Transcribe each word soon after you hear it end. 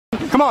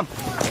Come on.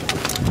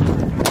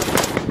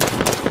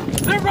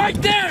 They're right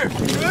there.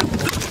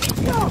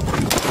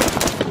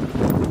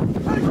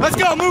 Let's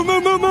go. Move,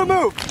 move, move, move,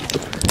 move.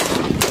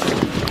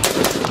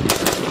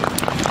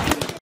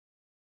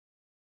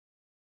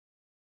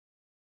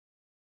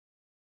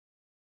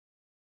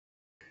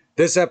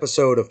 This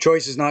episode of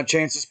Choices Not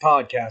Chances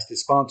podcast is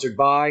sponsored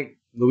by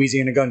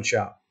Louisiana Gun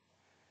Shop,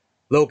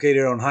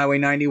 located on Highway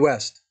 90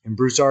 West in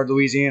Broussard,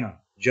 Louisiana,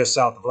 just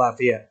south of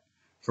Lafayette.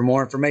 For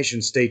more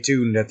information, stay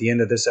tuned at the end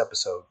of this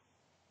episode.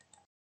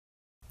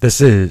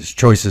 This is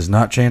Choices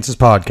Not Chances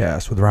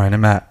podcast with Ryan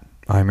and Matt.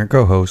 I'm your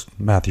co-host,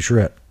 Matthew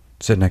Charette.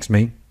 Sitting next to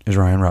me is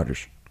Ryan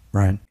Rogers.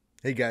 Ryan.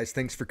 Hey guys,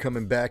 thanks for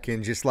coming back.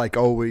 And just like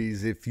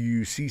always, if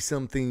you see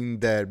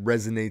something that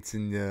resonates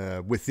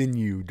within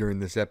you during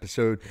this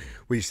episode,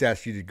 we just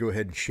ask you to go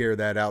ahead and share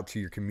that out to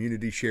your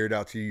community, share it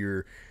out to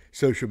your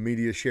social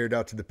media, share it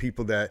out to the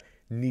people that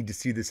need to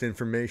see this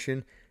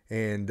information,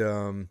 and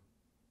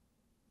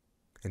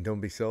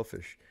don't be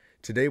selfish.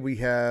 Today we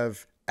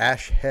have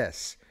Ash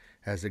Hess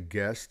as a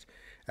guest.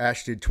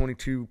 Ash did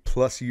 22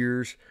 plus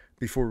years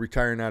before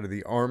retiring out of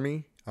the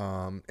Army.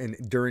 And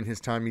during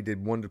his time, he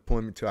did 1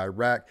 deployment to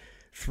Iraq,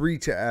 3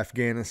 to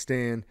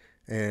Afghanistan,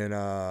 and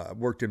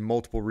worked in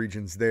multiple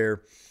regions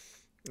there.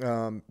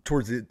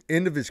 Towards the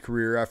end of his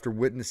career, after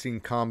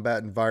witnessing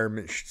combat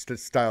environment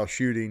style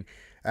shooting,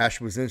 Ash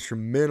was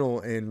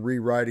instrumental in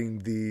rewriting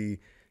the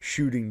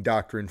shooting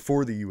doctrine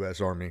for the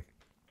U.S. Army,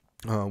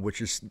 which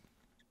has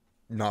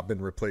not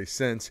been replaced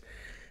since.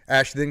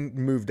 Ash then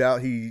moved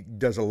out. He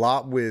does a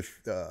lot with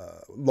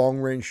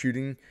long-range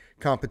shooting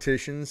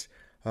competitions.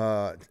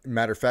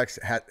 Matter of fact,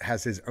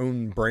 has his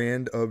own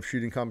brand of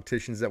shooting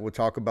competitions that we'll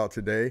talk about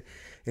today.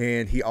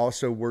 And he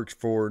also works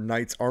for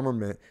Knights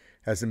Armament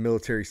as a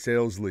military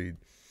sales lead.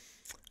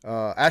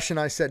 Ash and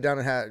I sat down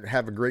and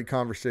have a great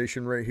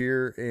conversation right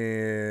here,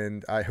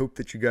 and I hope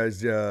that you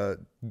guys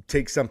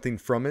take something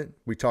from it.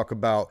 We talk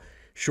about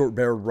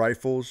short-barreled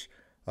rifles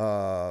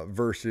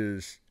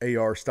versus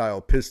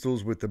AR-style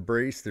pistols with the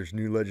brace. There's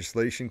new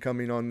legislation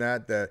coming on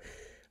that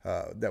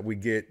we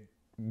get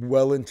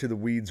well into the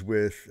weeds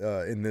with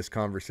in this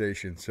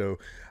conversation. So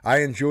I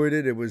enjoyed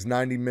it. It was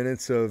 90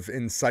 minutes of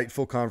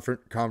insightful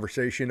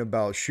conversation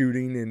about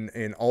shooting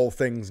and all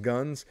things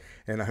guns,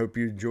 and I hope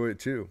you enjoy it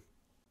too.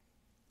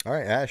 All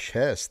right, Ash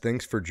Hess,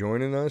 thanks for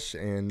joining us,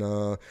 and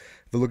I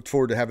looked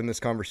forward to having this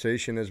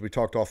conversation. As we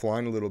talked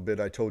offline a little bit,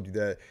 I told you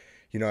that,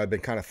 I've been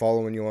kind of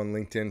following you on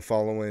LinkedIn,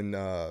 following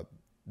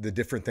the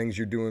different things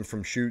you're doing,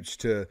 from shoots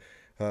to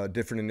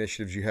different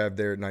initiatives you have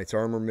there at Knights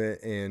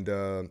Armament,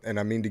 and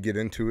I mean to get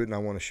into it, and I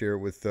want to share it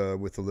with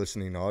the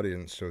listening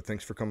audience. So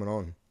thanks for coming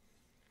on.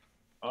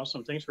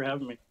 Awesome. Thanks for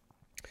having me.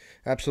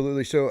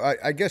 Absolutely. So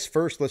I guess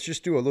first, let's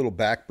just do a little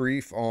back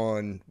brief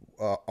on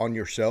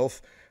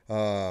yourself.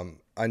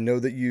 I know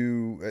that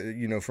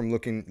you, from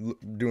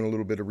doing a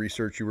little bit of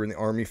research, you were in the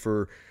Army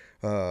for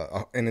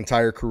an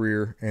entire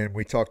career, and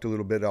we talked a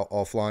little bit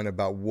offline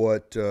about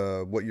what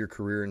your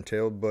career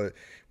entailed. But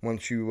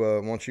once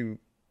you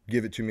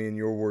give it to me in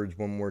your words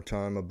one more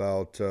time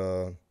about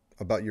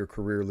your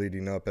career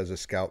leading up as a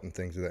scout and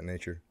things of that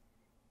nature.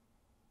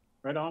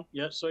 Right on.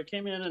 Yeah. So I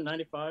came in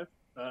 95.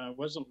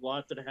 Wasn't a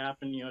lot that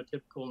happened,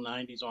 typical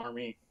 90s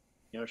Army,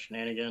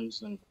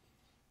 shenanigans. And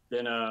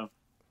then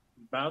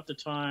about the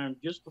time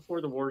just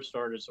before the war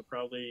started, so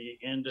probably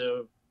end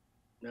of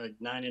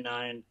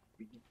 99,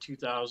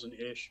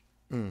 2000-ish,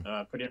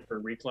 put in for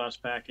a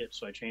reclass packet.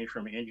 So I changed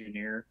from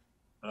engineer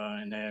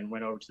and then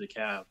went over to the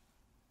cav.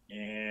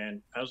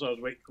 And as I was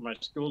waiting for my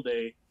school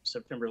day,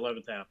 September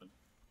 11th happened.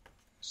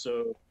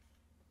 So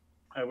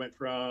I went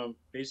from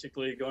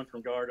basically going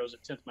from guard. I was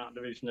at 10th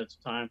Mountain Division at the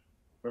time.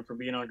 Went from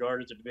being on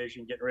guard at the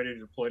division, getting ready to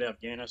deploy to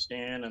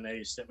Afghanistan, and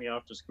they sent me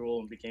off to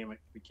school and became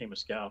a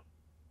scout.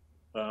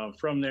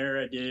 From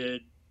there, I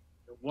did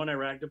 1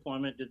 Iraq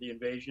deployment, did the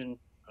invasion,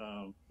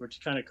 which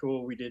is kind of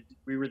cool.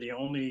 We were the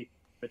only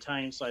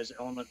battalion-sized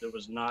element that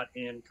was not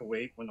in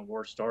Kuwait when the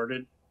war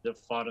started that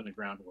fought in the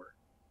ground war.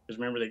 Because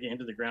remember, they get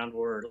into the ground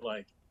war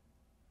like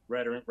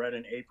right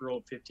in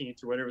April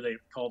 15th or whatever they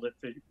called it,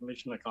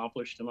 mission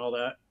accomplished and all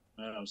that.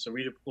 So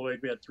we deployed.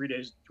 We had 3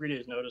 days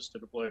notice to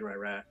deploy to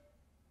Iraq.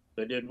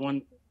 So I did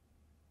one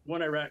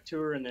Iraq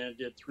tour, and then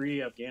did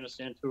 3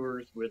 Afghanistan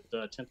tours with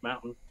 10th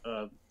Mountain,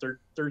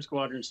 3rd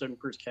Squadron,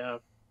 71st Cav.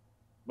 A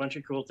bunch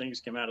of cool things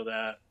came out of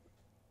that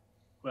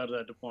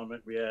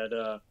deployment. We had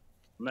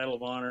Medal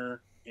of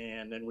Honor,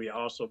 and then we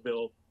also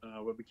built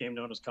what became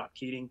known as Cop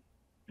Keating.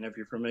 And if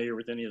you're familiar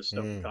with any of the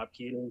stuff with Cop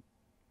Keating,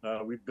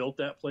 we built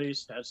that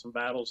place, had some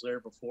battles there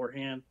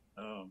beforehand.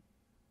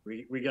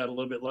 We got a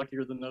little bit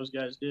luckier than those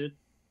guys did,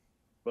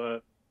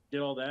 but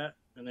did all that.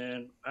 And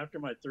then after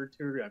my 3rd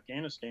tour to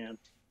Afghanistan,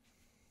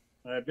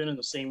 I've been in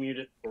the same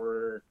unit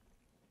for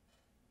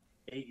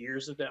 8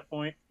 years at that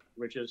point,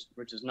 which is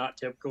not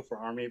typical for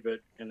Army,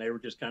 and they were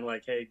just kind of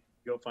like, hey,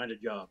 go find a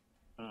job.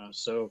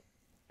 So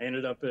I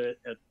ended up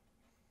at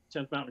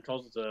 10th Mountain,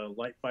 calls it the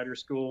Light Fighter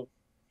School,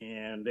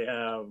 and they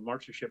have a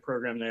marksmanship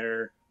program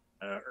there,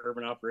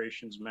 urban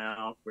operations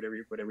mount, whatever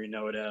you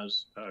know it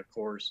as,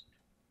 course.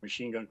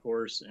 machine gun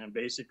course. And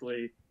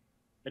basically,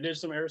 I did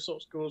some air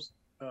assault schools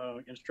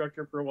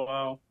instructor for a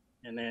while,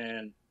 and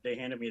then they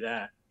handed me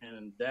that,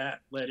 and that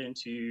led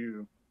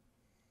into,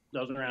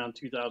 that was around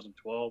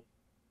 2012,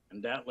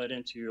 and that led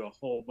into a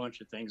whole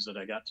bunch of things that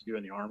I got to do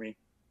in the Army.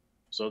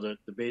 So that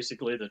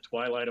basically the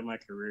twilight of my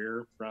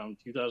career from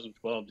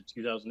 2012 to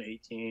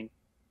 2018,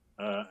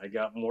 I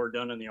got more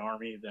done in the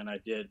Army than I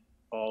did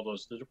all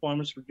those. The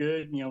deployments were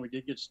good. You know, we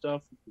did get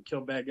stuff, we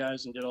killed bad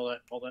guys and did all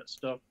that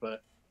stuff.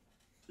 But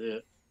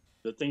the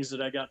things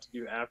that I got to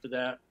do after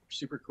that were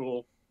super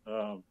cool.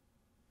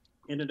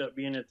 Ended up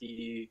being at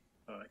the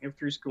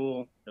infantry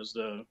school as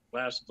the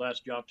last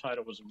job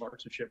title was a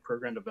marksmanship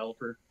program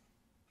developer.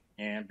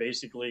 And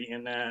basically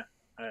in that,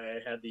 I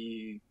had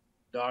the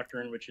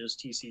doctrine, which is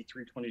TC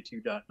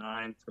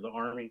 322.9 for the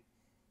Army.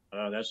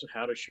 That's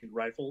how to shoot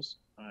rifles.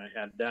 I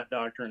had that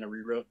doctrine. I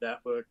rewrote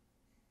that book.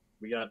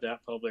 We got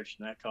that published,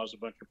 and that caused a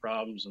bunch of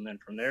problems. And then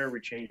from there, we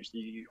changed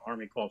the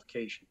Army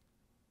qualification.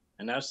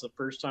 And that's the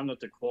first time that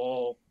the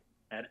qual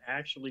had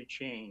actually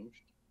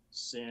changed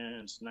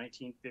since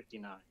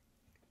 1959.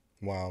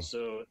 Wow.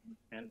 So,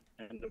 and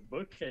the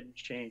book hadn't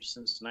changed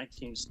since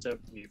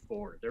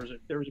 1974. There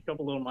was a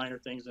couple little minor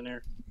things in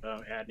there,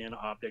 adding in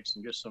optics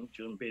and just some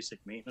basic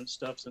maintenance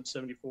stuff since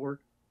 74.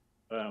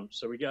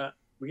 So we got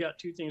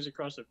two things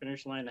across the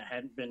finish line that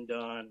hadn't been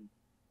done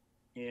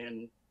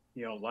in,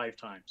 you know,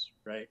 lifetimes,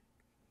 right?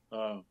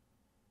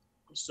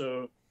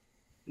 So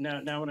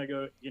now when I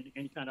go in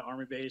any kind of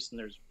Army base and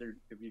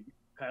if you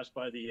pass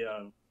by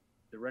the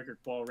record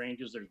qual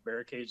ranges, there's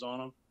barricades on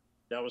them.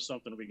 That was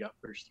something we got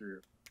pushed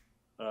through.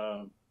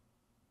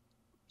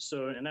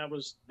 So, and that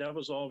was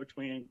all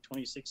between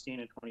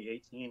 2016 and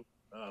 2018.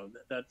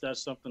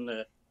 That's something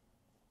that,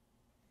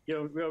 you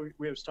know,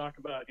 we always talk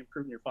about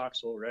improving your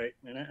foxhole, right?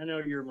 And I know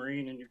you're a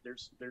Marine, and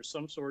there's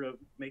some sort of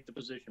make the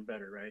position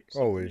better, right?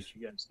 Something Always. that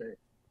you got to say.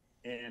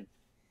 And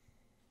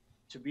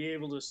to be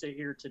able to sit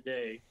here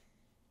today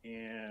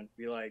and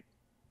be like,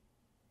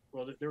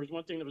 well, there was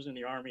one thing that was in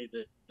the Army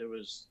that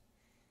was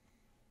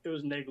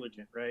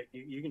negligent, right?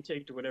 You can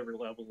take to whatever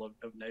level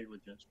of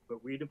negligence,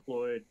 but we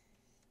deployed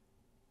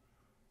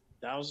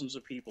thousands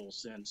of people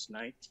since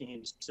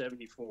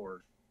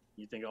 1974.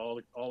 You think all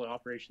the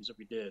operations that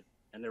we did,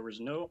 and there was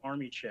no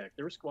Army check.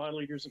 There were squad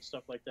leaders and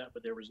stuff like that,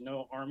 but there was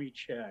no Army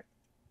check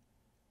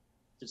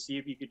to see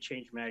if you could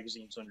change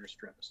magazines under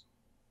stress.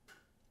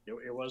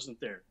 It wasn't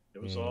there.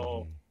 It was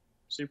all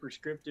super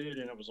scripted,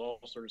 and it was all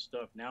sort of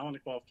stuff. Now in the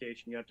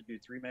qualification, you have to do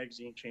 3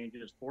 magazine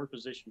changes, 4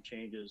 position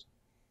changes,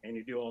 and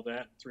you do all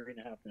that in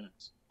 3.5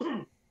 minutes.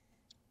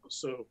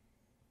 So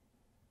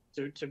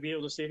to be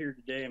able to sit here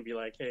today and be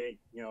like, hey,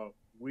 you know,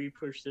 we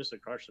pushed this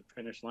across the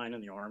finish line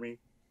in the Army,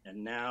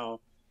 and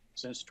now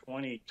since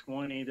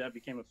 2020 that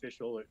became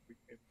official.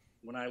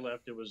 When I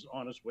left, it was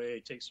on its way.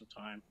 It takes some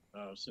time.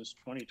 Since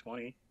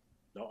 2020,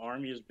 the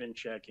Army has been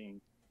checking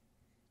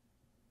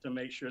to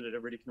make sure that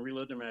everybody can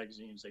reload their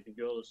magazines. They can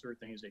do all those sort of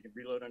things. They can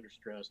reload under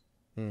stress,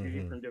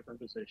 shooting from different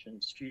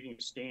positions, shooting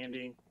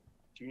standing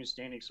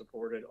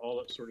supported, all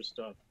that sort of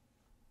stuff.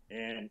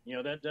 And, you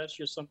know, that's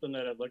just something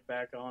that I look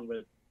back on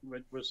with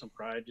some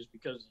pride, just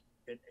because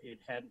it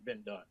hadn't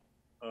been done.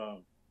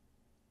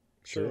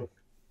 Sure. So,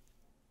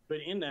 but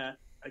in that,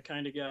 I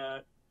kind of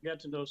got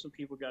to know some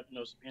people, got to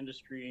know some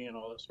industry and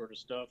all that sort of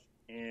stuff.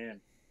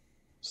 And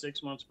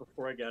 6 months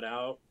before I got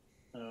out,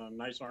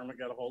 Nice Armament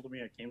got a hold of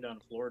me. I came down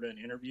to Florida and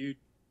interviewed,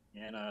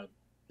 and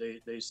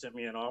they sent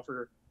me an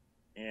offer.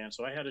 And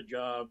so I had a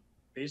job.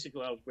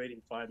 Basically, I was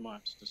waiting 5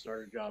 months to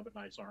start a job at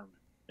Nice Armament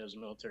as a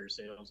military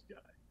sales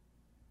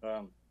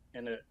guy.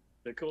 And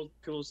the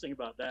coolest thing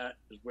about that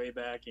is way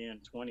back in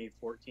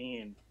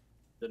 2014,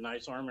 the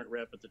Nice Armament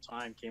rep at the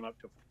time came up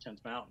to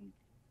 10th Mountain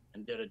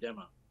and did a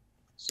demo.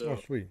 So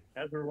sweet.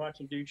 As we were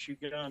watching dudes shoot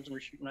guns, and we're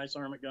shooting Nice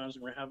Armament guns,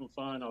 and we're having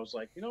fun, I was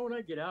like, you know, when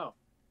I get out,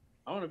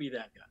 I want to be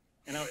that guy.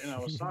 And I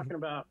was talking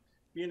about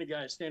being a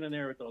guy standing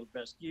there with all the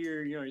best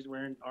gear. You know, he's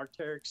wearing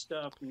Arc'teryx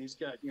stuff, and he's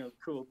got, you know,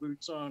 cool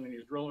boots on, and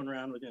he's rolling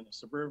around within a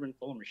Suburban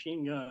full of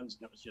machine guns,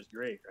 and it was just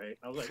great, right?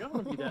 I was like, I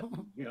want to be that,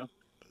 you know,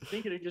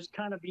 thinking of just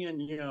kind of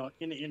being, you know,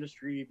 in the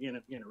industry, being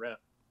a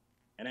rep.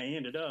 And I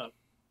ended up,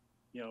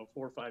 you know,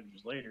 4 or 5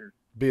 years later,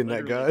 being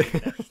that guy.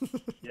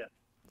 Yeah.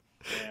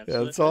 Yeah,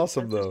 so that's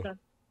awesome, though.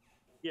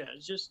 Yeah,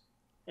 it's just,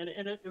 and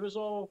it was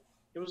all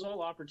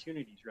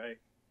opportunities, right?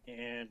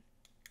 And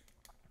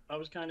I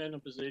was kind of in a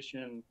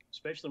position,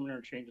 especially when we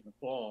were changing the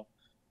qual.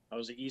 I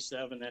was an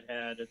E7 that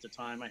had, at the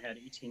time, I had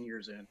 18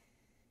 years in.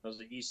 I was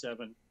an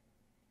E7,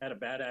 had a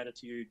bad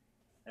attitude,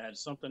 had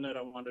something that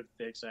I wanted to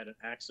fix, I had an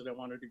axe that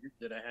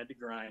I had to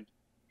grind.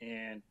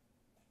 And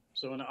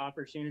so when the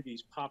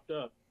opportunities popped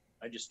up,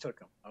 I just took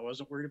them. I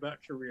wasn't worried about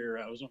career.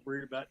 I wasn't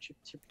worried about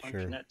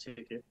punching that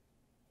ticket.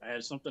 I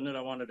had something that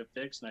I wanted to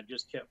fix, and I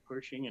just kept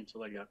pushing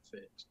until I got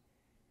fixed.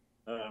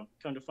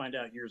 Come to find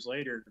out years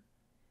later,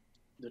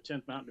 the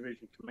 10th Mountain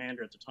Division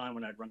commander at the time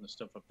when I'd run the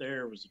stuff up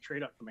there was the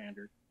trade-up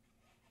commander.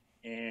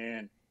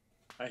 And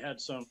I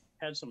had some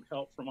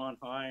help from on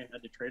high. I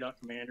had the trade-up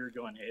commander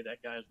going, hey,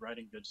 that guy's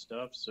writing good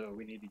stuff, so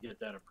we need to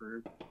get that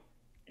approved.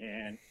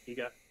 And he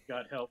got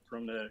got help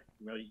from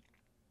you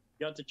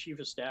got the chief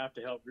of staff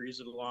to help grease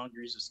it along,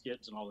 grease the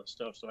skids and all that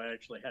stuff. So I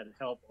actually had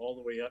help all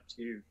the way up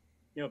to,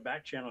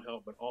 back channel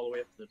help, but all the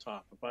way up to the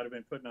top. If I'd have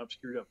been putting up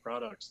screwed up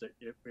products, that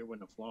it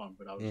wouldn't have flown.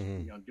 But I was,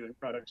 doing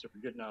products that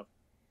were good enough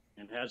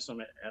and had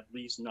some at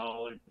least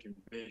knowledge and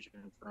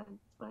vision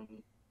from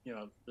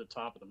the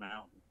top of the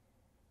mountain.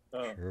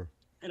 Sure.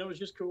 And it was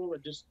just cool.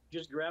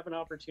 Just grabbing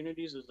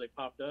opportunities as they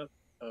popped up.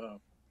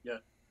 Yeah,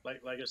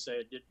 like I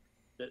said,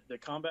 the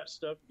combat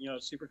stuff.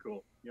 Super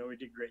cool. We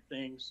did great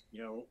things.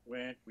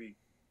 We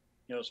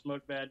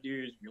smoked bad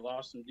dudes. We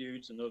lost some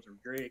dudes, and those were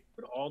great.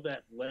 But all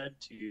that led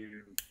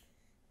to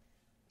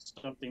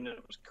something that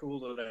was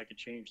cool that I could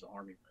change the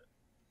Army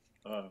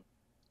with.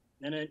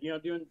 And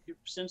then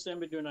since then,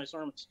 been doing nice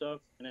armament stuff.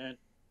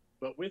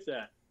 But with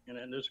that, and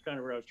then this is kind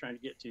of where I was trying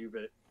to get to,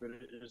 but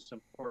it is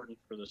important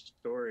for the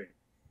story.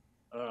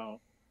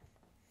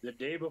 The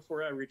day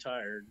before I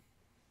retired,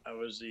 I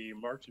was the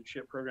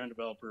marksmanship program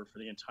developer for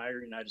the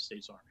entire United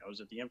States Army. I was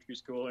at the infantry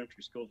school.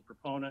 Infantry school's a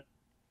proponent.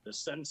 The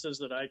sentences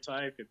that I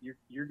type, if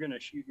you're going to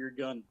shoot your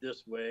gun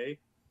this way,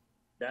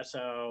 that's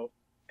how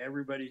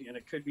everybody, and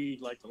it could be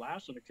like the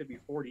last one, it could be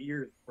 40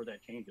 years before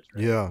that changes.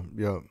 Right? Yeah,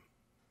 yeah.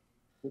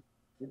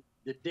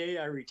 The day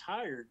I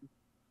retired,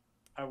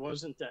 I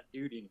wasn't that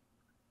dude anymore.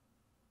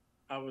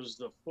 I was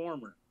the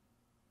former,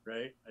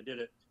 right? I did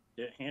it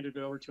handed it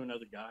over to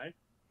another guy.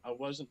 I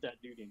wasn't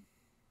that dude anymore.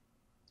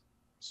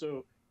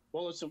 So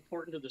while it's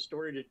important to the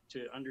story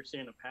to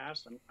understand the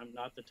past, I'm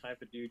not the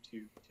type of dude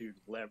to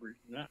leverage,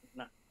 not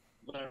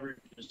leverage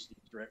is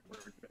the right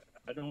word.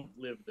 I don't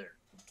live there,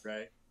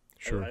 right?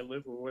 Sure. I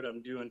live with what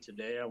I'm doing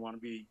today. I want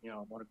to be, I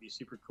want to be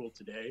super cool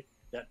today.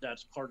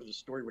 That's part of the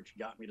story which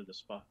got me to the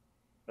spot.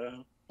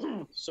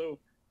 So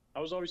I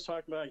was always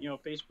talking about,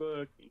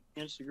 Facebook,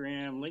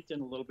 Instagram,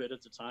 LinkedIn a little bit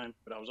at the time,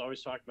 but I was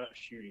always talking about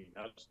shooting.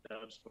 That's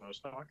what I was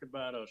talking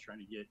about. I was trying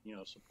to get,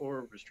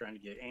 support, was trying to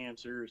get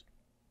answers,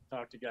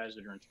 talk to guys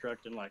that are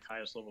instructing, like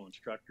highest level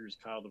instructors,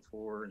 Kyle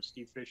DeFore and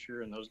Steve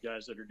Fisher, and those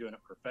guys that are doing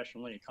it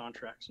professionally and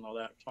contracts and all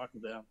that,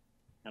 talking to them.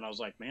 And I was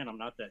like, man, I'm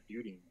not that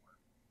dude anymore.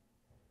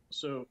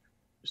 So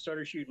I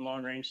started shooting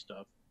long range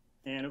stuff.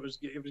 And it was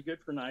good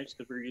for nights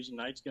because we were using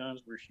nights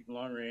guns. We were shooting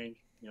long range,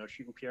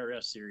 shooting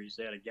PRS series.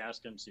 They had a gas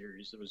gun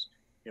series that was,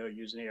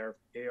 using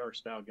AR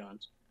style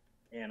guns.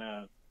 And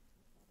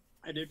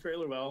I did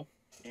fairly well.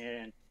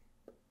 And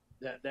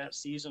that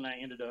season, I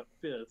ended up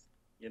 5th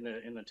in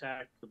the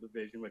tactical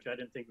division, which I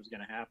didn't think was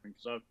going to happen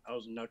because I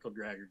was a knuckle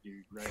dragger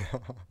dude,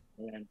 right?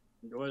 And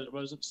it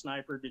wasn't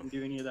sniper, didn't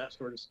do any of that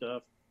sort of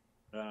stuff.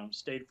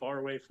 Stayed far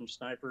away from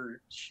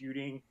sniper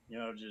shooting.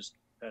 Just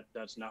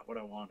that's not what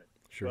I wanted.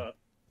 Sure.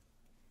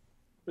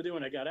 But then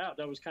when I got out,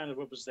 that was kind of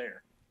what was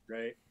there,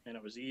 right? And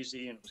it was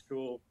easy and it was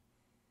cool.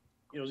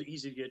 It was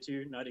easy to get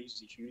to, not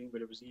easy shooting,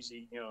 but it was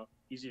easy,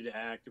 easy to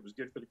act. It was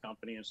good for the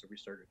company, and so we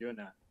started doing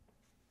that.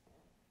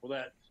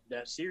 Well,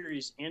 that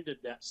series ended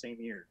that same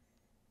year.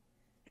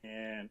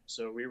 And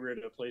so we were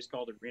at a place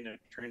called Arena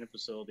Training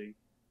Facility,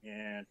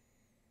 and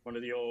one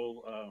of the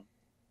old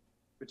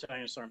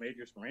battalion sergeant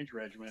majors from Ranger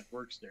Regiment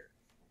works there.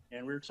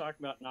 And we were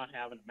talking about not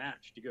having a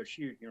match to go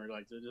shoot. We're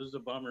like, this is a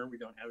bummer. We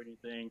don't have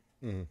anything.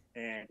 Mm-hmm.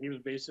 And he was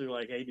basically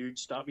like, hey, dude,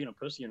 stop being a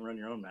pussy and run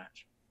your own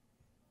match.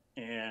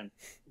 And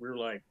we were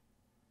like,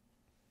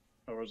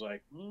 I was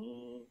like,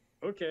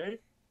 okay,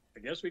 I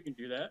guess we can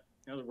do that.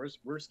 The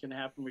worst can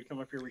happen. We come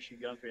up here, we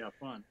shoot guns, we have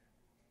fun.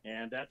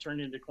 And that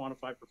turned into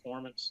quantified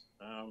performance.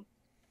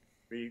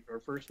 Our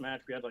first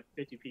match, we had like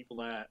 50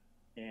 people at,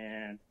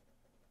 and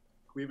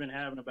we've been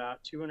having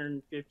about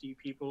 250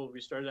 people. We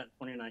started that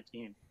in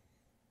 2019.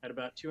 Had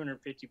about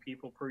 250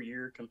 people per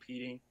year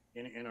competing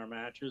in our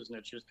matches, and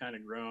it's just kind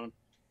of grown.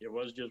 It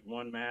was just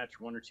one match,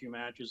 1 or 2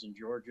 matches in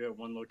Georgia,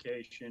 one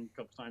location, a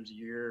couple times a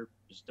year,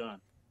 just done.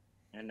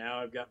 And now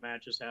I've got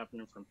matches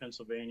happening from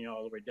Pennsylvania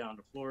all the way down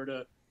to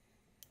Florida,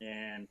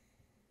 and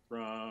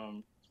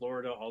from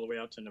Florida all the way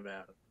out to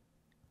Nevada.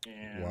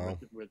 And wow.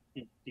 with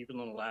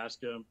people in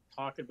Alaska,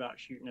 talking about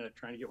shooting it,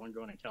 trying to get one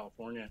going in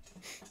California.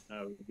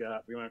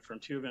 We went from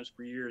 2 events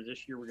per year.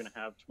 This year we're going to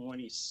have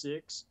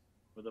 26.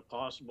 With a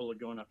possible of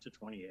going up to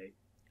 28.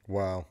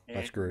 Wow,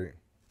 that's great.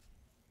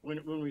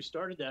 When we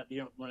started that,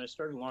 when I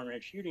started long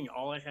range shooting,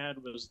 all I had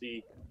was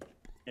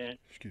I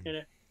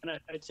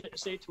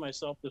say to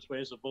myself this way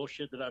is the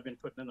bullshit that I've been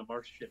putting in the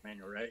marksmanship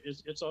manual, right?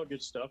 It's all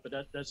good stuff, but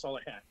that's all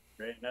I had,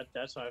 right? And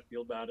that's how I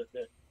feel about it.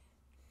 That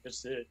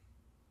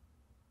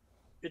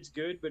it's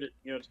good, but it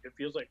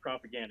feels like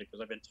propaganda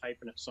because I've been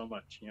typing it so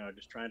much,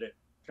 just trying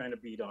to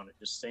beat on it,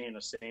 just saying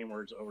the same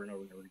words over and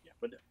over and over again.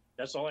 But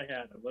that's all I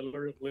had. I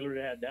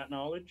literally had that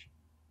knowledge.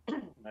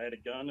 I had a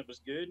gun that was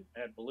good.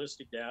 I had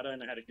ballistic data,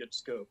 and I had a good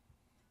scope.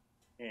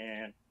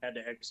 And had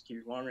to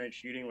execute long-range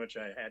shooting, which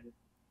I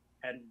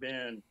hadn't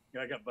been.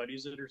 I got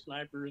buddies that are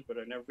snipers, but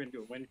I've never been to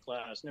a wind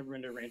class, never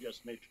been to a range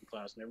estimation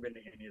class, never been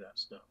to any of that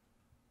stuff.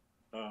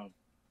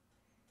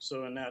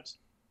 And that's,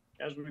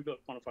 as we built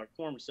quantified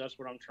performance, that's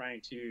what I'm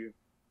trying to,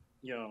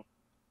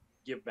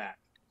 give back.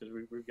 Because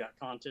we've got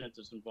content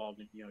that's involved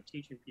in,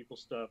 teaching people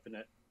stuff, and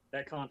that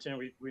that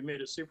content, we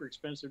made it super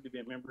expensive to be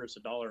a member. It's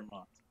 $1 a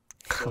month.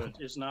 So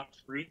it's not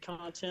free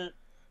content,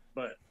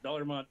 but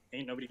 $1 a month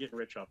ain't nobody getting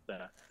rich off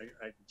that.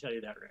 I can tell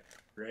you that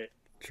right?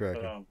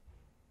 Tracking.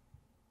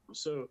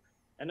 So,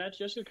 and that's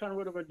just kind of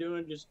what I'm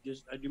doing. Just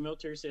I do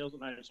military sales at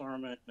Nice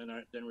Armament, and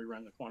then we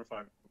run the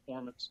quantified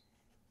performance,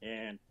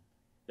 and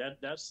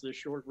that's the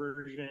short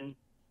version.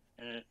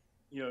 And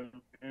and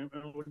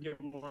we'll get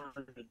more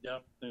into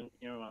depth and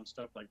on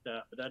stuff like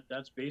that. But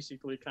that's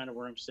basically kind of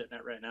where I'm sitting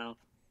at right now.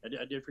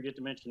 I did forget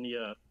to mention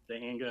the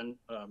handgun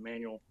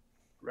manual.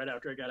 Right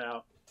after I got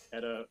out,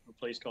 at a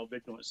place called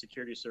Vigilant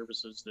Security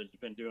Services that's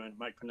been doing.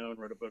 Mike Pannone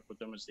wrote a book with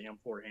them. It's the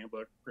M4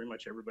 Handbook. Pretty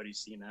much everybody's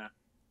seen that.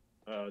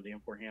 The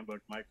M4 Handbook.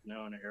 Mike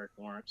Pannone and Eric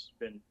Lawrence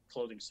been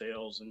clothing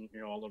sales and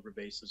all over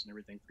bases and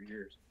everything for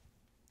years.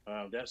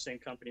 That same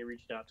company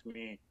reached out to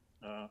me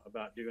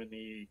about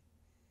doing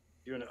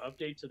an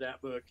update to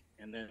that book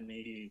and then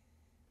the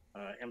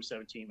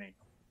M17 manual.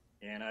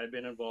 And I've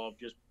been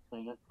involved just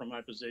from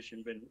my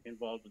position, been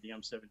involved with the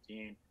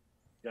M17.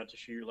 Got to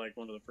shoot like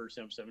one of the first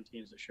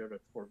M17s that showed up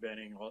at Fort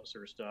Benning, all that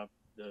sort of stuff.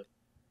 The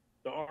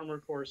armor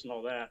course and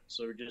all that.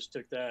 So we just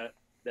took that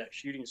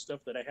shooting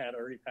stuff that I had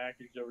already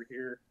packaged over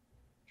here,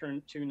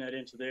 tuned that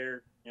into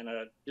there, and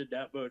I did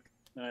that book.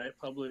 I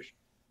published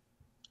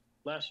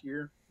last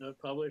year. I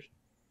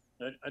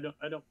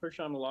don't push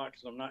on a lot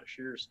because I'm not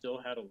sure still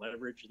how to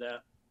leverage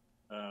that.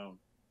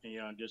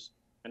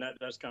 And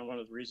that's kind of one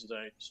of the reasons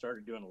I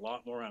started doing a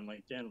lot more on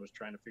LinkedIn, was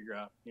trying to figure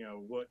out,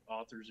 what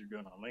authors are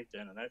doing on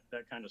LinkedIn. And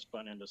that kind of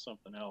spun into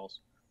something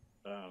else.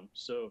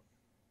 So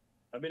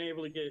I've been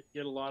able to get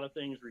a lot of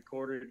things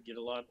recorded, get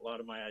a lot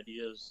of my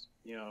ideas,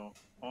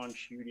 on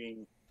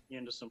shooting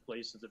into some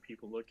places that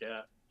people look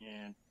at.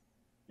 And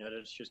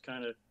that's just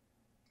kind of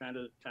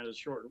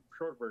short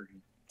version.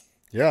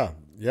 Yeah,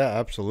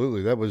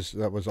 absolutely. That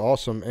was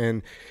awesome.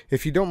 And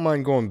if you don't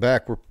mind going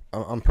back,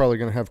 I'm probably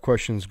going to have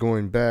questions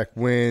going back.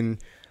 When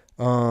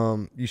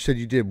you said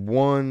you did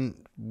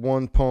one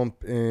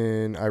pump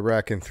in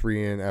Iraq and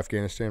 3 in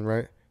Afghanistan,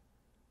 right?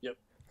 Yep.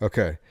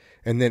 Okay.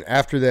 And then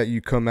after that,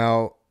 you come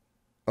out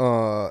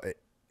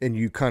and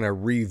you kind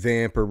of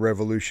revamp or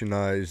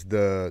revolutionize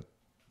the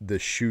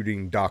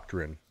shooting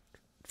doctrine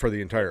for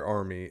the entire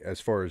Army as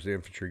far as the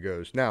infantry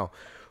goes. Now,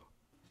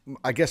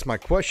 I guess my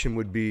question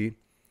would be,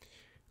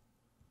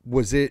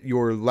 was it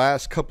your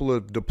last couple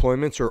of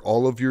deployments or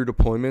all of your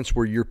deployments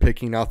where you're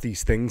picking out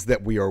these things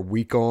that we are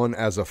weak on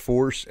as a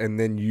force, and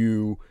then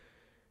you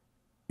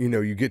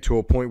get to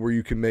a point where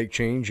you can make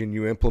change and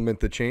you implement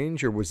the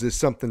change? Or was this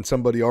something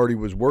somebody already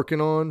was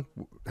working on?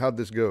 How'd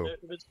this go?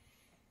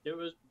 It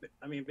was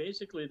I mean,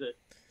 basically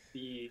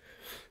the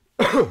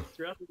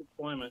throughout the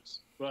deployments,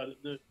 well,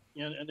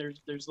 and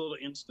there's little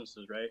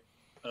instances, right?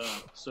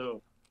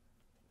 So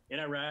in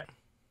Iraq,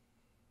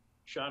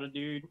 shot a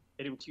dude,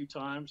 hit him 2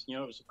 times. It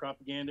was a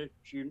propaganda.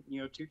 Shoot,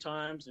 2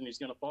 times, and he's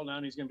gonna fall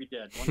down. He's gonna be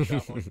dead. 1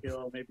 shot, 1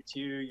 kill, maybe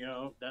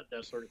 2.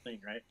 That sort of thing,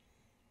 right?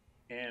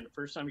 And the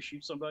first time you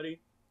shoot somebody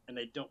and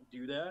they don't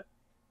do that,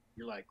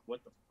 you're like,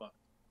 what the fuck?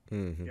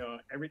 Mm-hmm.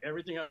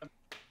 Everything up.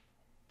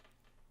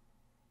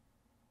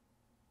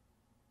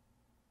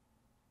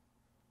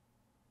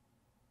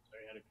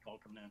 Sorry, I had a call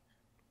come in.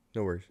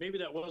 No worries. Maybe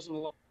that wasn't a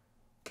lot,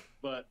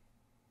 but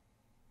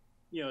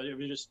it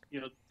was just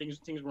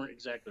things weren't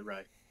exactly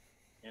right.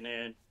 And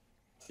then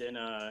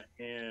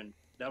and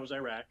that was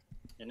Iraq.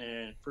 And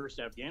then first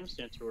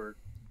Afghanistan tour,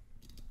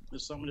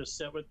 there's something that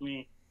set with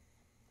me,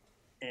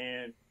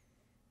 and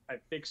I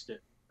fixed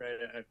it. Right,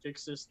 I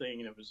fixed this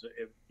thing, and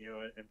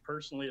and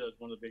personally, that was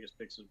one of the biggest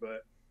fixes.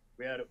 But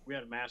we had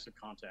a massive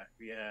contact.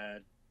 We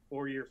had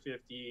 4-year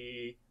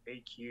 50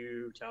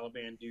 AQ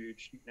Taliban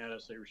dudes shooting at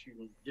us. They were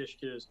shooting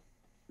dishes.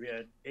 We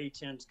had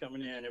A-10s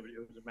coming in. It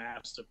was a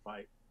massive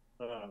fight.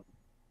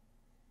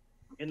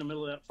 In the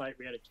middle of that fight,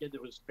 we had a kid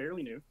that was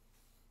fairly new,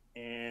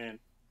 and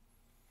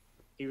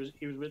he was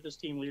with his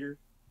team leader,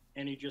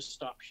 and he just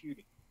stopped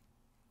shooting.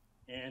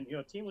 And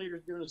team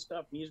leader's doing his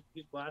stuff, and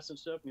he's blasting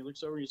stuff, and he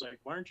looks over and he's like,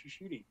 "Why aren't you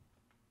shooting?"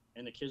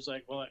 And the kid's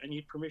like, "Well, I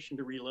need permission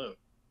to reload."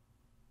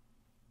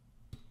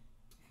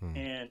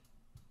 And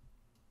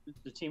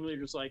the team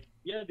leader's like,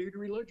 "Yeah, dude,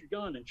 reload your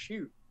gun and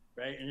shoot."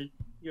 Right? And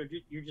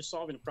you're just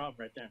solving a problem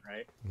right then,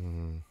 right?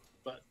 Mm-hmm.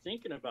 But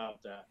thinking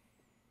about that,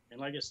 and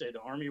like I said,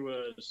 the Army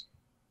was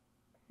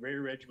very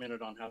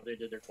regimented on how they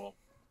did their qual.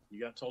 You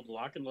got told to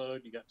lock and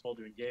load. You got told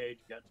to engage.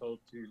 You got told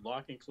to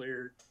lock and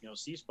clear.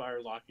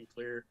 Ceasefire, lock and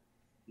clear.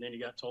 And then you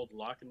got told to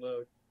lock and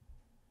load.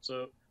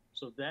 So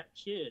that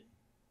kid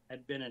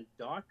had been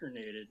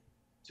indoctrinated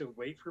to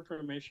wait for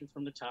permission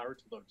from the tower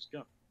to load his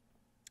gun,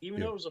 even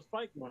though it was a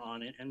fight going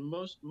on. And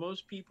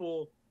most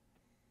people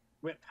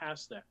went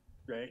past that,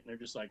 right? And they're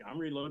just like, "I'm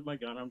reloading my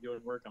gun. I'm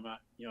doing work. I'm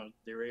not."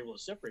 They were able to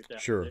separate that.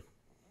 Sure.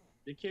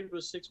 The kid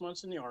was 6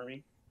 months in the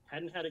Army.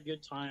 Hadn't had a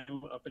good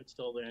time up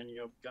until then,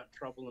 got in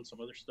trouble and some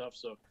other stuff.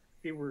 So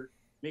people were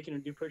making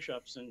him do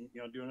push-ups and,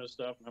 doing this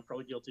stuff. And I'm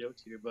probably guilty of it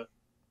too, but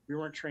we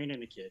weren't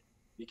training the kid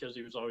because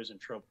he was always in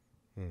trouble.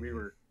 Mm-hmm.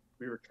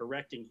 We were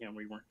correcting him.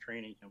 We weren't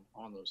training him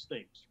on those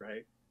things.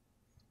 Right.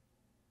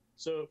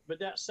 So, but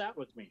that sat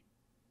with me.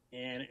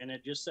 and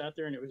it just sat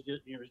there, and it was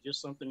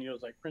just something, you know, it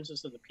was like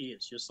Princess of the Pea.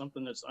 It's just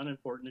something that's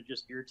unimportant. It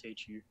just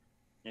irritates you,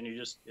 and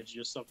it's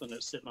just something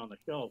that's sitting on the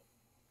shelf.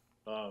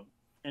 Um,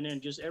 and then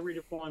just every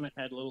deployment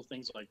had little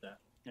things like that.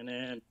 And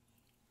then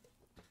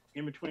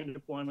in between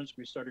deployments,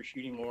 we started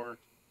shooting more.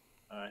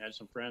 I had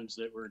some friends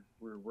that were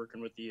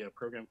working with the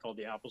program called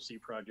the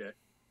Appleseed Project,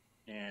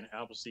 and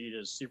Appleseed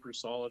is super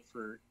solid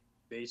for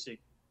basic.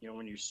 You know,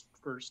 when you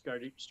first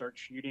start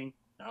shooting,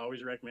 I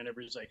always recommend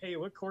everybody's like, "Hey,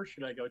 what course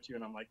should I go to?"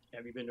 And I'm like,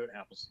 "Have you been to an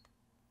Appleseed?"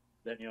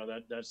 That, you know,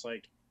 that's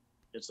like,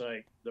 it's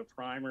like the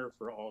primer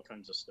for all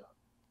kinds of stuff.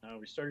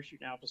 We started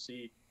shooting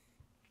Appleseed,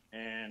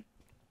 and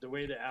the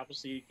way that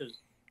Appleseed,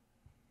 because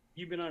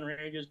you've been on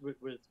ranges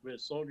with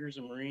soldiers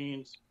and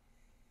Marines,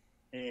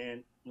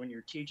 and when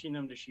you're teaching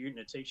them to shoot, and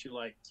it takes you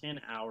like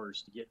 10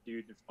 hours to get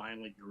dude to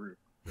finally group,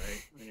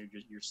 right? And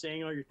you're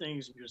saying all your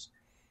things and just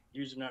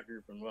using not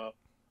grouping well.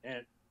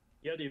 And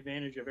you have the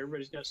advantage of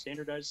everybody's got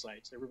standardized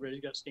sights,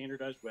 everybody's got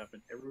standardized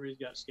weapon, everybody's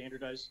got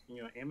standardized,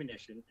 you know,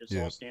 ammunition. It's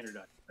all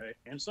standardized, right?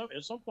 And so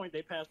at some point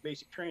they pass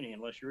basic training,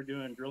 unless you were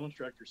doing drill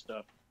instructor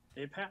stuff.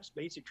 They passed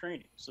basic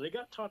training, so they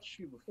got taught to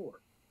shoot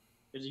before,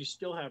 because you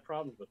still have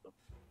problems with them.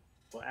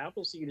 Well,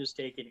 Appleseed has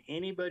taken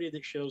anybody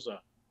that shows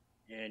up,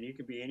 and you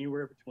could be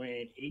anywhere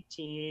between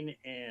 18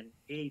 and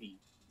 80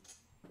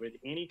 with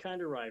any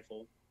kind of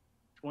rifle,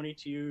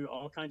 22,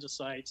 all kinds of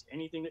sights,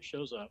 anything that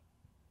shows up.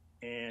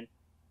 And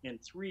in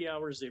 3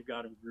 hours, they've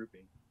got them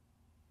grouping.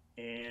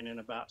 And in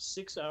about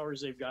 6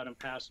 hours, they've got them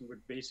passing with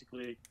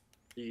basically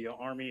the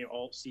Army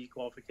Alt-C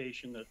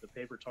qualification, the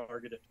paper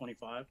target at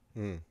 25.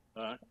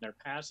 They're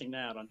passing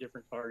that on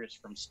different targets,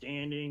 from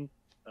standing,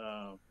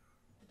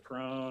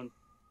 prone,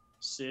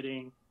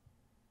 sitting.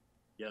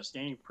 Yeah,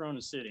 standing, prone,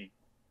 and sitting.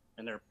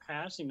 And they're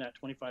passing that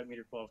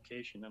 25-meter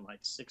qualification in like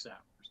 6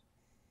 hours.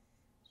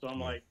 So I'm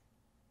like,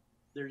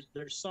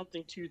 there's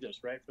something to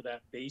this, right? For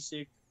that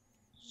basic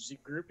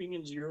grouping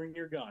and zeroing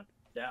your gun,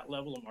 that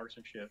level of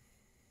marksmanship.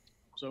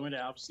 So I went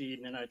to Appleseed,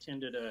 and then I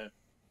attended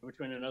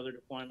between another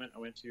deployment, I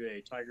went to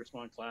a Tiger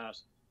Swan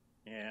class,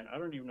 and I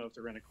don't even know if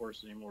they're running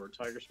courses anymore.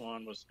 Tiger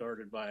Swan was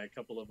started by a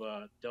couple of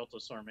Delta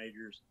SAR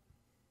majors.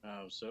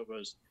 So it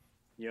was,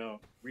 you know,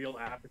 real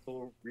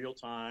applicable, real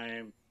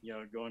time, you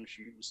know, going to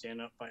shoot and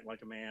stand up, fight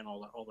like a man,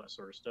 all that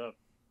sort of stuff.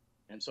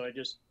 And so I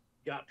just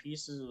got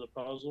pieces of the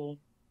puzzle,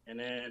 and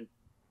then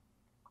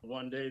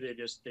one day they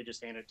just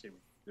handed it to me.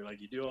 They're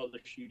like, "You do all the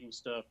shooting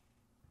stuff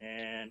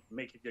and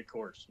make a good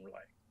course." And we're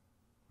like,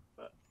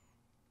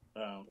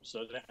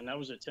 that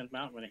was at 10th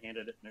Mountain when they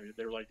handed it. And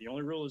they were like, "The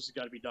only rule is it's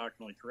got to be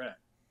doctrinally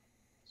correct."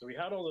 So we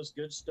had all this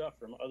good stuff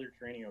from other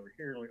training over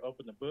here, and we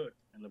opened the book,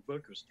 and the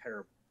book was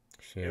terrible.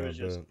 Yeah, it was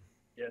just,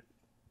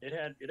 it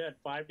had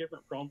 5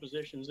 different prone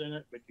positions in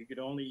it, but you could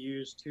only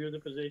use 2 of the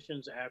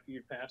positions after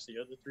you pass the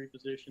other 3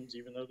 positions,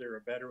 even though they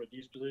were better with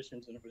these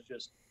positions. And it was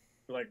just,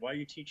 like, why are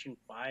you teaching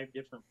 5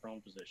 different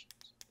prone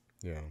positions?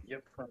 Yeah.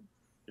 Get prone.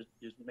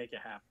 Just make it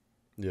happen.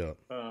 Yeah.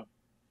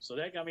 So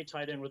that got me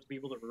tied in with the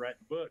people that were writing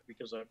the book,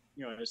 because I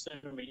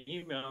sent them an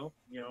email.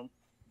 You know,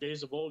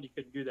 days of old, you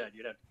couldn't do that.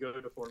 You'd have to go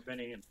to Fort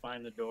Benning and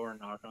find the door and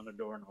knock on the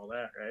door and all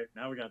that, right?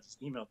 Now we got this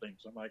email thing.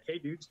 So I'm like, "Hey,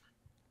 dudes,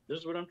 this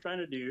is what I'm trying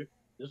to do.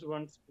 This is where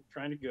I'm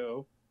trying to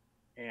go,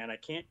 and I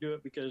can't do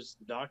it because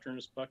the doctrine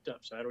is fucked up.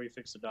 So how do we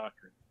fix the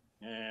doctrine?"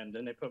 And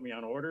then they put me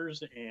on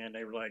orders, and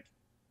they were like,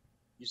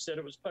 "You said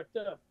it was fucked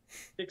up.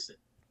 Fix it."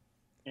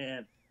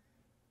 And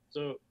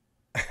so,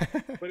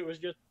 but it was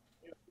just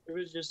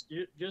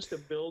a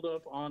build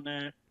up on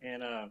that.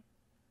 And,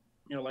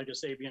 you know, like I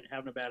say,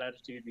 having a bad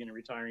attitude, being a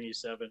retiring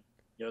E7,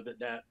 you know,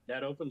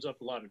 that opens up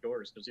a lot of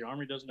doors, because the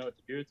Army doesn't know what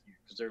to do with you,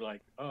 because they're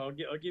like, "Oh,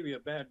 I'll give you a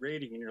bad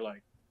rating." And you're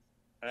like,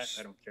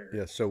 I don't care.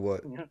 Yeah, so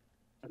what?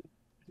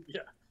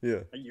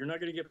 Yeah. You're not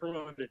going to get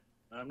promoted.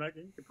 I'm not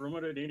going to get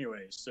promoted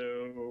anyway.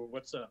 So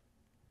what's up?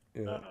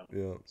 Yeah.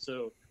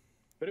 So,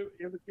 but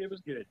it was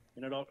good,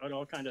 and it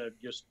all kind of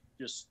just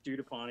stewed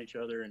upon each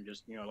other, and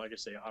just, you know, like I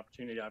say,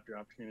 opportunity after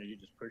opportunity,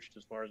 just pushed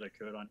as far as I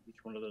could on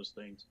each one of those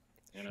things,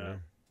 and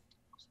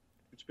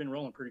it's been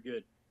rolling pretty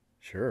good.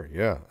 Sure.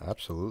 Yeah,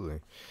 absolutely.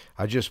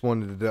 I just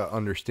wanted to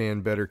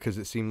understand better, because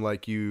it seemed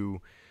like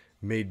you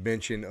made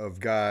mention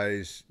of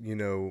guys, you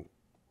know.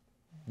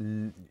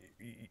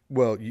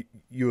 Well,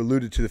 you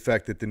alluded to the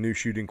fact that the new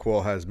shooting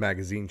qual has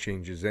magazine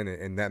changes in it,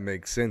 and that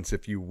makes sense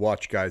if you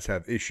watch guys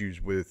have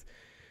issues with,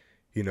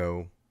 you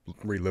know,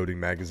 reloading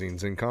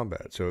magazines in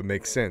combat. So it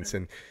makes sense.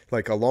 And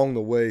like along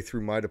the way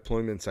through my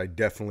deployments, I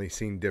definitely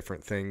seen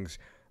different things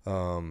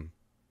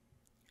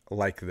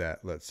like that,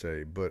 let's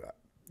say. But,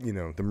 you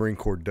know, the Marine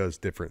Corps does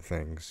different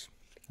things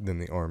than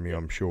the Army,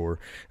 I'm sure.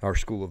 Our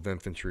School of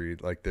Infantry,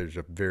 like, there's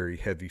a very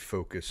heavy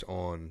focus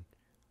on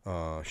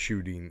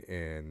shooting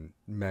and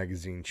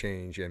magazine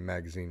change and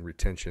magazine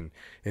retention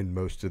in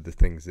most of the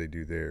things they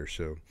do there.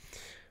 So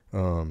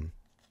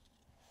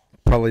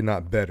probably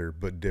not better,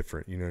 but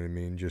different, you know what I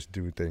mean? Just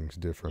do things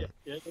different.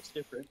 Yeah, it's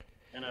different.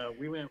 And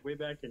we went way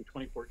back in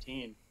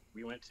 2014.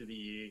 We went to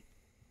the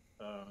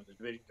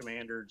division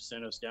commander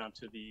sent us down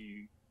to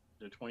the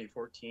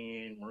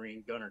 2014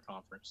 Marine Gunner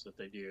Conference that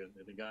they do.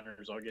 The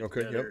gunners all get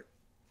together.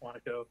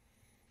 Quantico,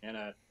 and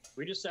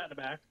we just sat in the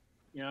back.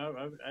 You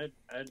know, I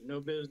had no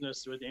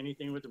business with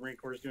anything what the Marine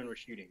Corps is doing with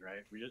shooting,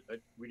 right?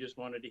 We just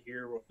wanted to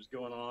hear what was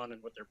going on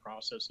and what their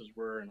processes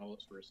were and all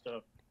this sort of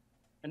stuff.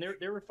 And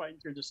they were fighting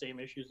through the same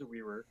issues that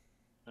we were.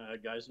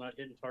 Guys not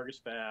hitting targets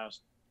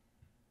fast,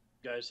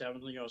 guys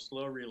having, you know,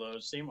 slow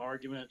reloads, same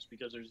arguments,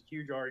 because there's a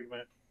huge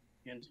argument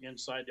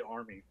inside the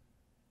Army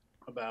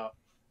about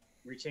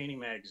retaining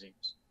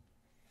magazines,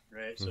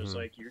 right? So it's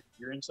like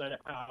you're inside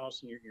a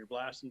house and you're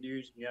blasting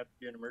dudes and you have to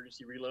do an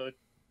emergency reload.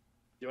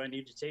 Do I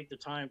need to take the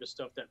time to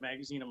stuff that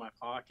magazine in my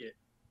pocket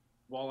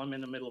while I'm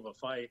in the middle of a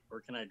fight,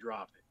 or can I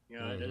drop it? You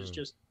know, it's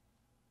just,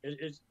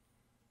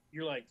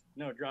 you're like,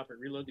 no, drop it,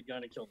 reload the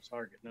gun and kill the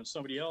target. And then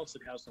somebody else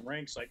that has some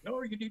ranks like,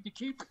 no, you need to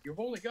keep it. You've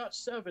only got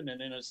 7.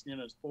 And then it's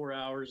 4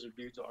 hours of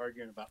dudes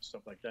arguing about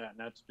stuff like that. And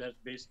that's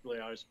basically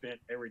how I spent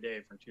every day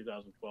from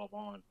 2012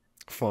 on.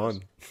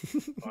 Fun.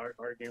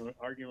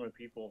 arguing with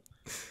people.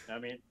 I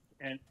mean,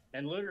 and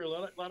literally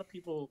a lot of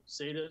people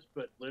say this,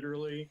 but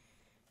literally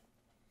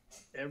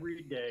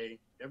every day,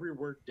 every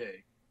work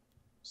day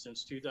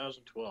since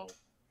 2012,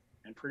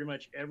 and pretty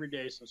much every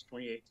day since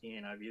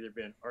 2018, I've either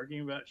been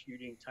arguing about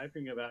shooting,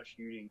 typing about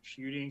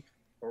shooting,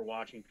 or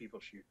watching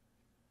people shoot.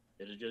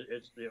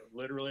 It's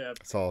literally.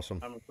 That's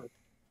awesome. I'm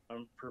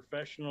a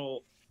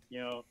professional, you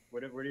know,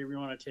 whatever you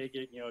want to take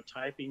it, you know,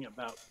 typing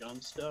about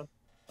gun stuff,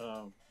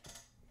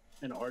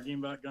 and arguing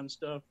about gun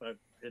stuff.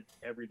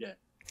 Every day,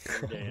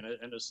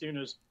 and as soon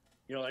as,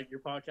 you know, like your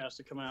podcast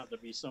to come out,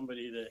 there'll be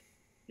somebody that,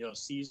 you know,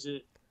 sees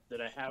it that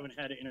I haven't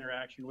had an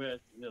interaction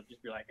with, and they'll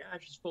just be like, "Ah,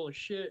 she's full of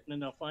shit," and then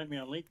they'll find me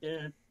on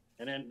LinkedIn,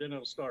 and then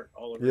it'll start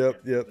all over again.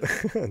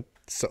 Yep.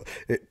 So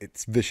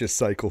it's vicious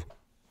cycle.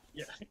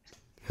 Yeah.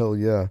 Hell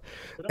yeah.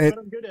 But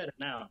I'm good at it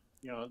now.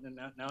 You know, and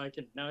now I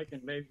can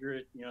measure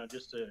it. You know,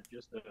 just to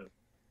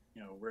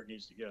you know, where it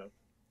needs to go.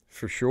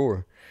 For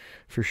sure.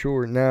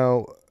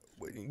 Now,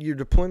 your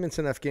deployments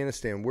in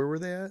Afghanistan, where were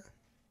they at?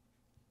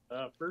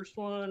 First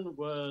one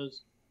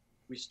was,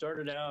 we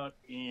started out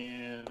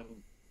in,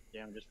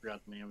 I just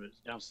forgot the name of it. It's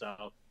down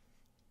south.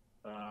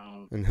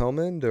 In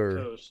Helmand or?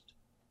 Coast.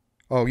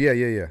 Oh,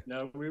 yeah.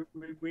 No,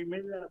 we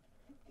made that.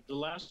 The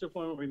last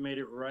deployment, we made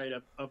it right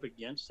up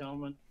against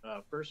Helmand.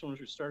 First one was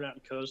we started out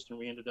in Coast, and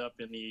we ended up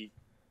in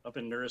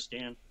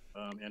Nuristan.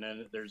 And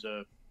then there's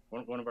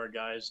one of our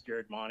guys,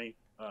 Jared Monty,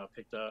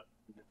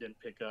 didn't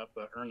pick up,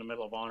 but earned the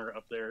Medal of Honor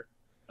up there.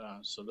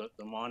 So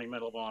the Monty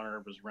Medal of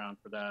Honor was around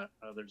for that.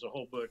 There's a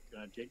whole book,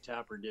 Jake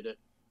Tapper did it,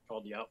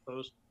 called The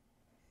Outpost.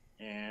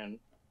 And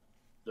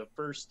the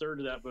first third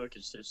of that book,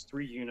 it's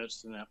 3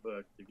 units in that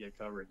book to get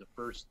covered. The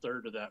first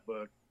third of that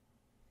book,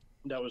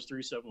 that was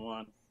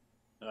 371.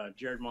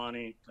 Jared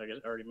Monty, like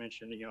I already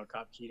mentioned, you know,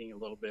 Cop Keating a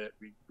little bit.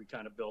 We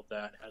kind of built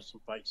that, had some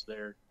fights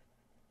there.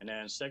 And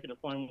then second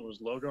deployment was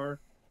Logar.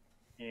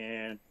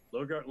 And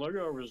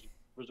Logar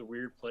was a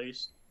weird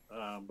place.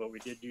 But we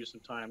did do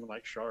some time in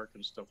like Shark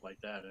and stuff like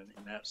that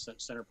in that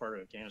center part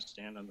of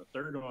Afghanistan. And the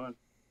third one,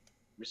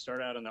 we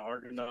started out in the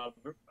Arghandab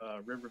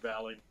River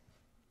Valley,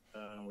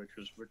 which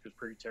was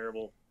pretty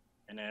terrible.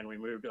 And then we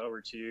moved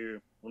over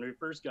to, when we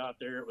first got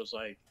there, it was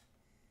like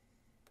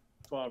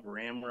Fog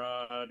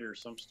Ramrod or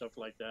some stuff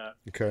like that.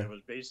 Okay. And it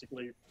was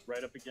basically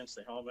right up against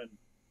the Helmand,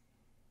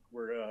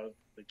 where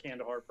the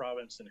Kandahar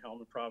province and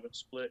Helmand province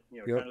split. You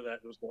know, kind of that,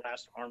 it was the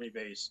last army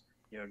base,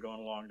 you know, going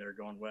along there,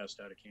 going west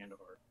out of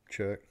Kandahar.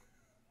 Check.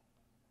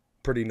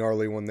 Pretty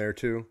gnarly one there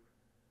too.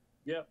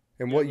 Yep.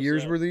 And what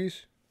years were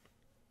these?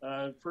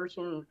 First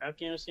one,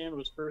 Afghanistan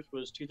was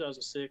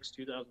 2006,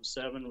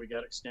 2007. We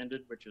got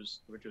extended, which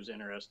was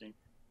interesting.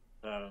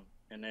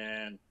 And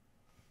then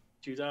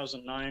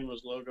 2009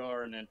 was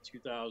Logar, and then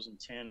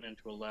 2010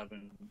 into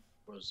 11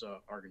 was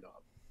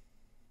Arghandab.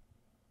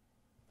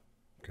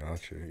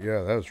 Gotcha.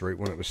 Yeah, that was right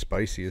when it was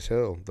spicy as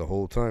hell the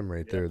whole time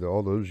right there,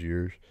 all those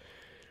years.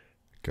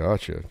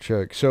 Gotcha.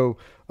 Check. So,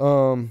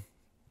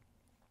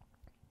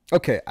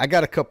 okay, I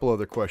got a couple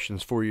other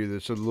questions for you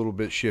that's a little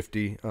bit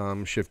shifty,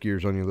 shift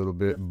gears on you a little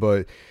bit,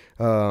 but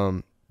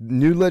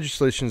new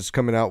legislation is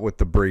coming out with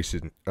the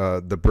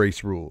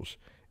brace rules.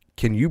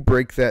 Can you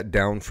break that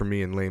down for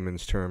me in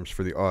layman's terms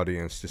for the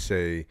audience to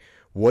say,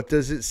 what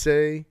does it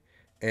say?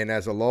 And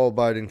as a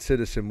law-abiding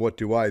citizen, what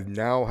do I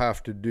now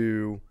have to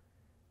do,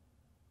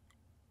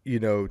 you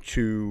know,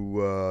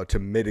 to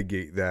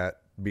mitigate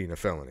that being a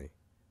felony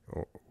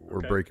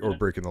or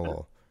breaking the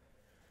law?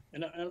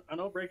 And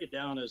I'll break it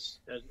down as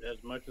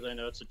much as I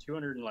know. It's a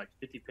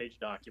 250-page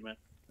document,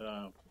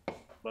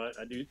 but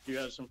I do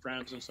have some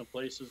friends in some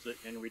places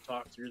and we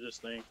talk through this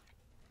thing.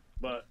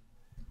 But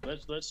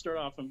let's start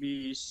off and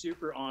be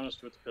super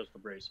honest with the pistol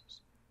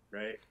braces,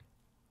 right?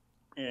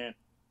 And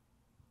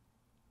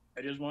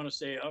I just want to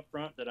say up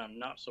front that I'm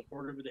not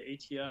supportive of the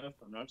ATF.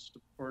 I'm not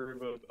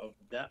supportive of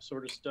that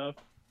sort of stuff.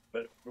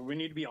 But we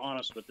need to be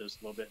honest with this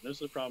a little bit. And this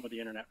is the problem with the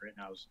internet right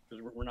now, is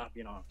because we're not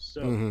being honest.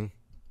 So.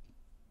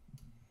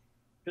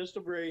 The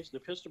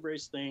pistol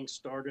brace thing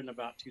started in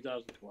about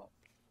 2012.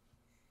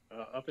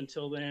 Up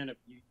until then, if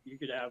you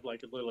could have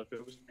like if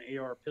it was an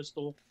AR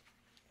pistol,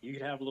 You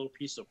could have a little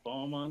piece of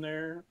foam on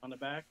there on the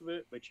back of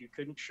it, but you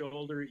couldn't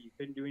shoulder it. You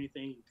couldn't do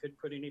anything. You couldn't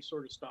put any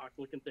sort of stock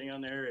looking thing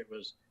on there. It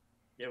was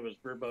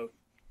verboten,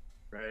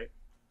 right?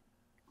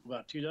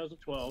 About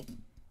 2012,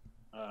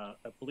 a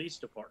police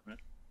department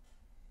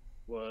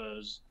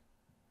was,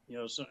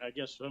 so I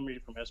guess somebody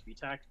from SB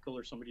Tactical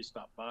or somebody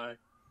stopped by,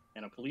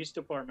 and a police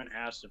department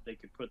asked if they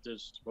could put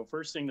this. Well,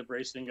 first thing, the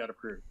brace thing got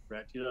approved,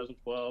 right?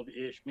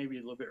 2012-ish, maybe a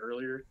little bit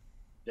earlier,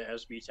 the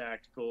SB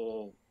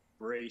Tactical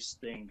brace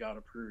thing got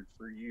approved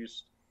for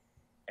use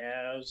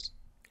as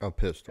a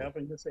pistol.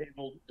 Helping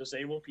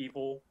disabled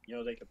people.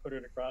 They could put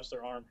it across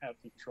their arm, have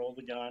control of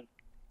the gun,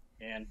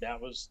 and that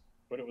was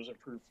what it was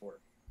approved for.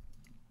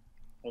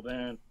 Well,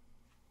 then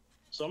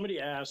somebody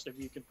asked if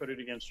you could put it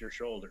against your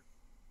shoulder,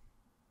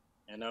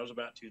 and that was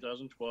about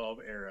 2012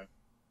 era.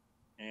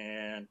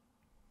 And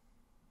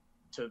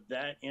to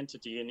that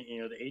entity, and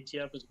the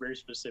ATF is very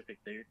specific.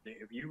 They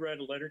if you write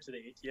a letter to the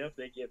ATF,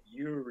 they give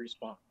you a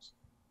response.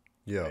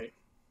 Yeah. Right?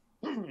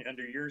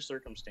 Under your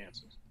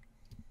circumstances.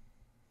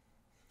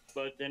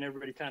 But then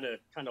everybody kind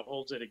of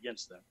holds it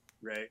against them,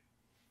 right?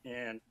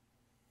 And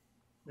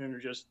they're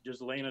just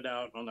laying it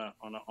out on a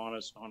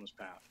honest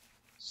path.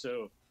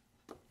 So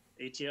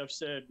ATF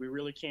said we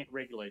really can't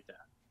regulate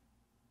that.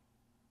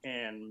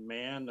 And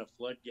man, the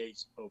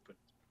floodgates opened.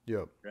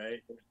 Yep.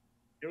 Right.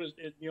 It was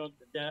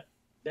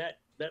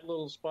that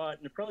little spot,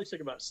 and it probably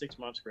took about 6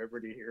 months for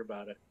everybody to hear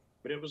about it.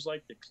 But it was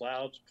like the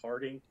clouds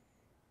parting,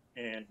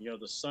 and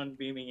the sun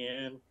beaming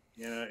in.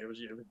 It was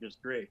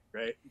just great,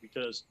 right?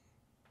 Because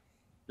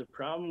the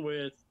problem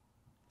with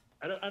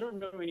I don't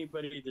know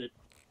anybody that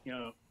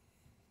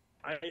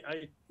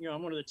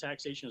I'm one of the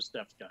taxation and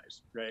theft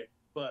guys, right?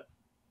 But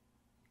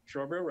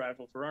short barrel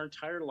rifle for our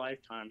entire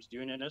lifetimes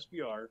doing an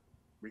SBR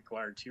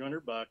required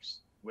 $200,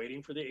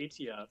 waiting for the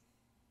ATF,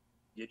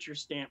 get your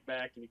stamp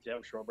back, and you could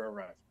have a short barrel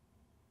rifle.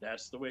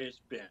 That's the way it's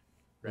been,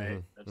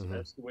 right?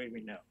 That's the way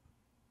we know.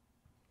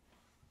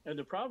 And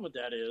the problem with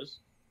that is,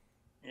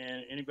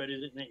 and anybody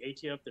in the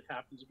ATF that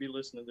happens to be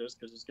listening to this,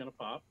 because it's going to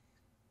pop,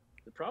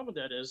 the problem with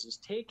that is it's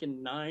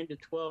taken 9 to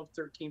 12,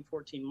 13,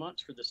 14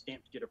 months for the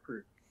stamp to get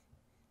approved,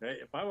 right?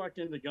 If I walked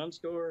into the gun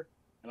store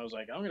and I was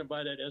like, I'm going to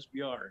buy that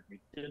SBR, we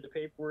did the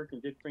paperwork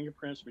and did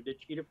fingerprints, we did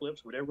cheetah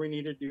flips, whatever we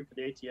needed to do for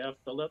the ATF,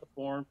 filled out the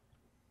form,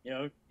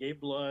 gave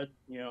blood,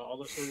 all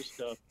that sort of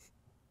stuff.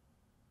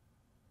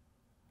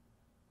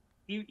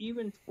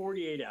 Even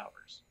 48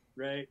 hours,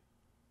 right?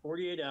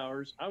 48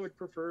 hours, I would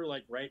prefer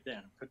like right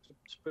then. Put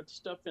the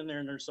stuff in there,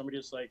 and there's somebody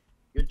that's like,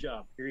 good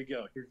job, here you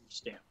go, here's your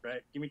stamp,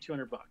 right? Give me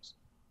 $200.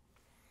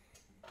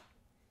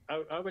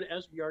 I would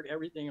SBR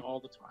everything all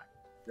the time,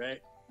 right?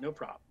 No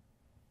problem.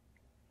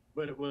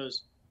 But it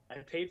was, I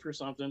paid for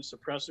something,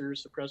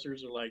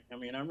 suppressors are like, I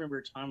remember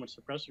a time when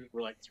suppressors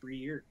were like 3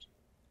 years,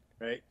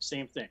 right?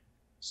 Same thing.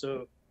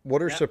 So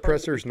what are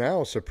suppressors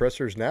now?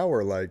 Suppressors now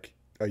are like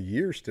a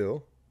year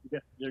still. Yeah,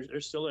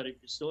 they're still at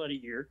a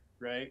year,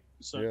 right?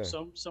 So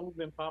some have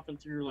been popping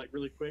through like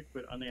really quick,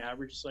 but on the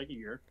average it's like a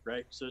year,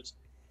 right? So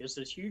it's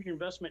this huge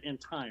investment in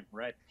time,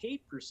 right? I paid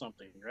for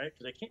something, right?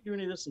 Because I can't do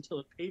any of this until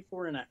it's paid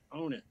for and I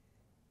own it.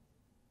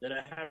 That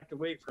I have to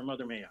wait for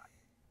Mother May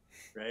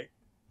I, right?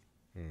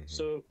 Mm-hmm.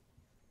 So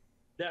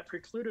that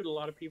precluded a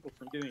lot of people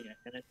from doing it.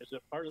 And is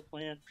it part of the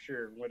plan?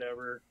 Sure,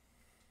 whatever,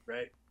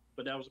 right?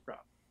 But that was a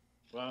problem.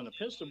 Well, when the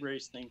pistol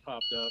brace thing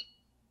popped up,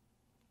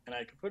 and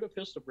I could put a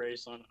pistol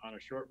brace on a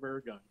short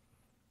barrel gun,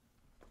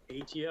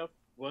 ATF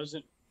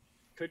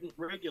couldn't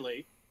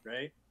regulate,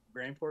 right?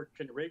 Brainport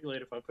couldn't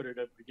regulate if I put it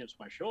up against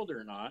my shoulder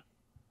or not.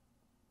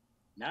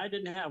 Now I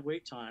didn't have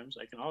wait times.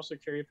 I can also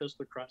carry a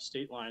pistol across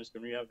state lines.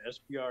 When you have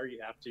SBR, you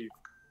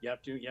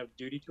have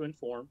duty to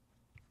inform.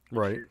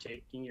 Right. If you're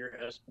taking your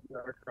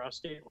SBR across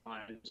state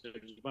lines, there's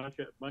a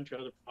bunch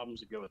of other problems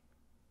that go with it.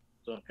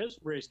 So the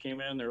pistol brace came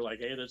in, they're like,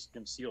 hey, that's a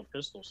concealed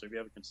pistol. So if you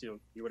have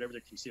a whatever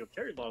the concealed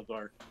carry laws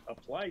are,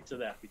 apply to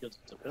that because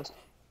it's a pistol.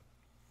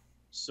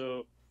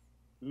 So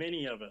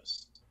many of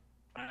us,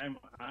 I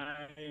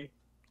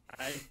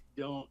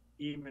don't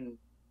even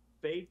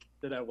fake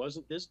that I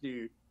wasn't this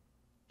dude.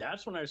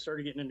 That's when I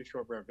started getting into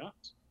short barrel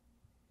guns.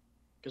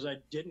 Because I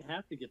didn't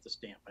have to get the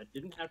stamp. I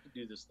didn't have to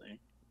do this thing.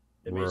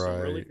 They made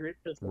some really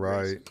great pistol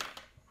braces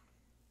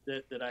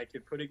that I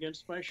could put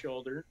against my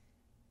shoulder,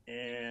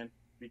 and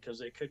because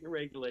they couldn't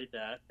regulate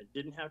that, I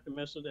didn't have to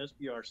mess with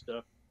SBR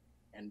stuff,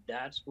 and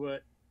that's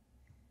what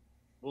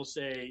we'll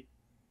say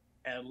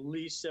at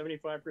least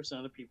 75%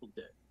 of the people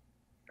did,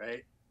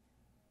 right?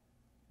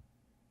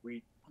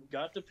 We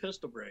got the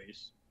pistol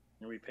brace,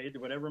 and we paid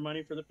whatever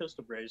money for the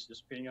pistol brace,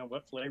 just depending on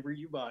what flavor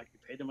you bought. You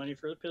paid the money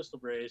for the pistol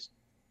brace,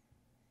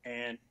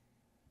 and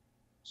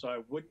so I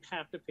wouldn't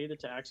have to pay the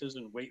taxes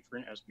and wait for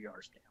an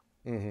SBR stamp.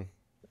 Mm-hmm.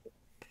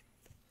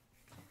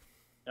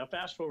 Now,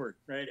 fast forward,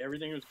 right?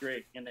 Everything was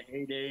great in the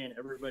heyday, and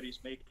everybody's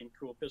making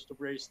cool pistol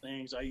brace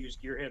things. I use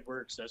Gearhead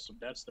Works. That's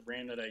the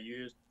brand that I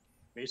used.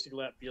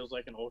 Basically, that feels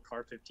like an old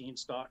Car 15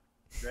 stock,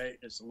 right?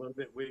 It's a little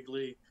bit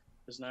wiggly.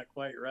 It's not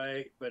quite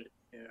right, but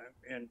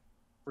and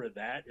for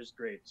that, it's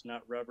great. It's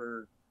not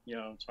rubber,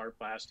 it's hard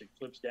plastic.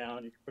 Flips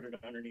down. You can put it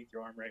underneath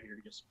your arm right here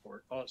to get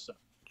support. All that stuff.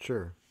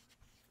 Sure.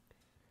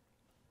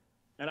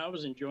 And I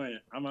was enjoying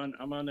it. I'm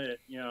on the,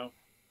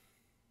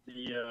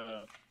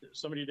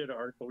 somebody did an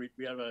article.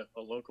 We have a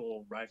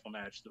local rifle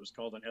match that was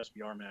called an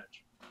SBR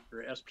match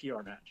or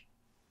SPR match,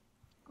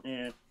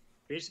 and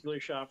basically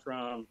shot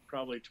from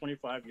probably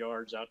 25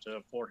 yards out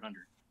to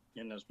 400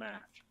 in this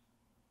match.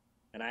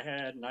 And I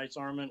had Knight's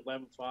Armament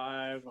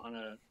 11.5 on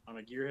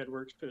a Gearhead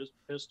Works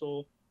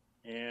pistol,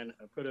 and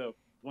I put a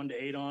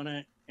 1-8 on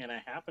it, and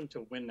I happened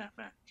to win that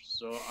match.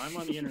 So I'm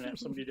on the internet.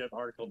 Somebody did an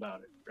article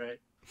about it, right?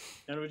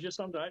 And it was just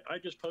something I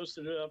just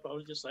posted it up. I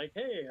was just like,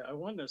 hey, I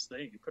won this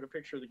thing. You put a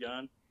picture of the gun,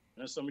 and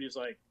then somebody's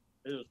like,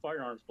 it was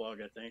Firearms Blog,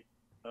 I think,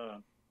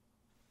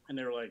 and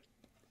they were like,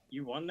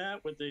 you won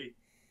that with the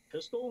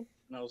pistol?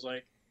 And I was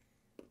like,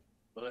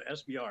 well, the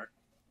SBR.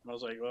 And I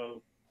was like,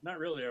 well, not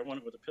really. I won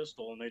it with a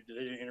pistol. And they did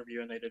an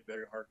interview, and they did a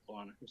better article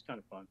on it. It was kind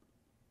of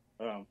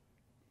fun.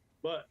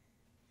 But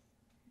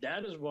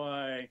that is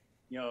why,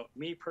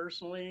 me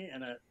personally,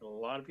 and a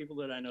lot of people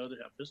that I know that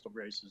have pistol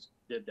braces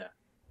did that,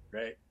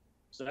 right?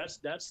 So that's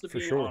the For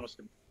being sure. honest,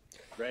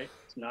 right?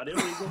 It's not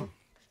illegal.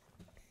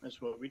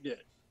 That's what we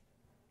did.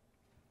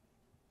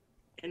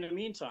 In the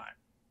meantime,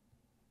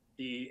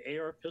 the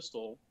AR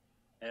pistol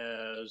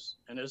as,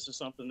 and this is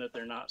something that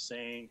they're not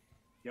saying,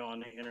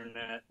 on the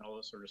internet and all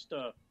this sort of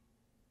stuff.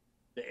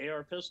 The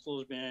AR pistol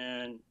has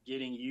been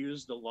getting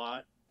used a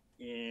lot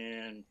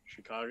in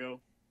Chicago.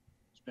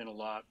 It's been a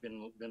lot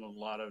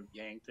of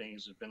gang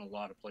things. There's been a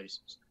lot of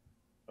places,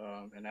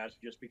 and that's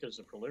just because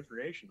of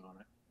proliferation on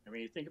it. I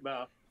mean, you think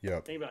about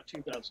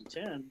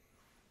 2010,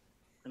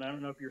 and I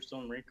don't know if you're still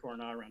in the Marine Corps or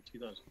not around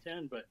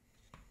 2010, but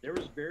there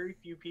was very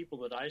few people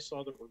that I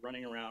saw that were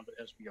running around with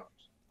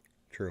SBRs.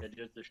 True. They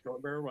did the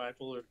short barrel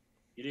rifle.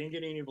 You didn't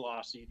get any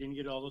velocity. You didn't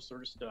get all this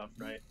sort of stuff,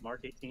 right?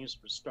 Mark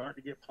 18s was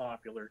starting to get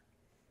popular,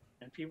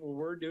 and people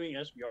were doing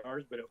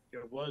SBRs, but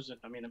it wasn't.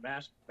 I mean, the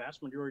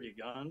vast majority of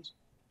guns,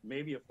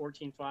 maybe a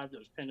 14.5 that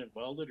was pendant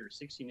welded or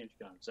 16-inch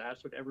guns.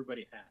 That's what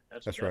everybody had.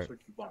 That's right. what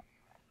you bought.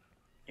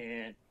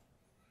 And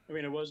I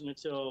mean, it wasn't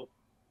until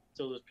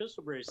this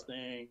pistol brace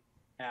thing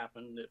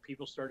happened that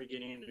people started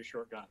getting into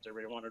short guns.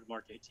 Everybody wanted a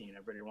Mark 18.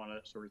 Everybody wanted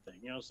that sort of thing.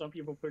 Some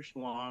people pushed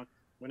along,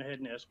 went ahead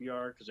and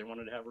SBR because they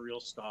wanted to have a real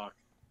stock.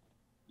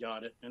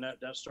 Got it, and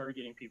that started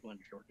getting people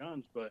into short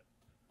guns. But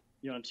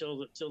until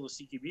the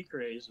CQB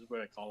craze is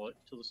what I call it,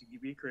 until the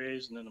CQB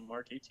craze, and then the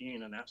Mark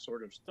 18 and that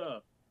sort of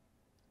stuff,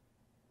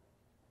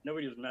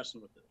 nobody was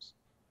messing with this.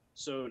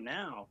 So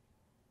now,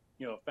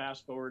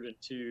 fast forward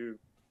into,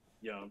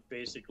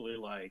 basically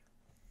like,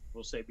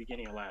 we'll say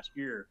beginning of last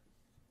year,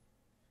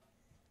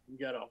 you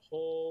got a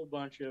whole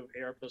bunch of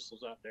AR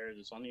pistols out there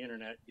that's on the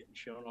internet getting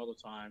shown all the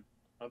time,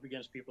 up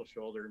against people's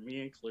shoulder,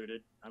 me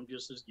included. I'm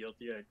just as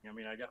guilty.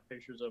 I got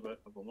pictures of a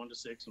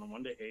 1-6 and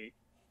a 1-8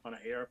 on an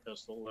AR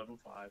pistol,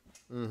 11.5.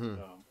 Mm-hmm.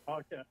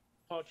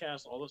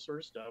 Podcast, all this sort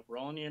of stuff. We're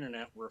all on the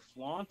internet. We're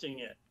flaunting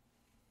it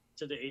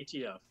to the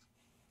ATF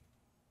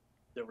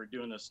that we're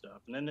doing this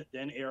stuff. And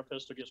then AR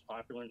pistol gets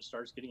popular and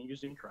starts getting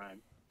used in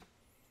crime.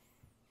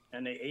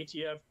 And the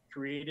ATF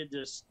created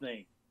this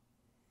thing,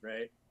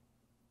 right?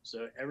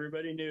 So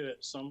everybody knew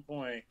at some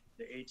point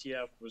the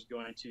ATF was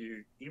going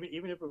to,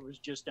 even if it was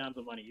just down to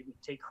the money, even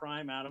take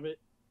crime out of it.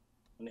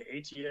 When the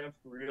ATF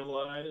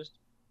realized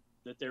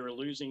that they were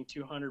losing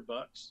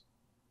 $200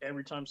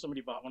 every time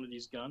somebody bought one of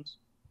these guns,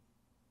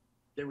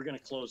 they were going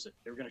to close it.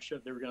 They were going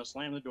to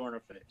slam the door in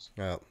our face.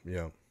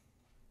 Yeah.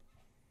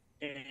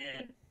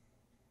 And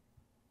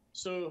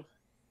so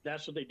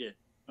that's what they did.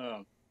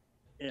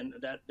 And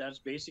that's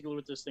basically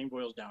what this thing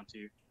boils down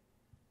to.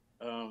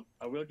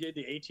 I will give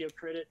the ATF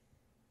credit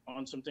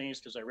on some things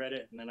because I read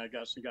it, and then I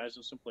got some guys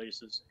in some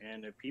places,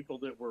 and the people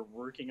that were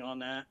working on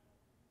that,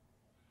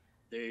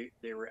 they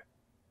were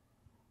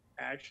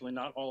actually,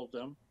 not all of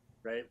them,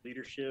 right?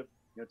 Leadership,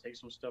 take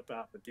some stuff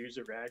out, but dudes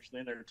that were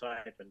actually in there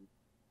typing,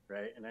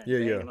 right? And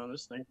banging on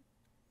this thing,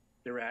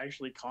 they were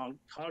actually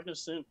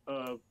cognizant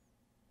of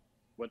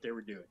what they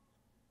were doing,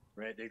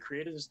 right? They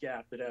created this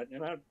gap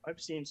and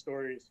I've seen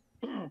stories,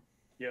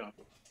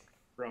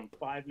 from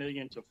 5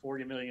 million to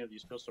 40 million of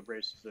these pistol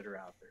braces that are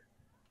out there,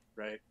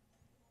 right?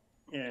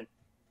 And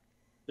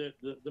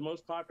the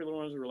most popular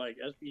ones were like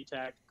SB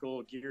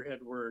Tactical,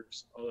 Gearhead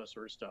Works, all that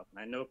sort of stuff.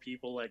 And I know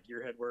people like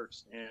Gearhead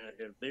Works, and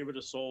if they would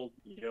have sold,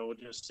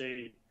 just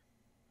say,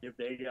 if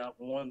they got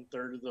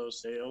 1/3 of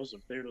those sales,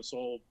 if they would have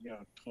sold,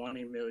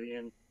 20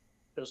 million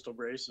pistol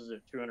braces at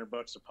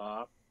 $200 a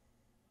pop,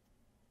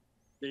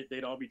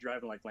 they'd all be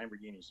driving like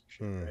Lamborghinis and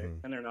shit, right?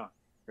 And they're not,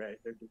 right?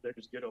 They're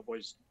just good old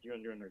boys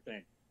doing their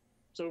thing.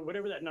 So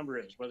whatever that number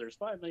is, whether it's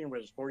 5 million,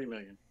 whether it's 40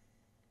 million,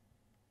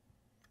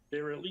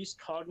 they were at least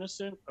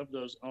cognizant of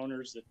those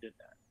owners that did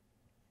that,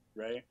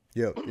 right?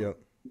 Yep.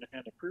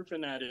 And the proof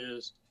in that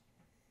is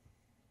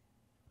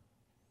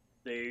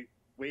they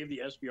waived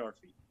the SBR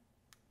fee,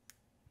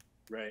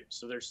 right?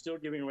 So they're still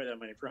giving away that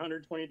money for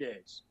 120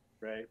 days,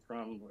 right?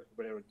 From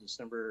whatever,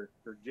 December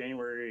or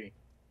January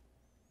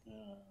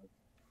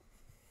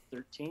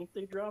 13th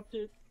they dropped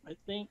it, I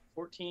think,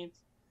 14th,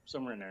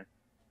 somewhere in there.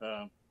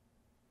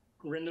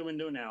 We're in the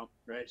window now,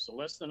 right? So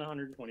less than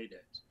 120 days.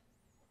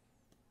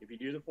 if you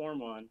do the Form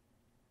 1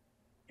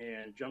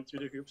 and jump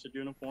through the hoops of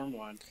doing a Form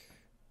 1,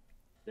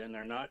 then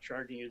they're not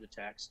charging you the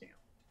tax stamp.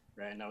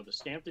 Right now, the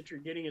stamp that you're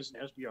getting is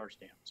an SBR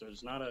stamp, so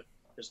it's not a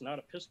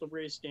pistol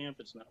brace stamp.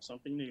 It's not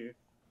something new.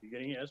 You're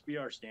getting an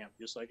SBR stamp,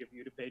 just like if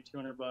you'd have paid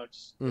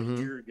 $200 a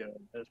year ago,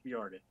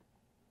 SBR'd it.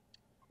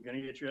 You're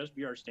gonna get your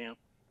SBR stamp,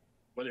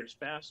 whether it's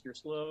fast or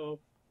slow,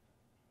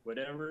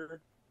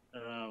 whatever.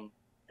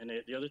 And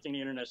the other thing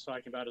the internet's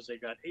talking about is they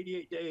got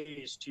 88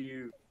 days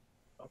to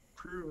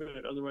approve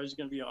it. Otherwise, it's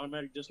going to be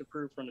automatic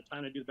disapproved from the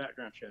time they do the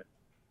background check,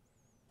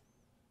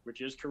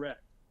 which is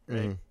correct.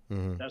 Right?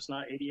 That's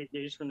not 88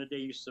 days from the day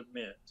you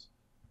submit.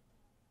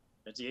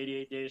 That's the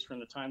 88 days from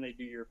the time they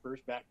do your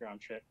first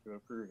background check to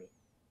approve it.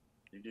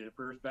 They do the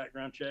first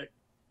background check.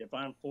 If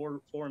I'm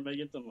 4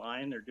 millionth in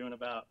line, they're doing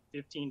about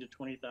 15 to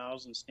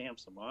 20,000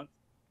 stamps a month.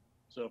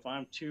 So if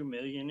I'm 2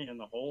 million in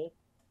the hole,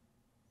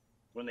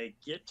 when they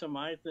get to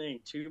my thing,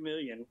 2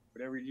 million,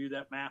 whatever you do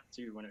that math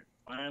to, when it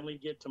finally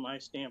get to my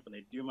stamp and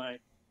they do my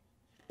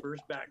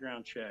first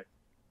background check,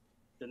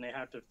 then they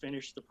have to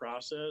finish the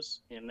process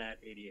in that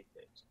 88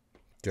 days.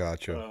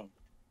 Gotcha.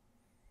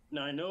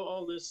 Now, I know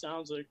all this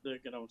sounds like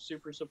I'm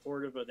super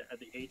supportive of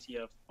the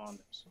ATF on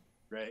this,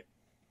 right?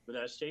 But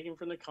that's taken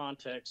from the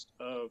context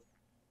of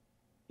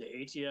the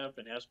ATF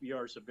and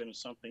SBRs have been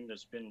something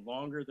that's been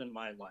longer than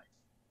my life,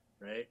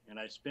 right? And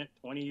I spent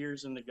 20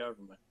 years in the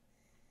government.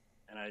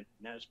 And I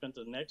now spent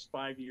the next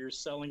 5 years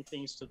selling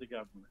things to the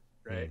government,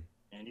 right?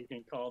 And you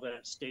can call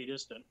that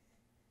statist. And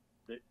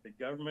the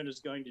government is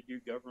going to do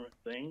government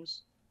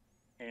things.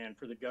 And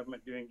for the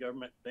government doing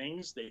government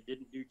things, they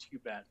didn't do too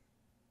bad.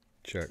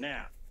 Check.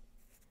 Now,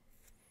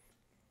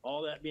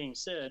 all that being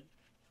said,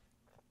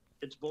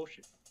 it's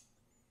bullshit,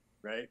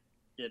 right?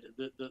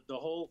 The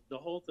whole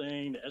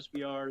thing, the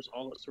SBRs,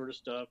 all that sort of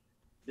stuff,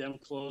 them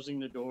closing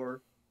the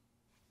door,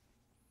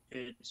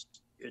 it's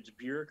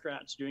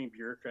bureaucrats doing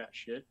bureaucrat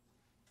shit.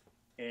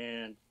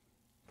 And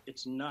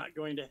it's not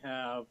going to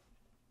have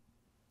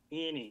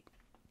any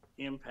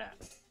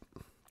impact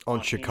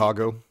on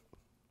Chicago.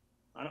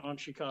 On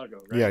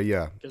Chicago, right?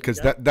 Yeah. Because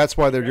that's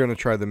why they're going to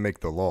try to make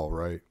the law,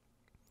 right?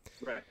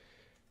 Right.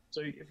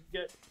 So if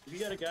you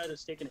got a guy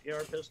that's taking an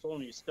AR pistol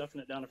and he's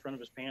stuffing it down the front of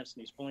his pants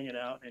and he's pulling it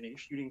out and he's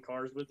shooting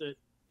cars with it,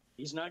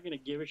 he's not going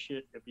to give a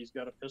shit if he's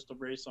got a pistol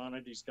brace on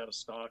it, he's got a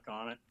stock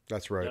on it.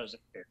 That's right. He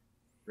doesn't care,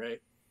 right?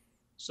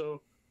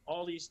 So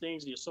all these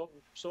things, the assault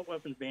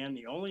weapons ban,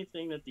 the only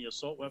thing that the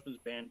assault weapons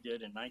ban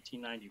did in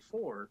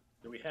 1994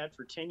 that we had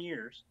for 10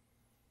 years,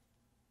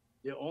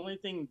 the only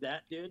thing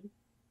that did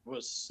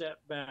was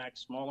set back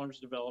small arms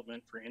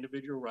development for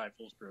individual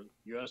rifles for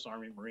U.S.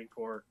 Army, Marine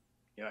Corps,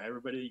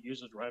 everybody that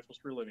uses rifles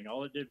for a living.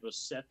 All it did was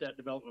set that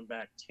development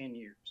back 10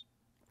 years.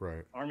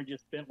 Right. Army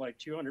just spent like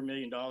 $200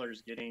 million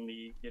getting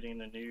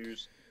the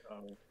news,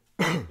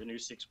 the new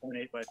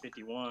 6.8 by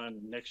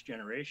 51 next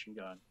generation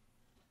gun.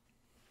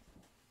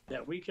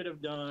 That we could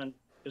have done,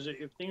 because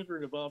if things were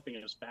developing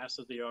as fast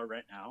as they are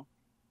right now,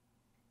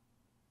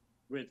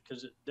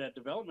 because that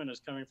development is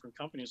coming from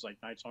companies like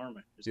Knight's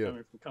Armament, it's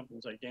coming from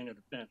companies like Daniel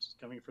Defense, it's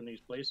coming from these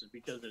places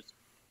because it's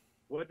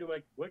what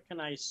can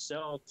I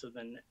sell to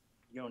the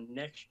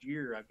next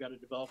year? I've got to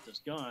develop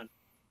this gun,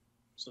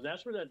 so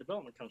that's where that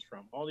development comes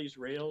from. All these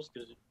rails,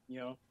 because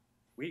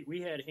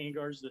we had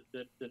handguards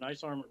that the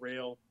Knight's Armament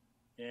rail,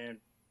 and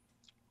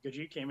because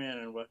you came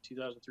in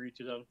 2003,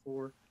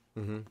 2004.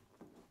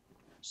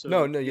 So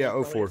no,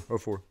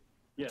 04.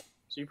 Yeah,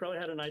 so you probably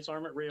had a Knight's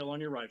Armament rail on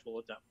your rifle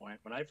at that point.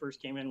 When I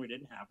first came in, we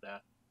didn't have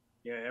that.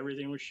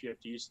 Everything was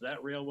shifty, so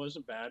that rail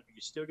wasn't bad, but you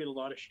still get a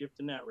lot of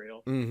shift in that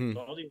rail. So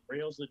all these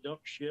rails that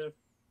don't shift,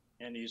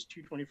 and these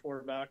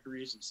 224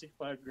 Valkyries and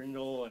 6.5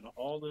 Gringle and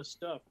all this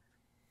stuff,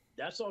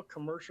 that's all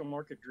commercial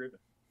market driven.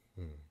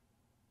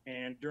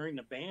 And during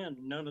the ban,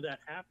 none of that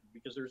happened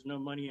because there's no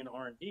money in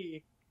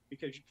R&D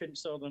because you couldn't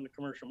sell them to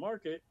commercial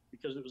market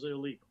because it was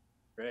illegal,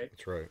 right?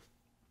 That's right.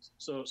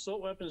 So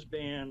assault weapons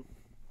ban,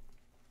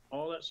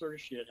 all that sort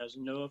of shit has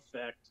no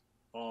effect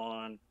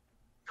on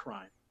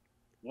crime.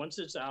 Once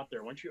it's out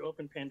there, once you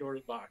open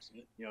Pandora's box,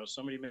 and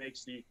somebody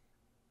makes they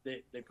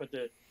put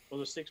the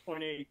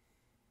 6.8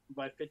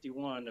 by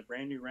 51, the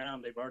brand new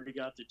round, they've already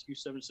got the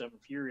 277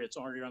 Fury, it's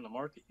already on the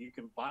market. You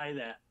can buy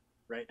that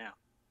right now.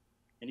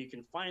 And you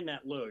can find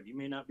that load. You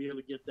may not be able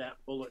to get that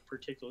bullet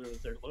particularly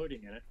with their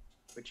loading in it,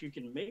 but you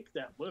can make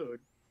that load.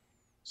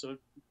 So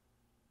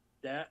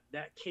that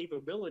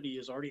capability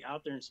is already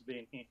out there in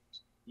civilian hands.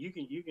 You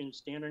can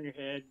stand on your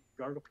head,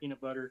 gargle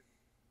peanut butter,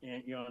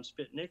 and and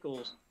spit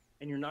nickels,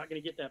 and you're not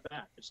going to get that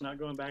back. It's not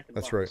going back in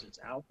the box. Right. It's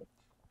out there,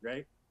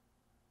 right?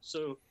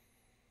 So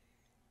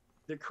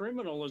the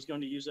criminal is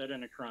going to use that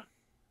in a crime.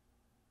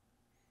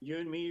 You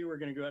and me, we're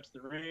going to go out to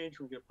the range.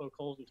 We're going to poke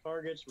holes in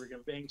targets. We're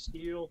going to bang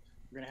steel.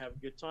 We're going to have a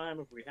good time.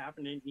 If we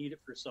happen to need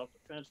it for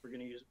self-defense, we're going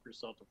to use it for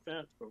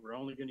self-defense, but we're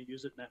only going to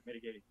use it in that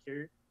mitigated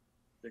carry.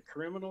 The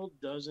criminal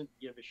doesn't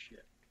give a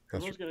shit. The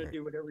criminal's going to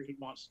do whatever he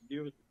wants to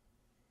do with it.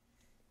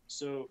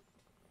 So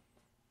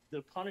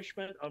the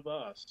punishment of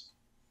us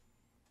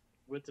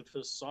with the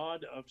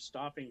facade of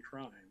stopping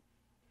crime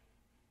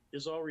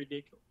is all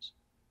ridiculous.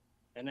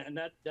 And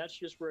that's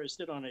just where I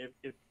sit on it.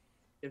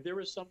 If there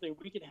was something,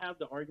 we could have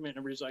the argument,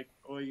 and everybody's like,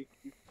 oh,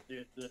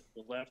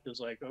 the left is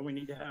like, oh, we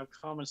need to have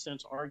common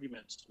sense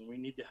arguments, and we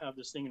need to have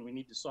this thing, and we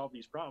need to solve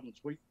these problems.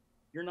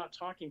 You're not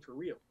talking for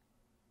real,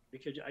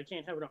 because I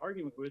can't have an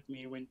argument with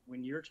me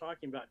when you're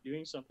talking about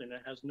doing something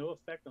that has no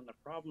effect on the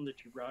problem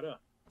that you brought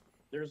up.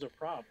 There's a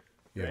problem,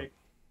 right?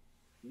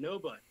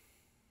 Nobody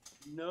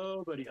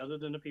other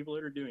than the people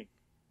that are doing it,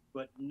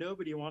 but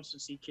nobody wants to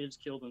see kids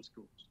killed in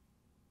schools.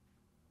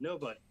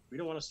 Nobody. We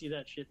don't want to see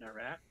that shit in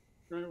Iraq.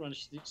 We don't want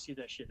to see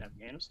that shit in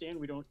Afghanistan.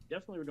 We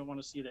definitely don't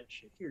want to see that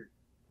shit here.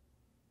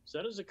 So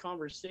that is a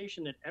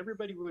conversation that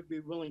everybody would be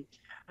willing to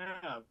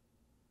have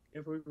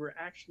if we were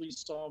actually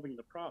solving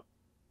the problem.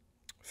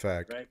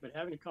 Fact. Right? But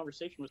having a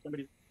conversation with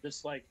somebody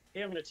that's like,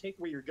 hey, I'm going to take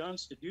away your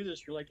guns to do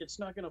this, you're like, it's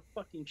not going to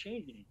fucking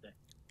change anything.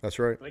 That's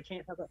right. So I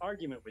can't have an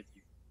argument with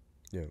you.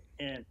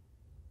 Yeah. And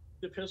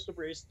the pistol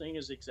brace thing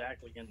is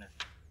exactly in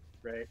that.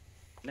 Right?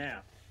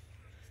 Now,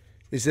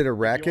 is it a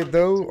racket,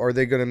 though? Are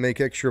they going to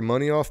make extra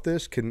money off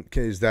this?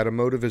 Is that a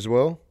motive as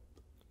well?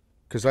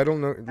 Because I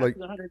don't know. After like the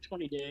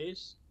 120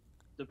 days,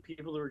 the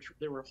people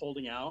that were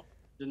holding out,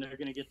 then they're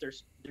going to get their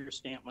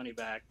stamp money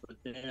back. But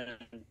then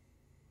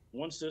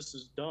once this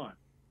is done,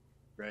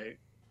 right,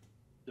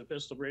 the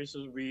pistol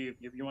braces,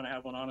 if you want to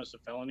have one on as a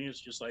felony, it's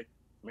just like,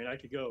 I mean, I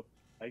could go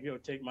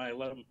take my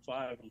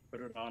 11.5 and put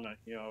it on a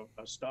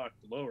stock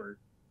lower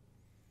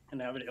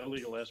and have an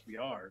illegal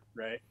SBR,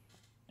 right?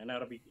 And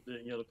that'll be,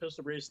 the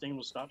pistol brace thing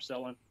will stop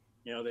selling.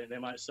 They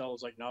might sell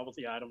as like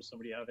novelty items.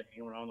 Somebody have it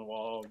hanging on the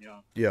wall,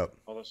 Yep.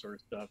 all that sort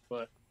of stuff.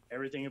 But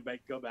everything will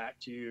go back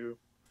to,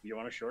 you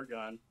want a short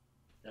gun,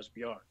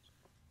 SBRs,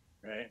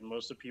 right? And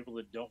most of the people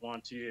that don't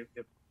want to,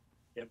 if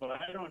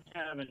I don't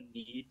have a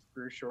need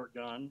for a short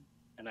gun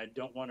and I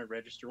don't want to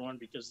register one,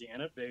 because the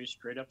NFA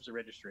straight up is a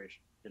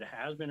registration. It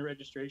has been a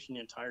registration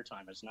the entire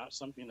time. It's not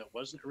something that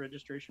wasn't a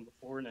registration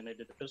before and then they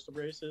did the pistol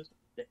braces.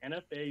 The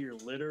NFA, you're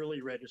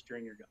literally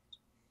registering your guns.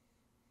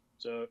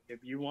 So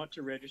if you want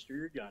to register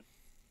your gun,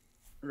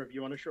 or if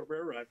you want a short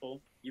barrel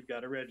rifle, you've got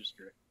to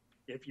register it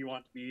if you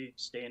want to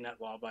stay in that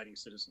law-abiding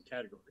citizen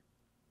category.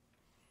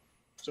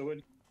 So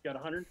we've got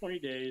 120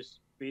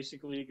 days.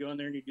 Basically, you go in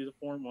there and you do the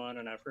Form 1,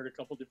 and I've heard a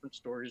couple different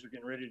stories. We're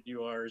getting ready to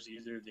do ours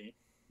either the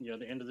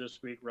end of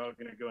this week. We're all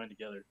going to go in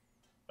together.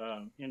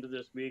 End of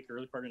this week,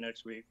 early part of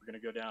next week, we're going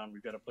to go down.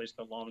 We've got a place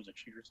called Long's and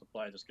Shooter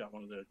Supply that's got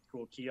one of the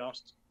cool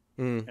kiosks,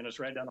 and it's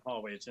right down the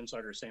hallway. It's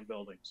inside our same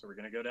building. So we're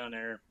going to go down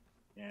there,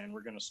 and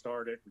we're going to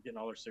start it. We're getting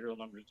all our serial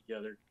numbers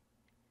together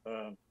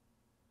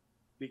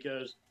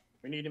because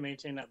we need to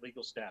maintain that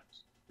legal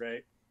status,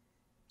 right?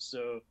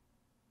 So,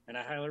 and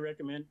I highly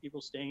recommend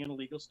people staying in a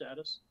legal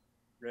status,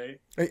 right?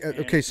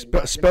 Okay,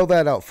 spell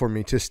that out for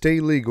me. To stay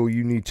legal,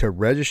 you need to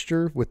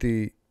register with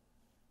the...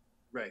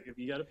 Right. If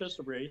you got a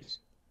pistol brace,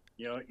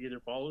 either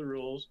follow the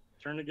rules,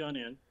 turn the gun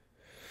in,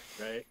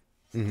 right?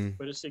 Mm-hmm.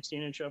 Put a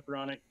 16-inch upper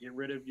on it, get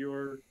rid of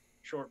your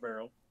short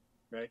barrel,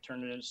 right?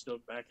 Turn it in, still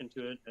back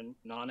into it, and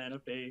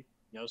non-NFA,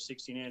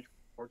 16-inch,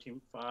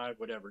 14.5,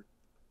 whatever,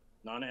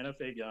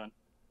 non-NFA gun,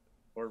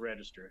 or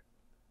register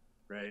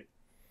it, right?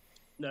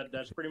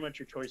 That's pretty much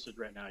your choices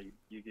right now.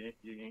 You can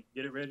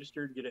get it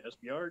registered, get it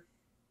SBR'd,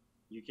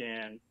 you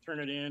can turn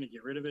it in and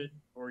get rid of it,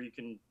 or you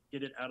can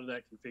get it out of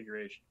that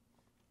configuration.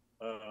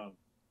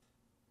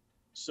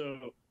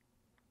 So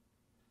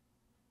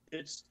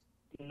it's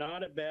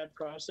not a bad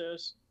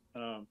process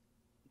to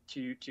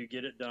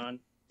get it done,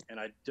 and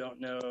I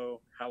don't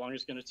know how long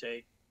it's going to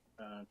take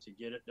to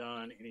get it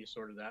done, any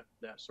sort of that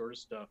sort of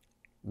stuff.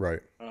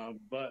 Right.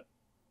 But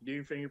you do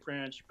your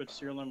fingerprints, you put the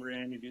serial number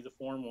in, you do the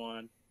Form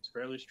 1. It's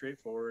fairly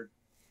straightforward,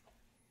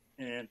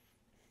 and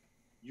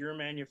you're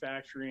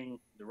manufacturing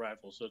the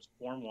rifle, so it's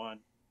Form 1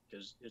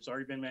 because it's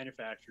already been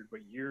manufactured, but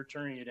you're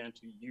turning it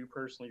into an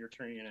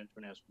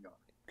SBR.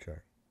 Okay.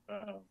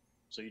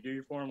 So you do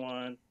your Form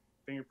 1,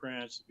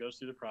 fingerprints, it goes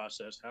through the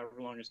process, however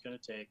long it's going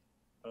to take.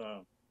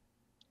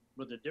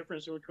 But the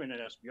difference between an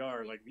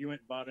SBR, like if you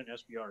went and bought an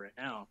SBR right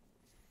now,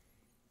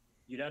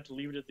 you'd have to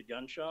leave it at the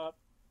gun shop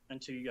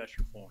until you got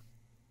your form,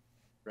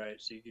 right?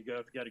 So you could go,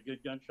 if you got a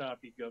good gun shop,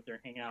 you could go up there,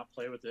 hang out,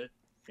 play with it,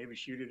 maybe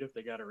shoot it if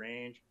they got a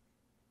range,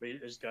 but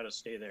it's got to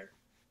stay there.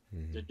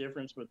 Mm-hmm. The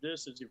difference with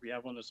this is if you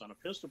have one that's on a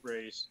pistol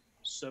brace,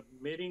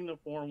 submitting the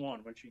Form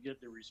 1, once you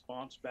get the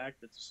response back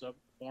that the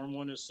Form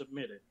 1 is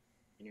submitted,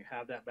 and you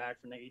have that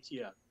back from the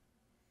ATF,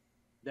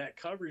 that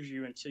covers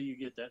you until you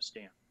get that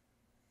stamp.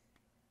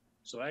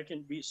 So I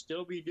can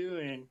still be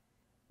doing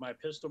my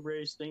pistol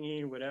brace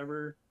thingy,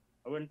 whatever.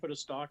 I wouldn't put a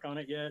stock on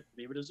it yet.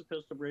 Leave it as a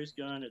pistol brace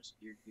gun.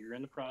 You're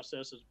in the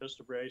process as a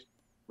pistol brace.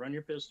 Run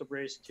your pistol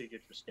brace until you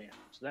get your stamp.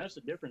 So that's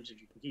the difference, is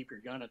you can keep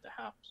your gun at the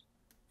house.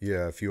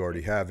 Yeah, if you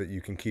already have it,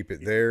 you can keep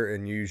it there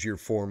and use your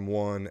Form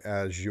 1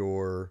 as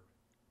your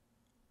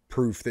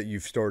proof that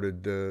you've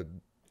started,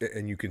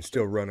 and you can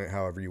still run it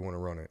however you want to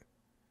run it.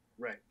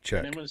 Right. Check.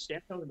 And then when the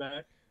stamp comes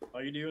back,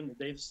 all you do, and the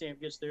day the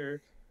stamp gets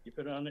there, you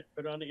put it on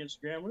the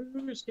Instagram,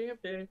 woo, stamp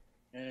day,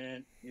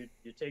 and you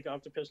take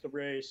off the pistol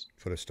brace,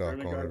 put a stock on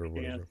it or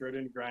whatever. Throw it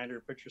in the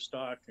grinder, put your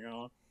stock,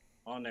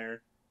 on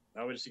there,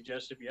 I would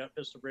suggest if you have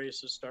pistol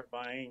braces, start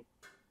buying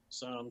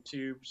some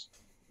tubes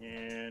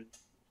and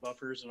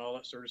buffers and all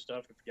that sort of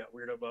stuff. If you got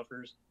weirdo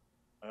buffers,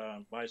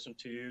 buy some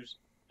tubes,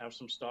 have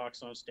some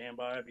stocks on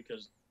standby,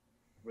 because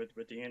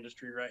with the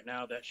industry right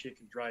now, that shit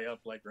can dry up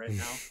like right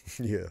now.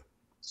 Yeah.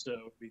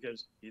 So,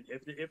 because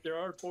if there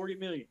are 40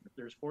 million, if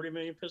there's 40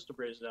 million pistol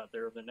braces out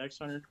there over the next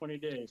 120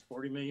 days,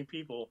 40 million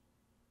people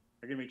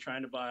are going to be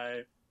trying to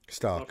buy buffer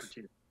Stocks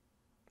tubes,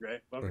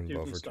 right? Buffer and tubes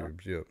buffer and stock,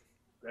 tubes. Yep.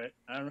 right?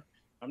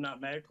 I'm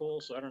not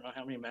Magpul, so I don't know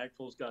how many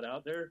Magpuls got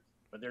out there,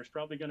 but there's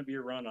probably going to be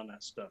a run on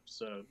that stuff.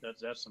 So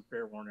that's some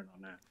fair warning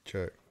on that.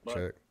 Check. But,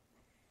 Check.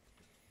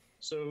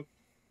 So,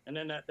 and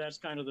then that's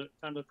kind of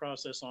the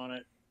process on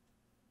it,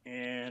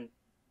 and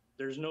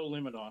there's no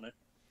limit on it.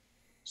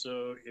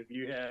 So if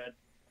you had,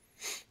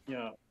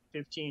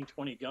 15,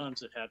 20 guns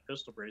that had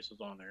pistol braces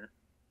on there,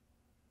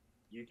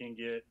 you can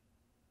get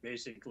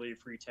basically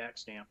free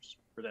tax stamps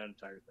for that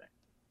entire thing,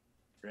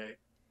 right?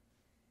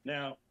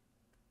 Now,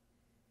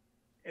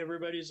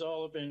 everybody's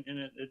all up in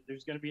it.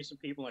 There's going to be some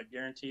people, I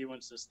guarantee,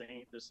 once this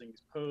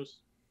thing's post,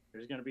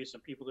 there's going to be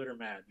some people that are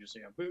mad. You're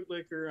saying a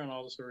bootlicker and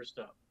all this sort of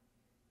stuff.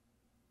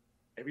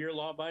 If you're a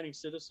law-abiding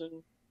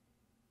citizen,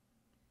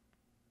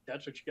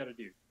 that's what you got to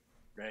do,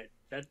 right?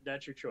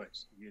 That's your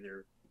choice.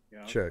 Either,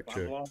 Check. if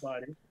I'm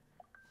law-abiding,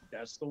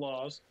 that's the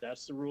laws,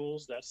 that's the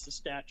rules, that's the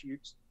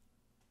statutes.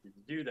 You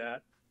can do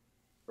that,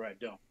 or I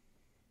don't,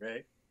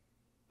 right?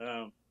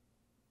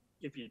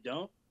 If you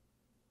don't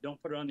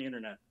put it on the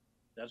internet.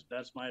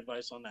 That's my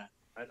advice on that.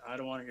 I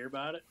don't want to hear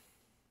about it,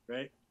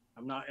 right?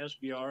 I'm not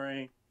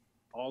SBRing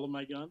all of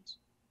my guns.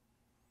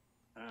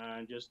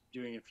 I'm just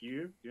doing a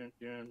few,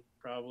 doing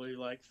probably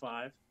like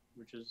 5,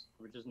 which is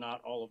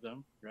not all of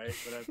them, right?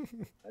 But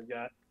I've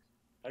got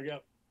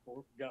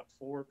 4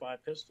 or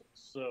 5 pistols.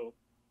 So,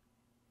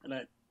 and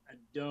I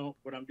don't,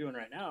 what I'm doing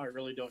right now, I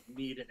really don't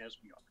need an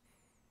SBR.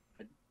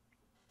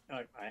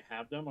 I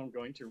have them. I'm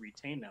going to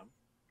retain them,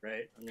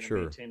 right? I'm going to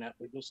maintain that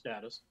legal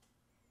status,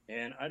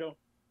 and I don't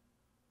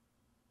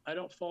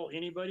fault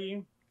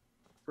anybody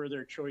for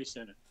their choice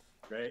in it,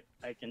 right?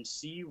 I can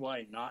see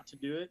why not to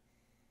do it,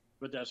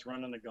 but that's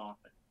running the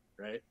gauntlet,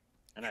 right?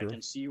 And I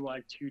can see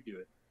why to do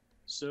it.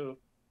 So,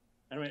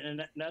 I mean,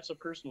 and that's a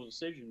personal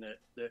decision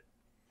that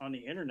on the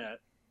internet,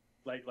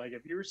 like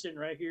if you were sitting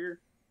right here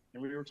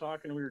and we were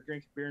talking, we were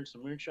drinking beer and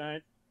some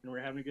moonshine, and we're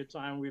having a good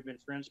time, we've been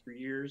friends for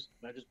years,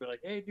 and I just be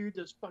like, hey, dude,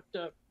 that's fucked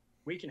up.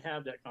 We can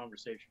have that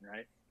conversation,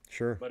 right?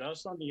 Sure. But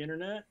us on the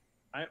internet,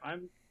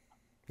 I'm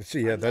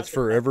See, yeah, that's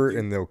forever,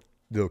 and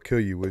they'll kill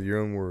you with your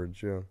own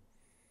words. Yeah.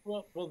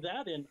 Well,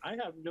 that, and I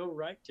have no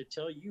right to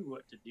tell you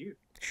what to do.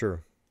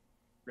 Sure.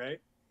 Right.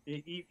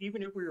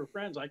 Even if we were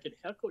friends, I could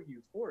heckle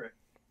you for it.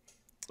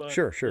 But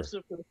sure. This is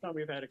the first time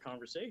we've had a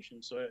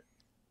conversation, so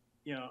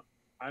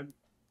I'm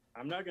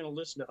not going to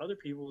listen to other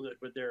people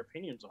with their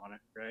opinions on it.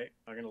 Right.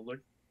 I'm going to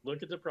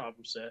look at the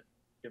problem set.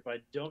 If I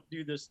don't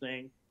do this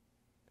thing,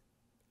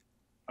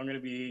 I'm going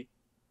to be,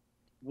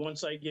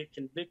 once I get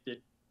convicted,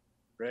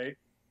 right,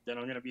 then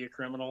I'm going to be a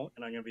criminal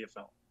and I'm going to be a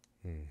felon.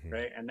 Mm-hmm.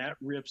 Right. And that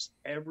rips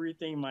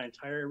everything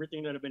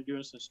that I've been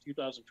doing since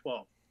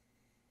 2012.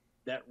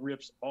 That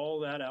rips all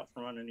that out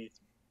from underneath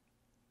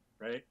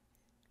me. Right.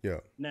 Yeah.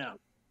 Now,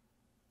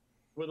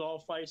 with all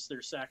fights,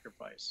 there's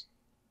sacrifice.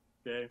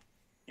 Okay.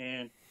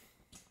 And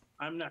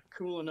I'm not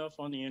cool enough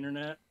on the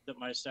internet that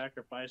my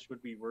sacrifice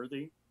would be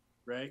worthy.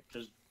 Right.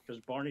 Because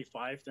Barney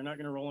Fife, they're not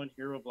going to roll in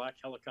here with black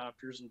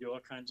helicopters and do all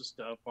kinds of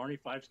stuff. Barney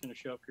Fife's going to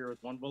show up here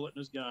with one bullet in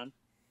his gun.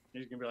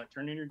 He's going to be like,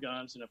 turn in your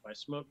guns. And if I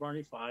smoke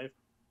Barney Fife,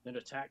 then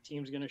attack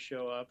team's going to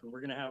show up and we're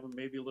going to have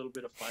maybe a little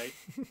bit of fight.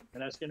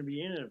 And that's going to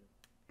be in it.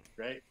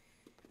 Right.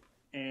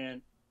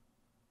 And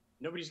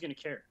nobody's going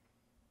to care.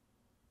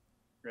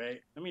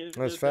 Right. I mean,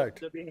 that's fact.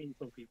 There'll be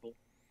hateful people.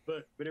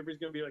 But everybody's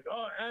going to be like,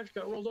 oh, Ash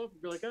got rolled up.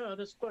 And be like, oh,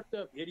 that's fucked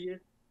up,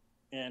 idiot.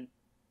 And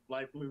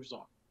life moves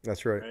on.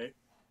 That's right. Right.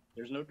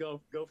 There's no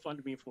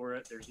GoFundMe for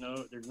it. There's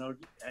no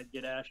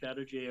get Ash out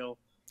of jail.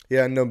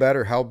 Yeah, no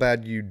matter how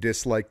bad you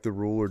dislike the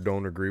rule or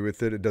don't agree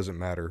with it, it doesn't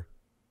matter.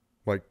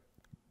 Like,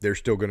 they're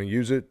still going to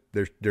use it.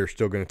 They're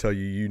still going to tell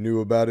you knew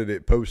about it.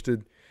 It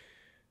posted,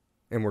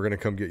 and we're going to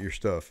come get your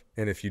stuff.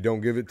 And if you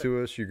don't give it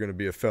to us, you're going to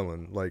be a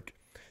felon. Like,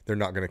 they're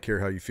not going to care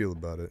how you feel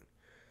about it.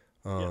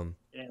 And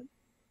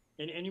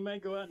you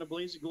might go out in a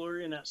blaze of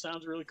glory, and that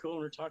sounds really cool.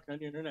 And we're talking on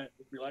the internet.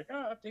 You're like,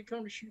 oh, if they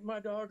come to shoot my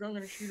dog, I'm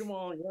going to shoot them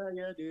all.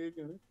 Yeah, dude.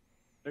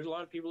 There's a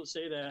lot of people that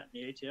say that. And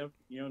the ATF,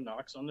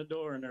 knocks on the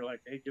door, and they're like,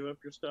 hey, give up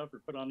your stuff or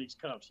put on these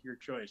cuffs. Your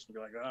choice. And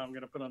you're like, oh, I'm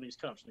going to put on these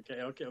cuffs. Okay,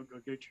 I'll go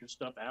get your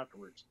stuff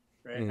afterwards,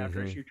 right? Mm-hmm.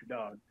 After I shoot your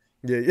dog.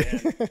 Yeah.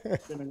 And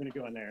then I'm going to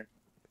go in there.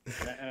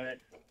 And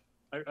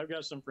I've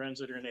got some friends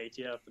that are in the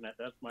ATF, and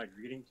that's my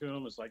greeting to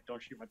them. Is like, don't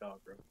shoot my dog,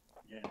 bro.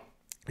 Yeah.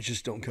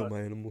 Just don't kill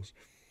my animals.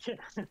 Yeah.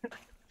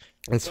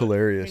 That's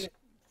hilarious.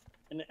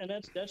 I mean, and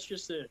that's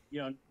just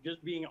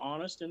just being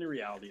honest in the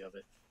reality of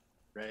it,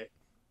 right?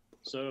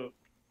 So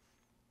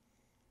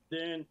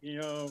then,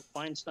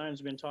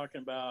 Feinstein's been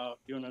talking about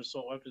doing an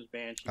assault weapons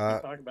ban. She's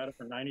been talking about it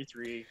for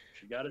 93.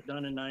 She got it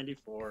done in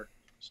 94.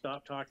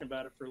 stopped talking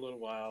about it for a little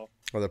while.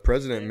 Well, the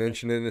president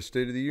mentioned it in the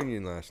State of the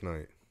Union last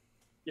night.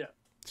 Yeah.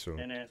 So.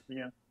 And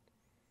then,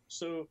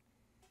 So,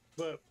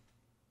 but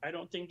I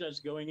don't think that's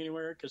going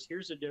anywhere, because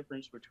here's the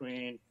difference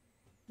between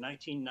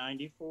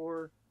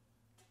 1994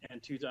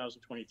 and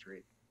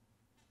 2023.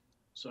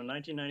 So in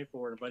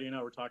 1994, and Buddy and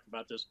I were talking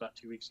about this about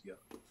 2 weeks ago.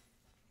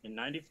 In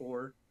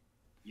 94,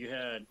 you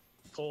had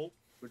Colt,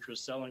 which was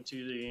selling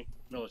to the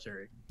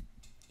military.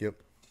 Yep.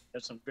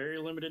 Had some very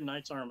limited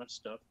Knights Armament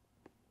stuff.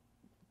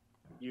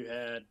 You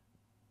had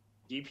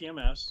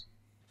DPMS.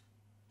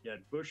 You had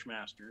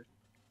Bushmaster.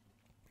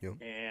 Yep.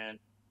 And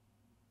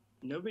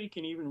nobody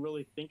can even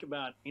really think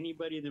about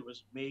anybody that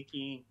was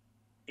making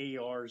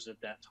ARs at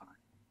that time,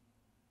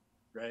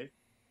 right?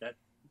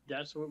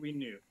 That's what we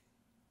knew,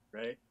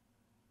 right?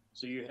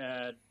 So you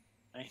had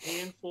a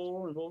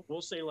handful, and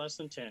we'll say less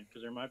than 10,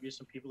 because there might be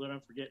some people that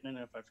I'm forgetting, and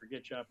if I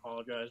forget you, I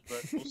apologize,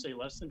 but we'll say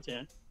less than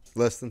 10.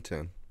 Less than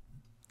 10.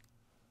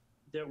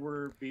 That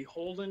were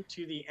beholden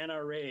to the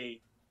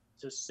NRA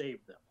to save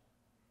them,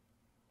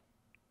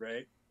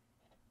 right?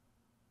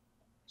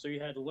 So you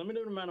had a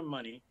limited amount of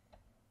money,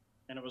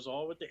 and it was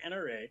all with the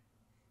NRA,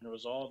 and it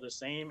was all the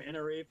same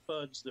NRA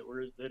FUDs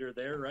that are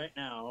there right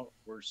now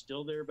were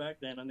still there back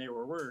then, and they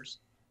were worse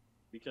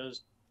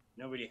because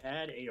nobody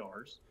had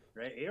ARs,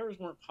 right? ARs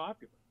weren't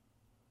popular.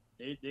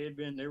 They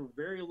were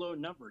very low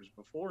numbers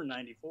before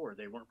 '94.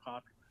 They weren't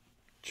popular.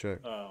 Check.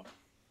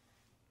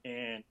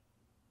 And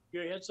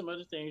you had some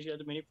other things. You had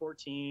the Mini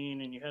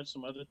 14, and you had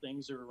some other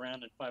things that were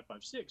around in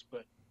 5.56,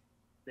 but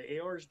the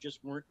ARs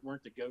just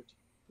weren't the go-to,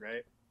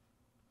 right?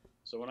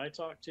 So when I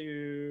talked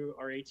to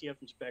our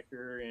ATF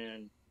inspector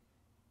in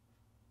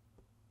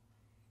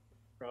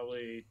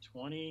probably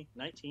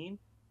 2019,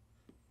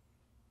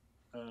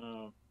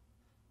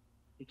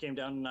 he came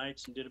down to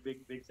Nights and did a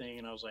big thing,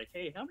 and I was like,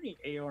 hey, how many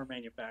AR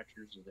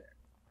manufacturers are there,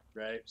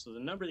 right? So the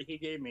number that he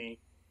gave me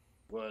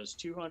was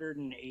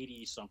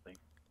 280 something,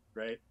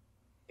 right?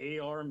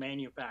 AR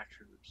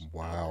manufacturers.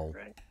 Wow.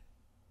 Right.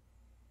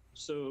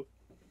 So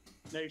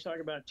now you're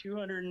talking about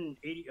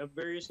 280 of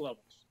various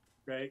levels,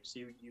 right?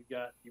 So you've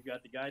got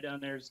the guy down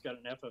there that's got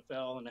an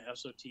FFL and an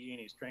SOT, and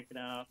he's cranking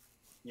out,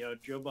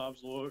 Joe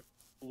Bob's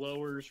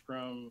lowers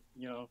from,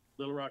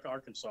 Little Rock,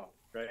 Arkansas,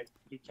 right?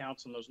 He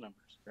counts on those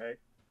numbers, right?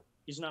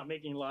 He's not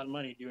making a lot of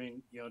money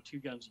doing, 2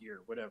 guns a year,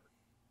 whatever.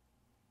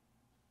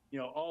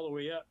 All the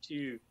way up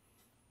to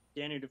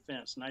Danny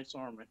Defense, Knights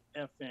Armament,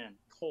 FN,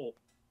 Colt,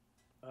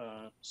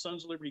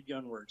 Sons of Liberty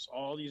Gunworks,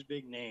 all these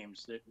big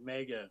names, that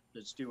Mega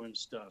that's doing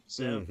stuff,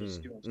 Zev that's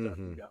doing stuff.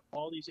 You've got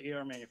all these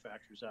AR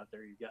manufacturers out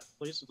there. You've got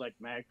places like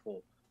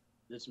Magpul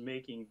that's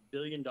making $1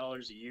 billion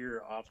a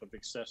year off of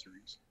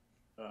accessories,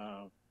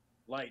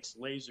 lights,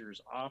 lasers,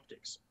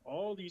 optics,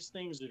 all these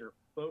things that are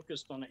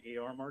focused on the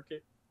AR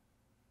market.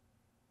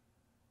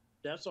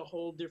 That's a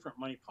whole different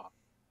money pot.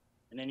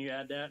 And then you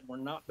add that, and we're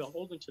not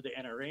beholden to the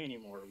NRA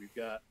anymore. We've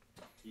got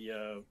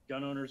the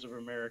Gun Owners of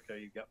America,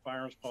 you've got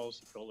Firearms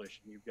Policy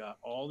Coalition, you've got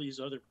all these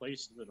other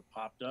places that have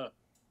popped up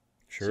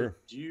to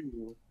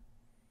do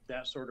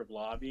that sort of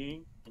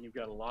lobbying, and you've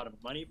got a lot of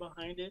money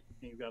behind it,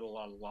 and you've got a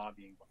lot of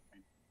lobbying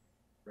behind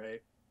it,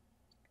 right?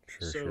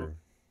 So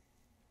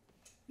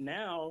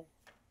now,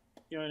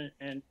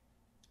 and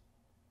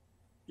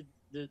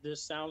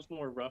this sounds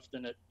more rough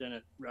than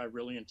I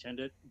really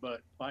intended,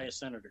 but by a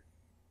senator,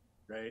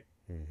 right?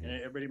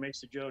 And everybody makes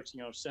the jokes,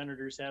 if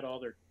senators had all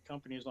their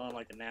companies on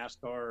like a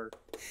NASCAR,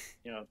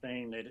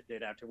 thing,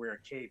 they'd have to wear a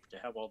cape to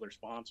have all their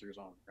sponsors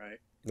on, right?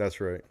 That's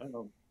right.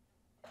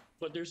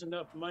 But there's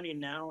enough money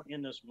now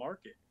in this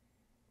market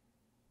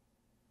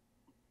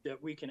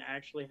that we can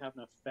actually have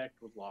an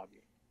effect with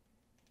lobbying,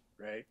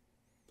 right?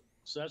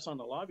 So that's on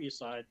the lobby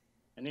side.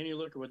 And then you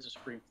look at what the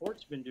Supreme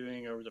Court's been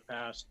doing over the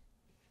past,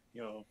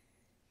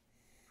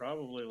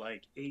 probably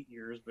like 8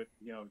 years, but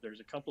there's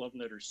a couple of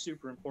them that are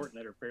super important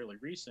that are fairly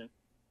recent.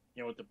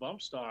 With the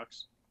bump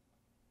stocks,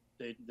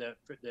 that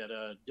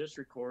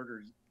district court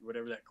or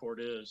whatever that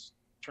court is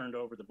turned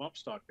over the bump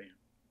stock ban,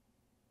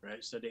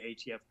 right? Said the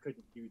ATF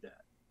couldn't do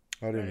that.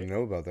 I didn't even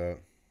know about that.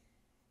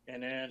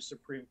 And then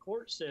Supreme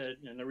Court said,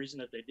 and the reason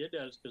that they did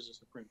that is because the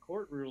Supreme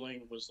Court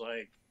ruling was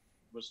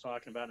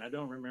talking about, and I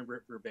don't remember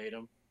it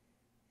verbatim,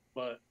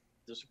 but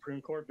the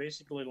Supreme Court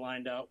basically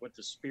lined out what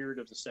the spirit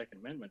of the Second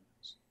Amendment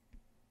is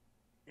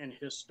and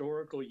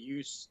historical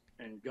use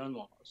and gun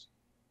laws,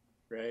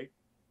 right?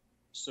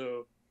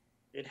 So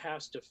it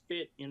has to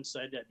fit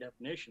inside that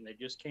definition. They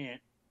just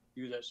can't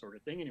do that sort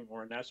of thing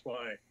anymore. And that's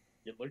why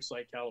it looks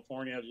like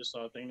California, I just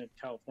saw a thing that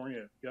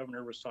California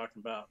governor was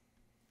talking about,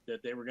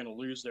 that they were going to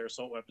lose their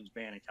assault weapons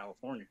ban in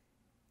California,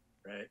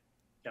 right?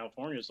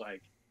 California is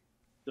like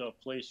the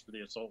place for the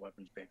assault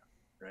weapons ban,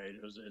 right?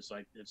 It's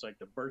like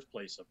the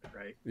birthplace of it,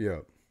 right? Yeah.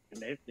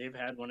 And they've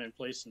had one in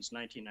place since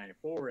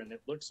 1994, and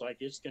it looks like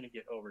it's going to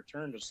get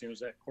overturned as soon as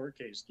that court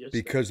case gets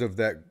because of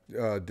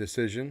that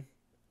decision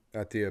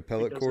at the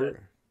appellate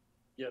court.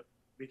 Yep,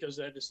 because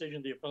that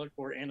decision, the appellate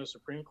court and the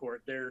Supreme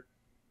Court, they're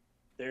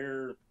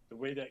the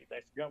way that,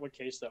 I forgot what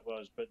case that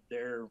was, but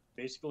they're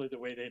basically the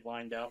way they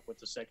lined out what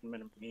the Second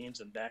Amendment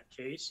means in that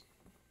case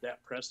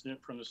that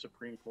precedent from the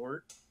Supreme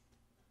Court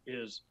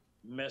is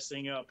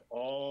messing up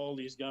all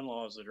these gun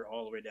laws that are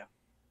all the way down.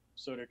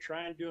 So to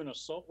try and do an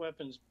assault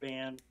weapons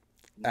ban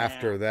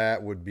After now,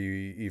 that would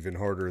be even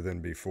harder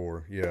than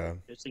before. Yeah.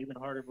 it's even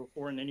harder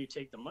before, and then you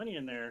take the money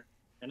in there,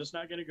 and it's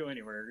not going to go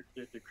anywhere.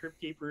 The crypt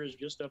keeper is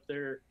just up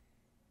there.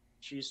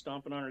 She's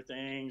stomping on her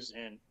things,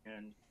 and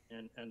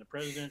the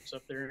president's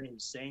up there, and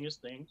he's saying his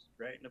things,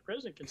 right? And the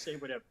president can say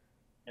whatever.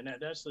 And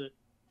that's the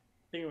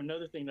thing.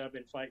 Another thing that I've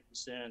been fighting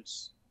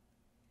since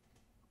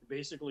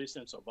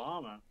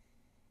Obama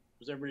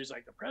was everybody's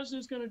like, the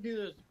president's going to do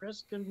this, the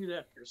president's going to do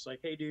that. It's like,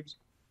 hey, dudes,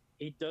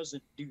 he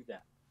doesn't do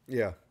that.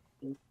 Yeah.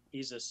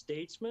 He's a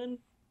statesman,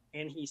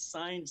 and he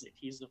signs it.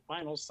 He's the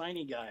final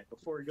signing guy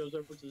before he goes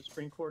over to the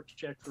Supreme Court to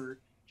check for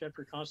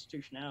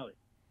constitutionality,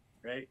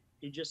 right?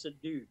 He's just a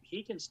dude.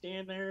 He can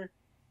stand there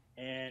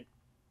and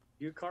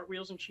do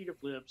cartwheels and cheetah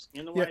flips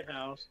in the White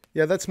House.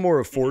 Yeah, that's more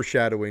of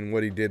foreshadowing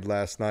what he did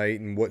last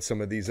night and what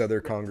some of these other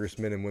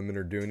congressmen and women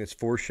are doing. It's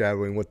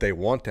foreshadowing what they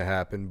want to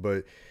happen,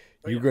 but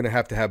you're going to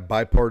have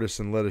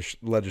bipartisan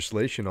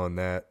legislation on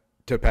that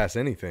to pass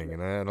anything,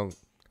 and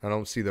I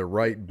don't see the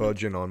right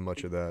budging on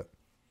much of that.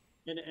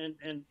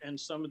 And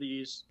some of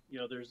these,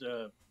 there's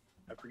I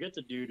forget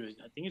the dude.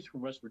 I think he's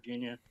from West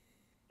Virginia.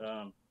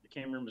 I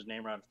can't remember his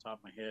name right off the top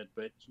of my head,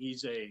 but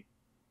he's a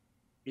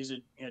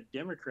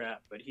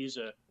Democrat, but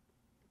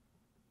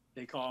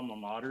they call him a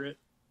moderate,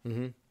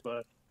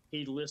 but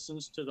he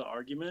listens to the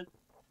argument,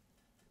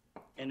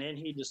 and then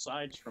he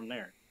decides from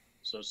there.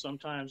 So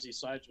sometimes he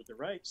sides with the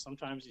right,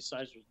 sometimes he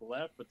sides with the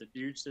left, but the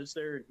dude sits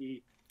there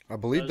and I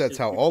believe that's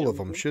how all of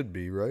them should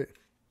be, right?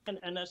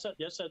 And that's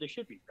how they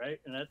should be, right?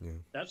 And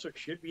that's what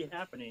should be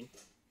happening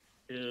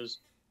is,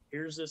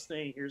 here's this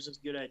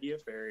good idea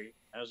fairy,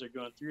 as they're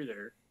going through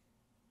there.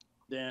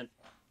 Then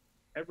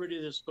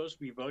everybody that's supposed to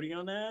be voting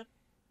on that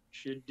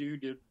should do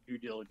due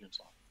diligence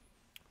on it.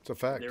 It's a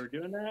fact. If they were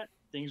doing that,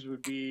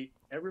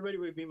 everybody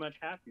would be much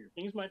happier.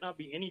 Things might not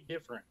be any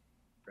different,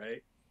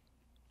 right?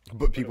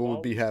 But people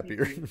would be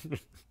happier.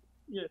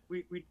 Yeah,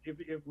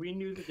 if we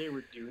knew that they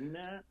were doing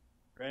that,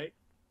 right?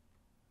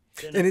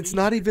 And it's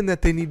not even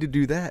that they need to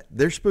do that.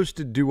 They're supposed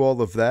to do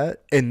all of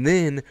that and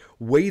then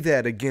weigh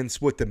that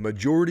against what the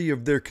majority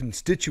of their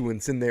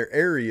constituents in their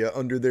area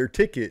under their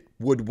ticket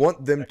would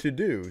want them to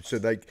do. So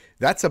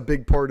that's a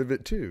big part of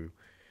it too.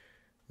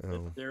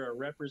 There are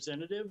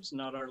representatives,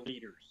 not our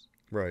leaders.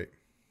 Right.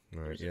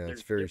 Yeah,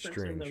 it's very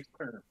strange. In those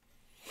terms,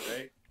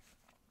 right?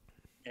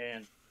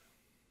 And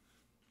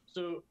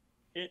so,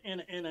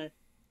 and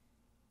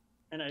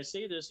I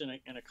say this in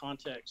a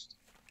context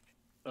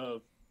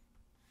of,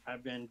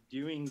 I've been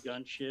doing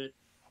gun shit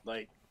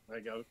I've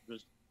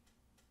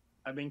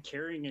been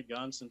carrying a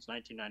gun since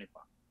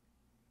 1995.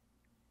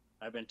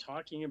 I've been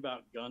talking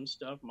about gun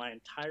stuff my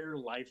entire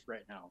life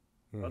right now.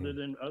 Other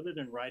than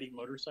riding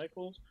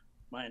motorcycles,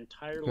 my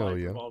entire life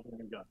revolves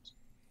around guns.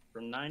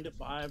 From 9 to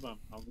 5,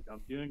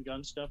 I'm doing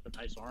gun stuff and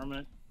nice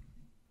armament.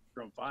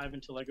 From 5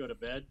 until I go to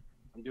bed,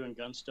 I'm doing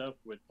gun stuff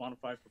with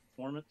quantified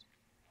performance.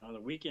 On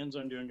the weekends,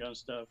 I'm doing gun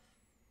stuff,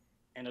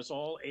 and it's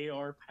all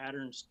AR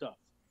pattern stuff,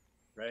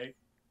 right?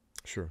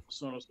 Sure.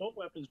 So an assault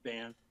weapons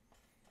ban,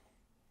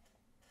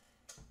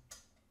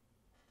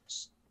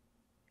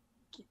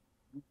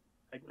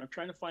 I'm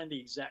trying to find the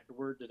exact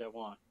word that I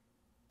want,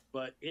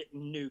 but it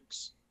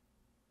nukes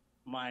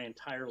my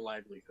entire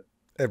livelihood.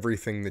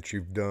 Everything that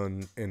you've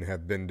done and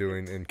have been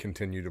doing and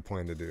continue to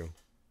plan to do.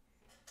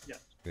 Yeah,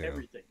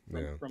 everything.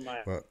 From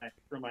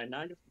my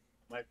 9 to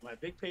my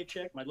big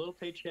paycheck, my little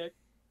paycheck,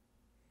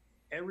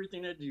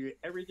 everything I do,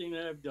 everything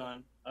that I've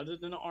done, other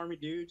than the Army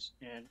dudes,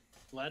 and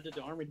glad that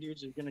the Army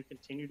dudes are going to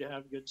continue to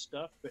have good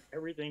stuff, but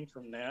everything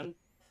from then,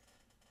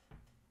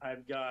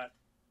 I've got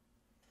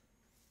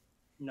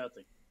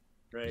nothing,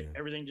 right? Yeah.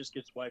 Everything just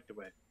gets wiped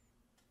away.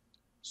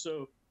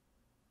 So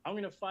I'm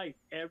going to fight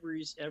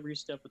every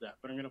step of that,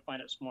 but I'm going to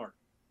find it smart,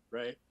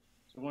 right?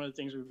 So one of the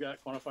things we've got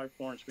quantified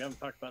performance, we haven't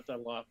talked about that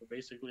a lot, but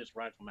basically it's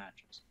rifle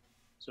matches.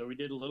 So we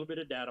did a little bit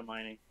of data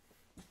mining,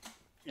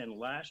 and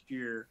last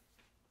year,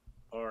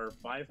 our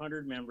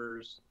 500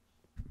 members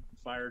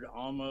fired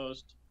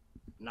almost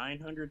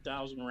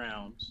 900,000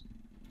 rounds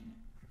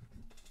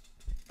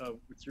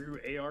through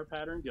AR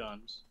pattern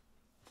guns,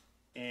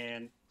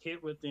 and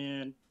hit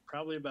within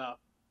probably about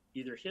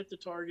either hit the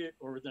target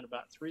or within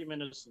about 3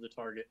 minutes of the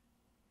target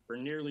for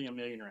nearly 1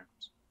 million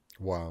rounds.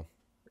 Wow.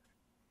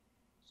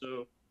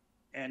 So,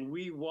 and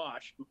we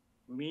watched,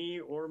 me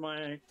or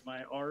my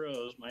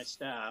ROs, my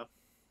staff,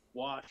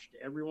 watched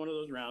every one of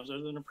those rounds,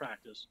 other than a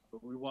practice,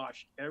 but we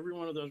watched every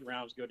one of those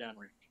rounds go down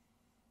range.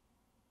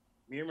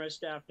 Me or my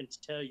staff can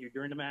tell you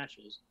during the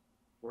matches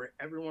where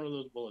every one of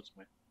those bullets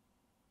went.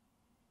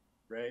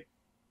 Right?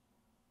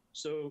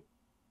 So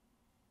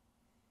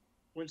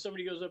when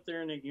somebody goes up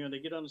there and they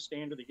get on the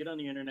stand or they get on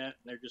the internet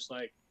and they're just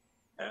like,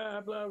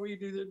 blah, we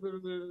do this, blah, blah,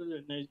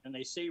 blah, and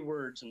they say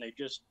words and they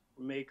just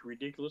make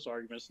ridiculous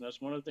arguments, and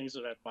that's one of the things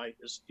that I fight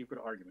is stupid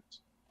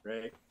arguments,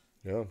 right?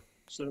 Yeah.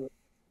 So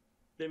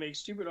they make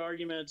stupid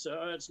arguments.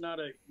 Oh, it's not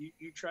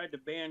you tried to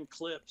ban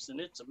clips and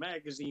it's a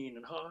magazine,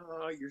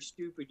 and you're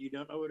stupid. You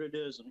don't know what it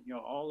is. And,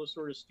 all those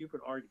sort of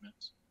stupid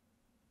arguments.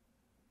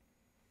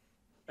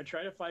 I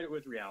try to fight it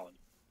with reality,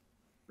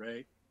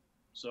 right?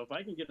 So if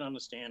I can get on the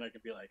stand, I can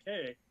be like,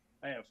 hey,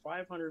 I have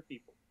 500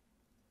 people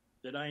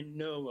that I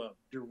know of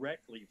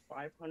directly,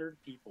 500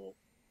 people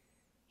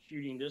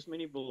shooting this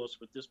many bullets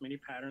with this many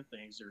pattern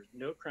things. There's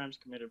no crimes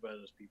committed by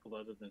those people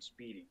other than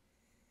speeding.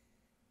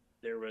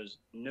 There was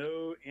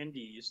no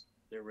NDs.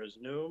 There was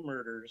no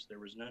murders. There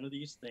was none of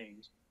these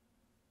things.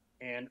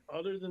 And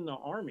other than the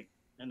Army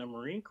and the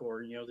Marine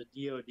Corps,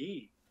 the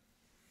DOD,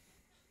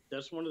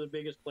 that's one of the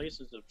biggest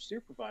places of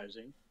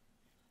supervising,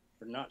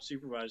 or not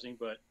supervising,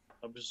 but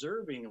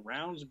observing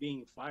rounds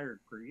being fired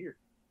per year,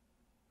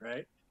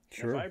 right?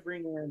 Sure. If I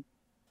bring in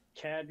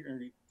CAD or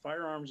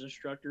firearms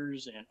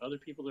instructors and other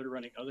people that are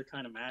running other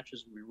kind of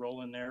matches, we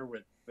roll in there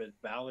with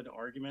valid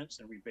arguments,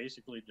 and we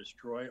basically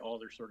destroy all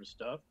their sort of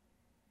stuff,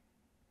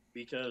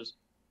 because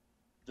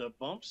the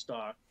bump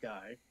stock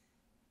guy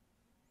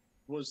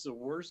was the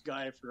worst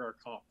guy for our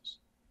cause.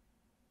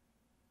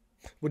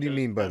 What do you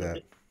mean by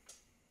that?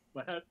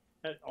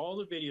 Had all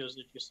the videos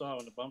that you saw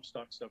when the bump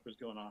stock stuff was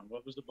going on,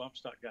 what was the bump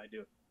stock guy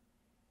doing?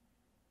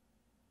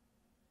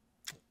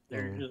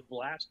 They're just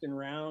blasting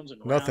rounds and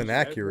nothing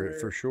rounds accurate everywhere.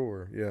 For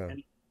sure. Yeah.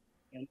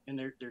 And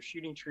they're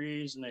shooting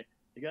trees, and they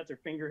got their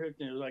finger hooked,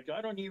 and they're like,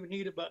 I don't even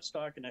need a butt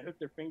stock, and they hook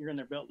their finger in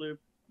their belt loop,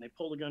 and they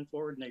pull the gun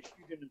forward, and they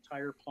shoot an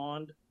entire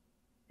pond,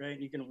 right?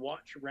 And you can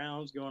watch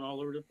rounds going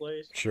all over the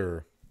place.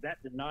 Sure.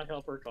 That did not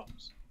help our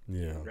cause.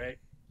 Yeah. Right.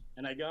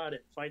 And I got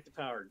it. Fight the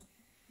power.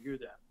 Do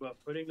that. But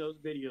putting those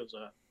videos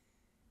up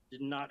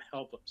did not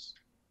help us,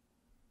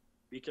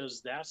 because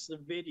that's the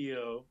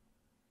video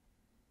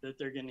that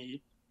they're going to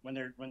eat when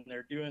they're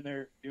doing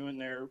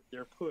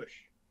their push.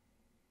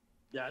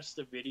 That's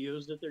the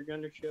videos that they're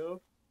going to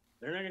show.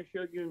 They're not going to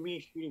show you and me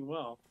shooting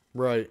well.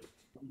 Right.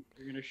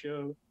 They're going to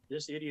show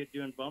this idiot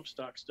doing bump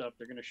stock stuff.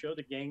 They're going to show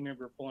the gang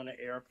member pulling an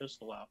AR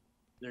pistol out.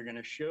 They're going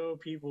to show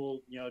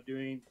people,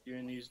 doing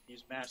these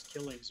mass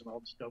killings and all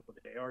the stuff with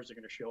the ARs. They're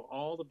going to show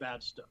all the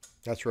bad stuff.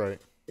 That's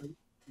right.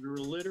 You're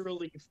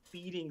literally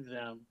feeding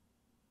them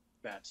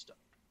bad stuff,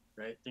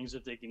 right? Things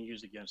that they can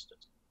use against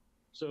us.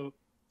 So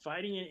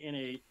fighting it in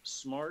a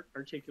smart,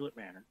 articulate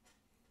manner,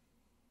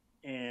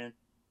 and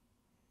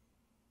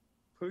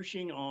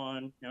pushing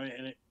on,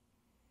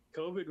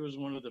 COVID was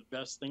one of the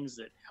best things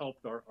that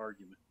helped our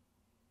argument,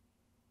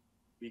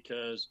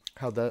 because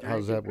how's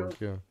that work?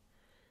 Yeah.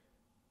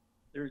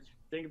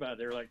 Think about it.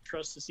 They're like,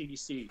 trust the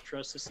CDC,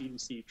 trust this,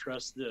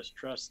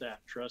 trust that,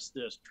 trust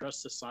this,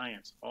 trust the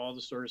science, all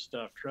the sort of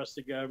stuff, trust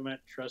the government,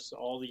 trust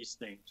all these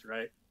things,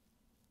 right?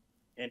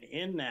 And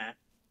in that,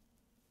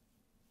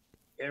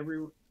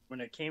 when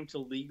it came to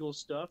legal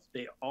stuff,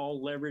 they all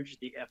leveraged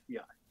the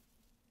FBI.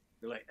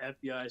 They're like,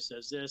 FBI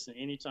says this, and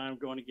anytime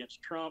going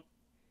against Trump,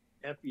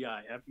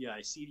 FBI,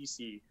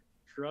 CDC,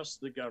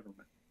 trust the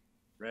government,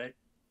 right?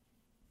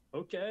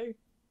 Okay,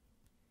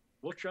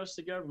 we'll trust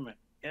the government.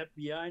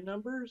 FBI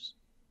numbers,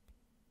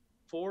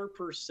 4%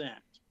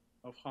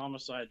 of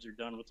homicides are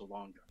done with a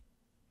long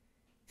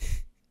gun.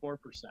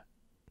 4%,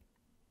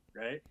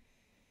 right?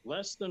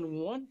 Less than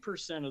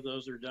 1% of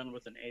those are done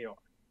with an AR.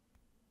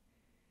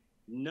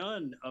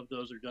 None of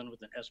those are done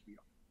with an SBR,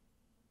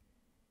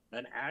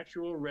 an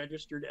actual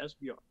registered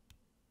SBR.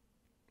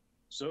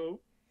 So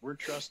we're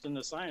trusting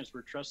the science,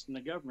 we're trusting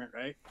the government,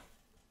 right?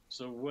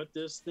 So what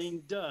this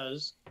thing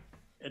does,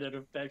 and it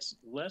affects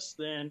less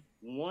than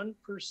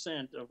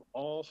 1% of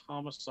all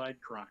homicide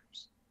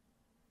crimes.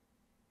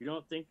 You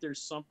don't think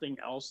there's something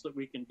else that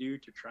we can do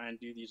to try and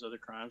do these other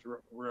crimes?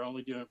 We're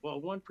only doing,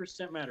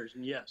 1% matters.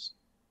 And yes,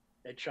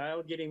 a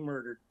child getting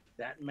murdered,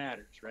 that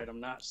matters, right? I'm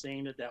not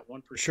saying that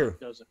 1%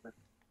 doesn't matter.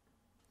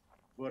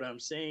 What I'm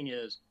saying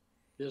is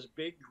this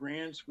big,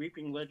 grand,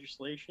 sweeping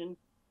legislation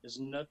is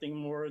nothing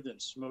more than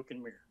smoke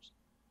and mirrors,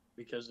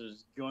 because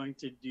it's going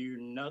to do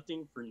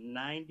nothing for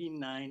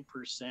 99%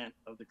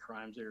 of the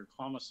crimes that are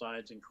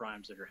homicides and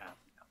crimes that are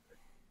happening out there.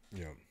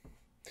 Yeah.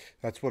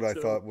 That's what I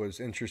thought was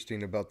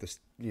interesting about this,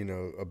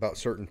 about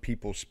certain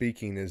people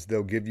speaking, is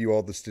they'll give you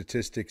all the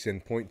statistics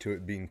and point to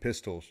it being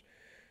pistols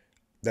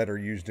that are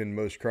used in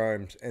most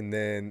crimes,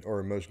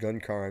 or most gun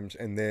crimes,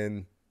 and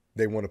then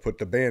they want to put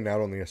the ban out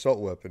on the assault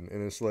weapon.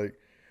 And it's like,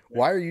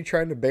 why are you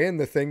trying to ban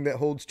the thing that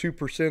holds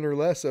 2% or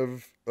less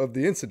of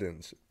the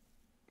incidents?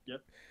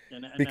 Yep.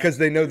 And because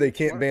they know they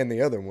can't ban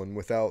the other one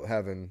without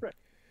having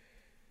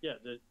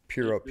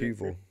pure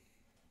upheaval.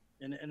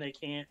 And they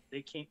can't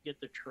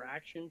get the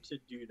traction to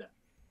do that,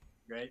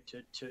 right?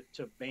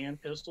 To ban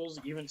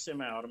pistols, even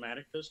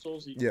semi-automatic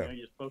pistols.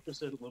 You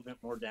focus it a little bit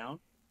more down.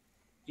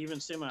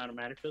 Even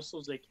semi-automatic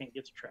pistols, they can't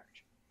get the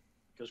traction,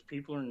 because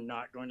people are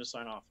not going to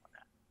sign off on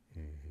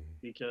that,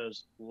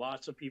 because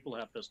lots of people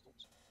have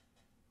pistols.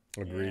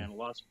 Agreed. And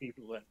lots of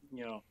people that,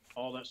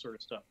 all that sort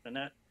of stuff. And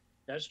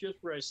that's just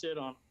where I sit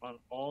on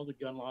all the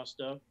gun law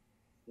stuff.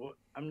 Well,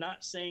 I'm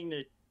not saying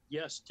that,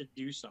 yes, to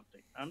do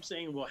something. I'm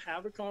saying we'll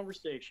have a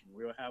conversation.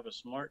 We'll have a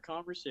smart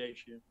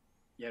conversation.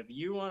 Yeah, if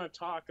you want to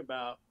talk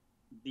about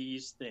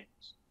these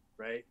things,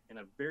 right? In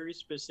a very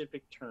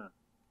specific term.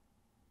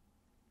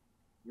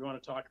 You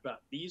want to talk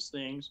about these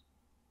things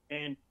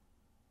and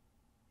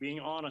being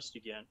honest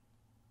again,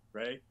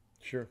 right?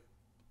 Sure.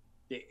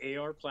 The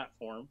AR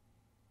platform,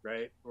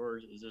 right, or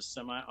the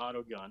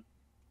semi-auto gun,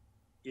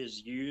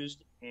 is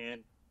used in,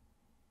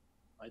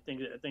 I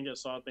think I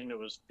saw a thing that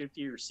was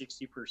 50 or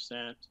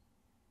 60%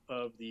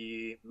 of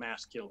the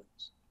mass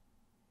killings.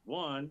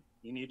 One,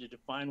 you need to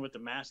define what the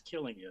mass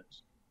killing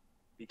is,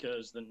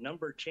 because the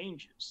number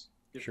changes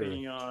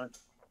depending on,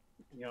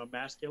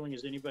 mass killing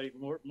is anybody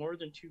more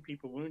than 2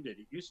 people wounded.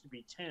 It used to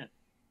be 10,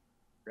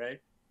 right?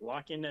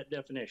 Lock in that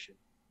definition,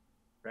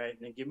 right?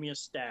 And then give me a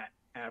stat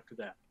after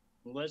that.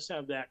 And let's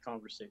have that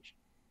conversation.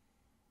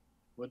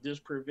 Would this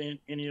prevent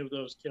any of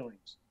those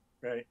killings,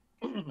 right?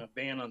 A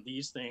ban on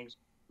these things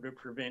would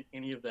prevent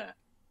any of that.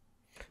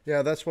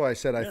 Yeah, that's why I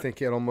said I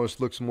think it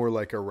almost looks more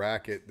like a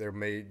racket. They're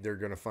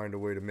going to find a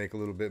way to make a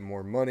little bit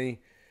more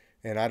money,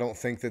 and I don't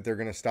think that they're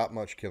going to stop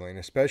much killing,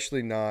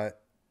 especially not,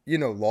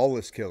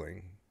 lawless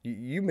killing.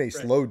 You may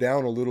slow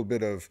down a little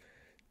bit of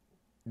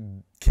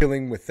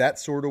killing with that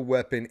sort of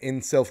weapon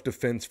in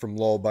self-defense from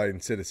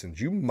law-abiding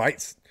citizens. You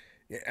might,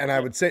 and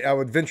I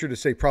would venture to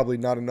say probably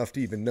not enough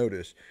to even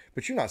notice,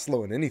 but you're not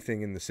slowing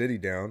anything in the city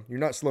down. You're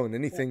not slowing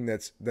anything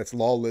that's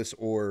lawless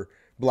or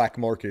black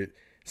market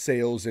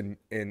sales and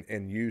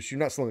use. You're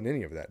not slowing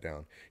any of that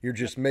down. You're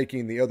just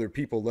making the other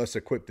people less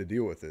equipped to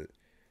deal with it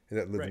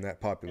that live in that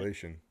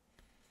population.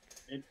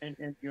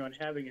 And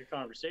having a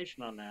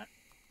conversation on that,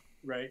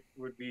 right,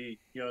 would be,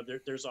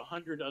 there's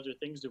 100 other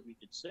things that we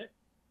could say,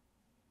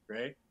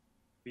 right?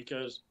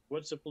 Because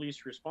what's the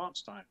police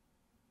response time?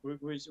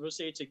 We'll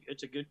say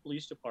it's a good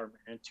police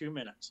department in 2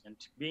 minutes, and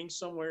being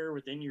somewhere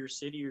within your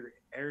city or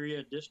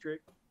area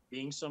district,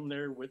 being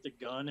somewhere with a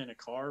gun and a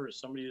car, or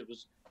somebody that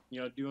was,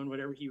 doing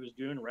whatever he was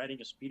doing, writing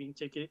a speeding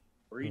ticket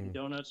or eating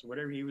donuts,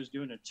 whatever he was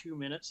doing in 2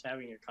 minutes,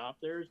 having a cop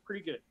there is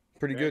pretty good.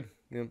 Pretty good,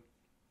 yeah.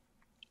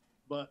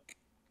 But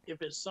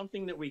if it's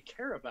something that we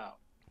care about,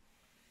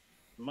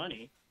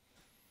 money,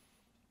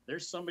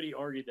 there's somebody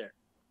already there.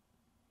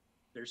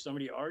 There's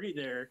somebody already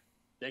there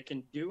that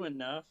can do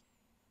enough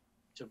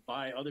to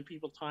buy other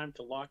people time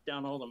to lock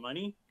down all the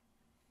money,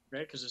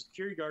 right? Because the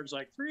security guard's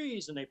like,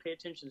 freeze, and they pay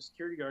attention to the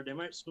security guard. They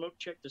might smoke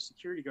check the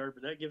security guard,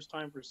 but that gives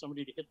time for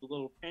somebody to hit the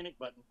little panic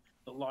button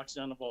that locks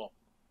down the vault,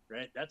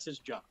 right? That's his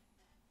job.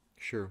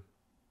 Sure.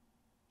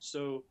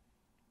 So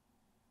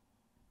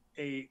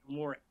a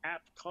more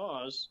apt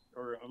cause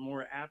or a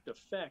more apt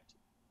effect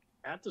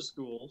at the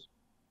schools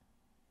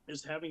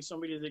is having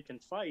somebody that can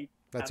fight.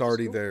 That's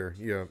already there,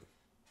 yeah.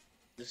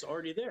 It's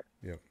already there,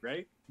 yeah.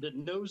 Right? That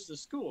knows the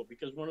school.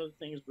 Because one of the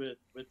things with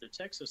the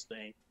Texas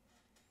thing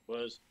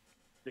was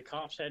the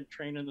cops hadn't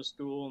trained in the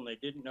school, and they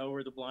didn't know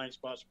where the blind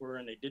spots were,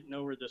 and they didn't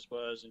know where this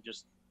was, and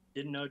just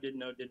didn't know.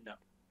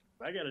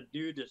 If I got a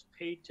dude that's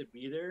paid to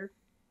be there,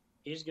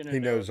 he's going to know. He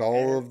knows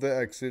all of the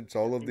exits,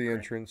 all of the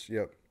entrance,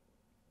 yep.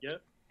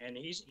 Yep, and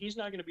he's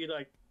not going to be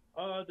like,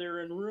 oh,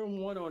 they're in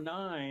room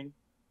 109.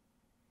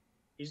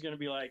 He's going to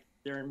be like,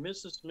 they're in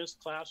Mrs. Smith's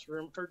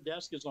classroom. Her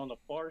desk is on the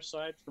far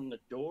side from the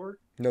door.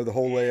 Know the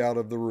whole layout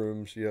of the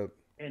rooms, yep.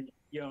 And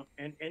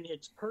and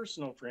it's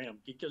personal for him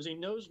because he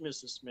knows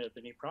Mrs. Smith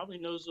and he probably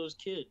knows those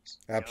kids.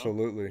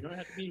 Absolutely. You don't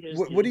have to be his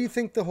what do you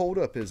think the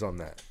holdup is on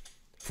that?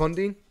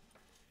 Funding,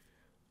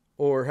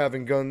 or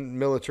having gun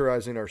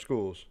militarizing our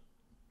schools?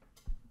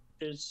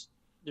 There's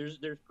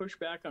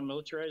pushback on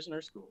militarizing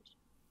our schools,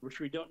 which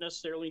we don't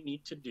necessarily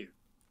need to do,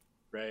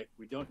 right?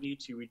 We don't need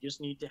to. We just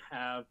need to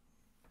have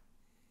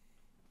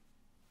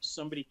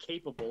somebody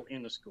capable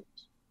in the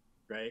schools,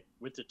 right,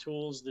 with the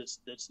tools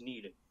that's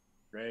needed,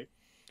 right?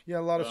 Yeah,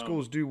 a lot of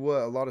schools do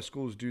what? A lot of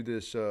schools do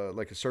this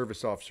like a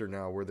service officer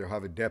now, where they'll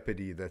have a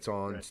deputy that's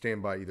on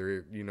standby,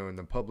 either in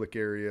the public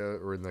area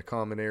or in the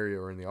common area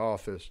or in the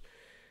office.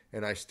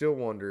 And I still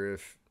wonder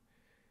if,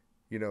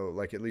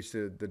 like at least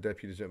the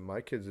deputies at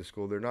my kids'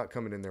 school, they're not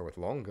coming in there with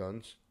long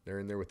guns. They're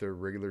in there with their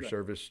regular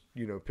service,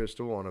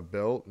 pistol on a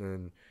belt.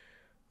 And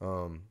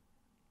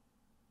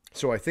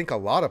so I think a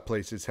lot of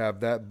places have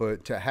that,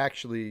 but to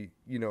actually,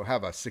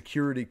 have a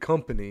security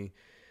company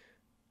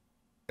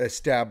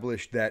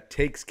established that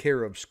takes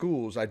care of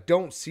schools, I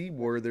don't see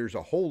where there's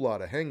a whole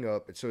lot of hang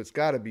up. So it's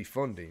got to be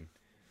funding.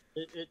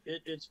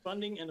 It's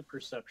funding and the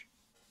perception,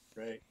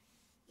 right?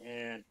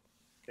 And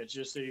it's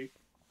just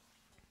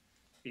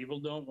people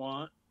don't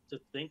want to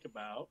think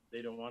about,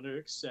 they don't want to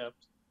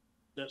accept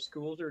that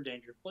schools are a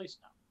dangerous place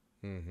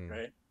now,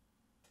 right?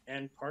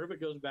 And part of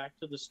it goes back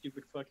to the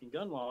stupid fucking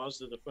gun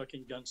laws of the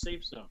fucking gun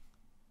safe zone,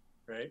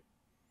 right?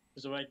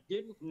 Because if I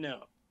didn't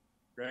know,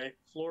 right,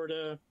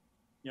 Florida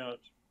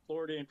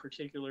in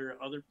particular,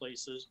 other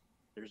places,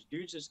 there's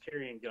dudes that's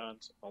carrying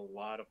guns a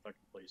lot of fucking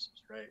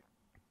places, right?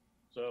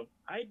 So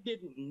I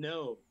didn't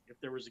know if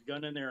there was a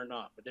gun in there or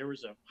not, but there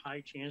was a high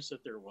chance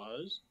that there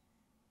was.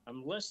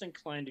 I'm less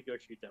inclined to go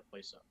shoot that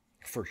place up.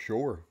 For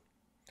sure.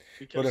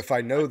 But if I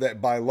know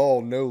that by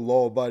law, no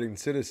law-abiding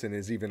citizen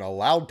is even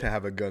allowed to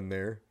have a gun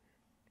there,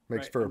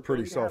 makes for a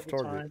pretty soft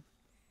target.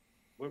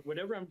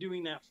 Whatever I'm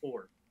doing that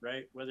for,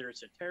 right? Whether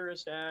it's a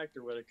terrorist act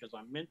or whether because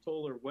I'm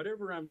mental or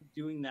whatever I'm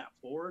doing that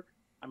for,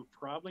 I'm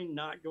probably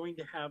not going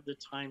to have the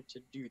time to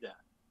do that.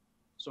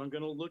 So I'm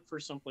going to look for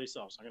someplace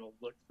else. I'm going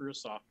to look for a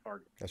soft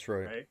target. That's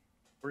right. Right?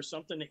 Or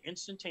something that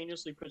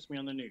instantaneously puts me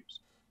on the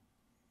news.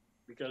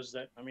 Because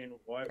that, I mean,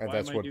 why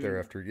That's am I what doing they're that?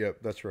 after. Yep,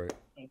 that's right.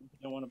 I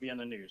don't want to be on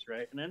the news,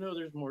 right? And I know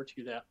there's more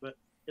to that, but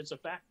it's a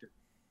factor,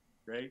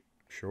 right?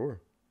 Sure.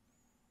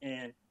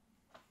 And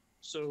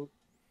so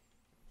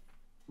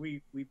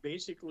we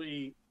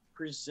basically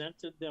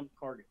presented them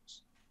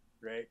targets,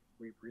 right?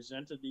 We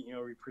presented the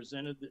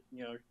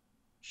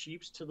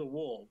sheeps to the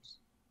wolves.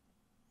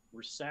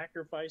 We're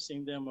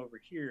sacrificing them over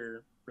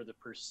here for the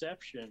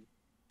perception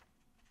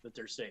that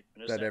they're safe.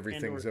 And it's That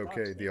everything's Pandora's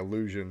okay. box The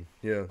illusion.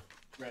 Yeah.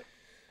 right.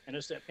 And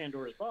it's that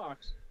Pandora's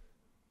box.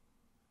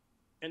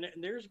 And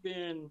there's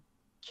been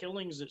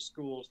killings at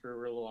schools for a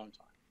real long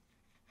time.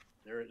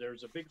 There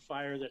was a big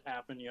fire that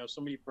happened.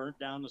 Somebody burnt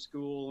down the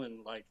school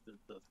in like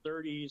the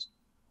 30s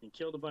and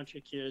killed a bunch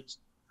of kids.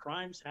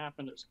 Crimes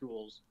happen at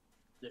schools.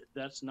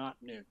 That's not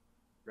new,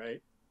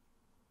 right?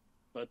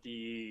 But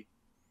the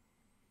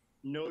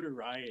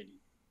notoriety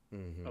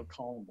of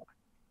Columbine,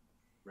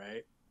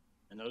 right?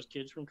 And those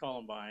kids from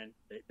Columbine,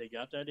 they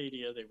got that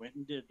idea. They went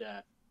and did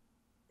that.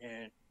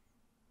 And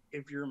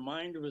if your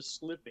mind was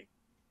slipping,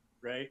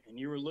 right, and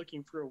you were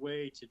looking for a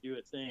way to do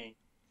a thing,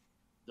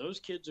 those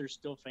kids are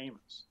still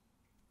famous.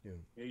 Yeah.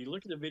 You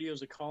look at the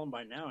videos of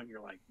Columbine now, and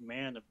you're like,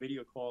 man, the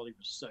video quality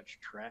was such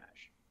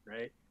trash,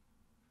 right?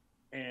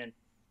 And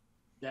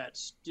that's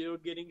still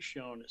getting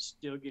shown. It's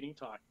still getting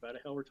talked about.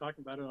 Hell, we're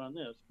talking about it on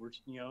this.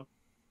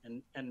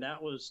 And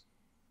that was,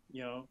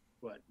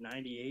 what,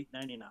 98,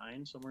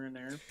 99, somewhere in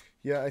there.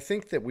 Yeah, I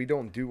think that we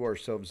don't do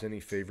ourselves any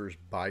favors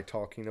by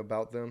talking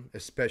about them,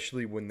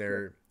 especially when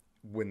they're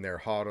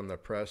hot on the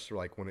press, or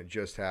like when it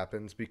just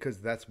happens, because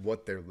that's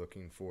what they're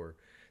looking for.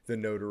 The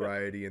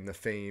notoriety and the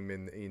fame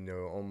and,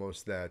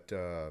 almost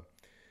that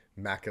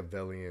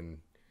Machiavellian,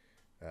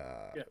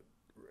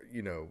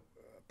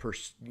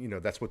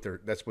 that's what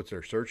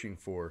they're searching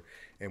for.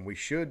 And we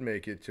should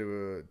make it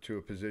to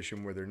a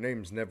position where their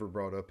name's never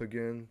brought up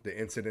again. The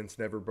incidents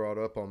never brought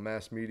up on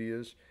mass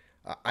medias.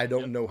 I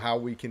don't know how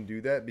we can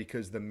do that,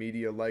 because the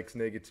media likes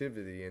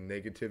negativity, and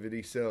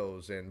negativity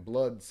sells, and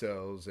blood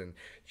sells, and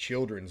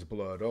children's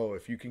blood. Oh,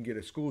 if you can get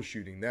a school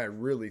shooting, that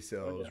really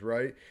sells,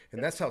 right?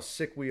 And that's how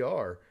sick we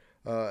are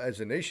as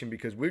a nation,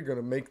 because we're going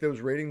to make those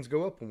ratings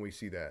go up when we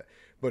see that.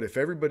 But if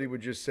everybody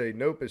would just say,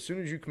 nope, as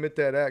soon as you commit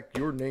that act,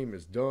 your name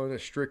is done,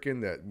 is stricken,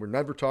 that we're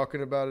never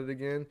talking about it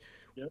again,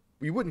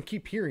 we wouldn't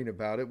keep hearing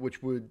about it,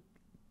 which would,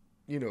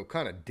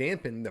 kind of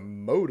dampen the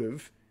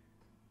motive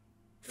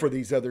for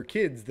these other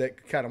kids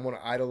that kind of want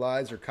to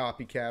idolize or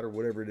copycat or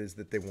whatever it is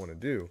that they want to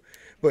do.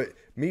 But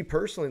me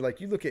personally,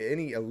 like, you look at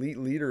any elite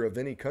leader of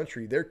any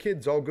country, their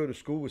kids all go to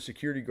school with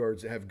security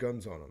guards that have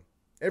guns on them.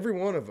 Every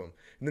one of them.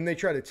 And then they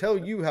try to tell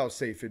you how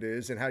safe it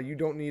is and how you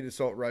don't need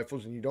assault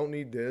rifles and you don't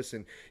need this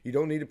and you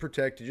don't need to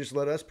protect. You just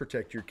let us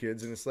protect your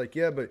kids. And it's like,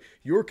 yeah, but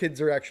your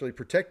kids are actually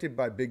protected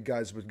by big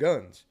guys with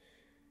guns.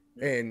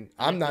 And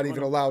I'm not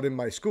even allowed in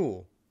my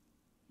school.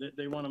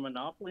 They want a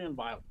monopoly on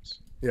violence.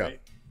 Yeah.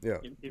 Right? Yeah.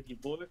 If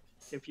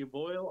you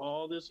boil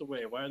all this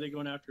away, why are they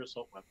going after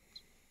assault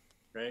weapons?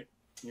 Right?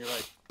 And you're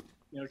like,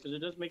 because it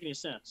doesn't make any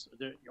sense.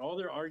 All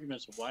their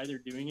arguments of why they're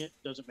doing it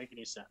doesn't make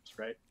any sense,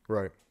 right?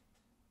 Right.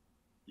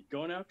 You're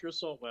going after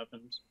assault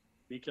weapons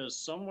because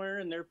somewhere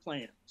in their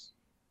plans,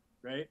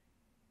 right?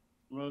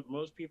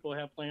 Most people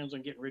have plans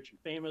on getting rich and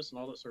famous and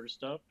all that sort of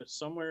stuff, but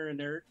somewhere in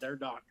their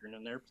doctrine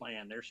and their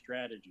plan, their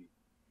strategy,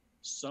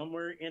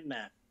 somewhere in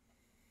that,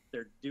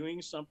 they're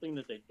doing something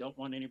that they don't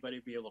want anybody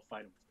to be able to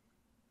fight them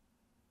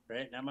for.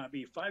 Right? That might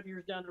be 5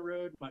 years down the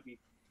road, might be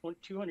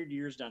 200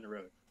 years down the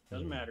road.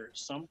 Doesn't matter. At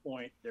some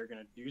point, they're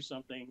going to do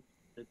something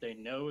that they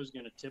know is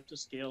going to tip the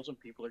scales and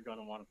people are going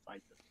to want to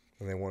fight them.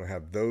 And they want to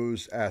have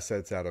those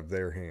assets out of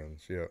their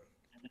hands. Yeah.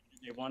 And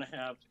they want to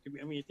have,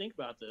 I mean, you think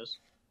about this.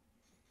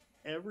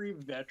 Every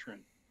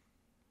veteran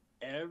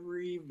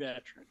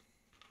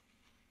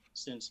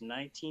since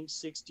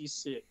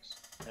 1966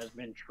 has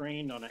been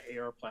trained on an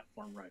AR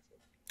platform rifle.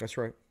 That's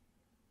right.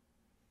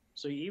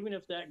 So even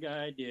if that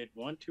guy did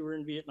one tour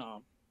in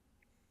Vietnam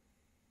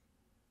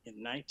in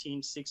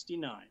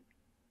 1969,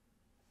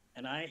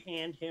 and I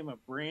hand him a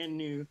brand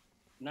new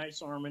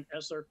Nice Armament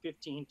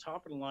SR-15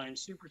 top of the line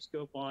super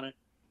scope on it,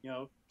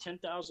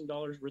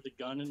 $10,000 worth of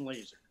gun and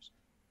lasers,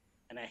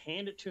 and I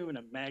hand it to him in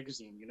a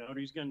magazine, you know what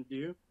he's going to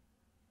do?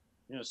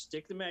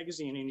 Stick the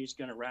magazine in, he's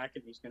going to rack it,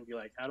 and he's going to be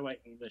like, how do I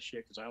aim this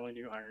shit? Because I only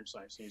do iron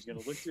sights. And he's going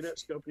to look through that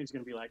scope, and he's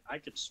going to be like, I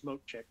could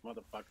smoke check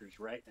motherfuckers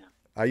right now.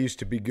 I used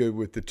to be good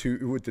with the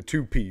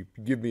two peep.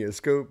 Give me a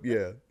scope,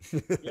 yeah.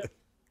 Yep.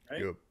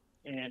 Right? Yep.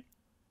 And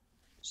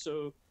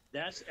so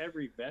that's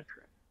every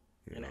veteran.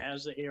 Yeah. And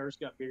as the ARs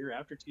got bigger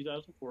after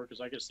 2004,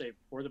 because like I say,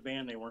 before the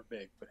ban, they weren't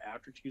big. But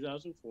after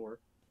 2004,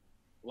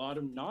 a lot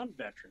of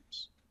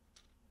non-veterans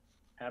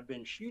have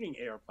been shooting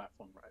AR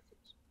platform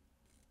rifles.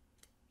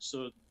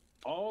 So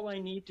all I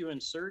need to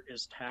insert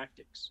is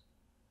tactics.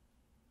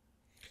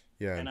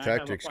 Yeah, and I have a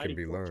tactics can fighting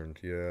be force. learned.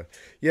 Yeah.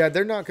 Yeah,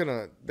 they're not going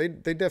to, they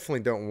definitely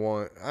don't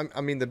want, I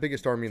mean, the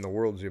biggest army in the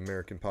world is the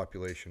American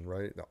population,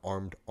 right? The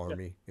armed Yeah.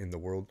 army in the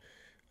world.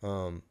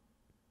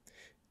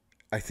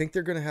 I think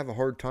they're going to have a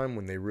hard time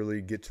when they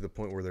really get to the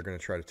point where they're going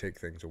to try to take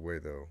things away,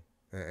 though.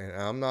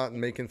 And I'm not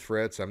making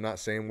threats. I'm not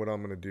saying what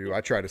I'm going to do. Yeah.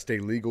 I try to stay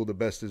legal the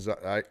best as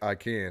I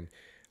can.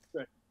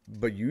 Right.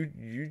 But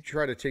you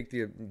try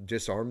to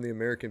disarm the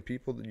American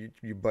people,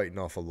 you're biting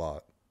off a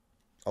lot.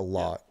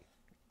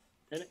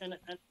 And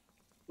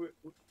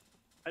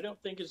I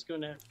don't think it's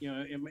going to,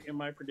 in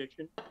my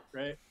prediction,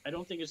 right? I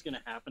don't think it's going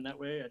to happen that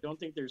way. I don't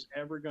think there's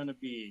ever going to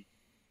be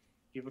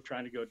people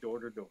trying to go door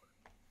to door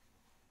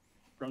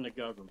from the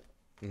government,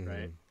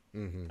 right?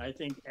 Mm-hmm. I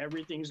think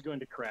everything's going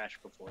to crash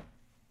before,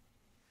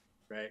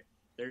 right?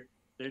 They're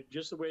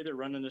just the way they're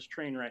running this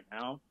train right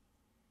now.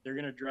 They're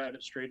going to drive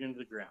it straight into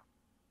the ground.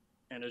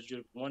 And it's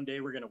just one day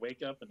we're going to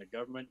wake up and the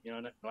government,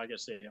 like I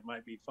said, it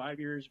might be 5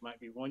 years, might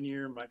be 1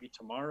 year, might be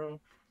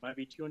tomorrow, might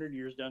be 200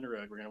 years down the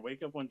road. We're going to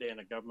wake up one day and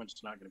the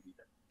government's not going to be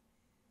there.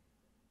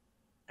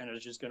 And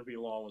it's just going to be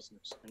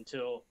lawlessness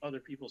until other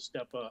people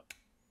step up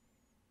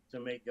to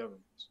make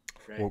governments.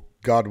 Right? Well,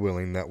 God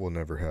willing, that will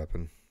never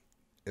happen.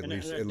 At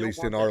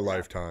least in our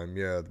lifetime,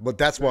 yeah. But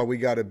that's why we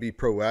got to be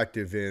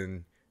proactive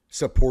in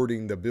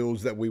supporting the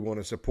bills that we want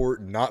to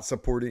support, not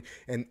supporting,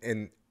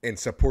 and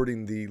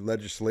supporting the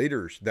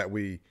legislators that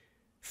we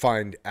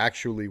find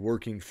actually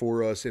working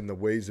for us in the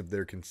ways of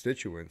their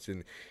constituents.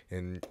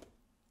 And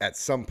at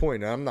some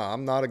point, I'm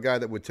not a guy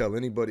that would tell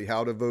anybody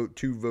how to vote,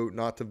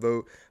 not to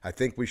vote. I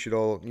think we should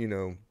all,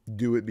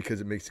 do it because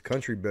it makes the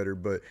country better.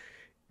 But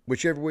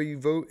whichever way you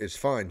vote is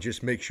fine.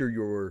 Just make sure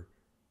your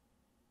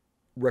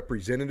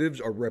representatives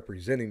are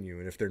representing you.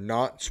 And if they're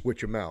not,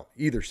 switch them out.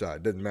 Either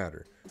side, doesn't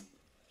matter.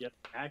 Yep,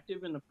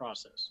 active in the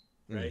process,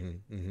 right?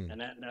 Mm-hmm.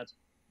 And that's,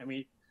 I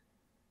mean,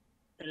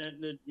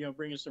 and then,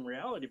 bringing some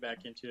reality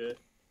back into it,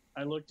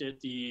 I looked at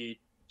the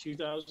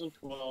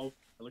 2012,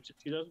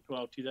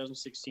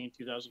 2016,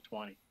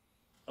 2020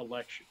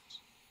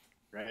 elections,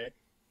 right?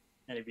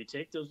 And if you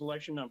take those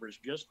election numbers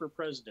just for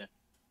president,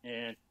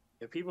 and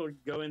if people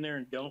go in there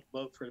and don't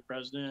vote for the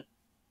president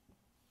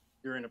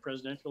during a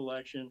presidential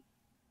election,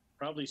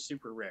 probably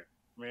super rare.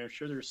 I mean, I'm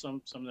sure there's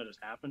some that has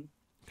happened.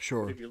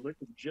 Sure. But if you look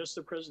at just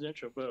the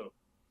presidential vote,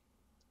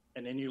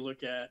 and then you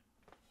look at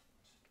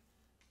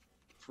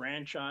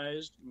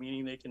franchised,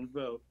 meaning they can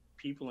vote,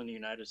 people in the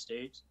United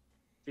States,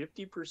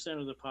 50%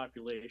 of the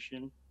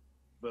population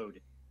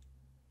voted,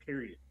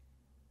 period,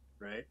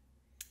 right?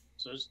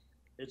 So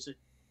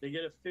they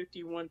get a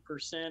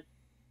 51%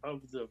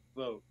 of the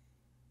vote,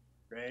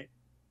 right?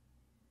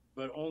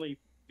 But only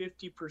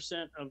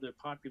 50% of the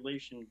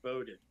population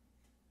voted.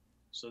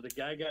 So the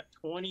guy got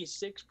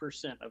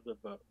 26% of the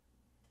vote.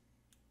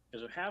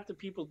 Because if half the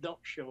people don't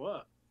show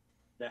up,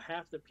 the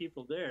half the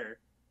people there,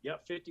 you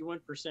got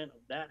 51% of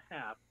that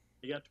half,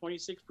 you got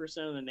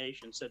 26% of the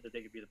nation said that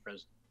they could be the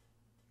president.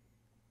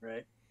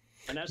 Right?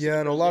 And that's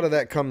and a lot of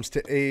that comes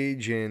to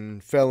age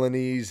and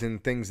felonies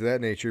and things of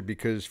that nature,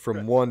 because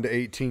from 1 to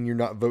 18, you're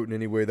not voting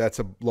anyway. That's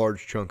a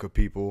large chunk of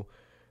people.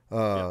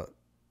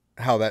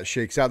 How that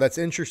shakes out. That's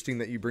interesting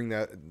that you bring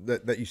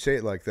that you say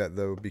it like that,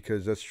 though,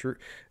 because that's true.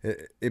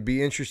 It'd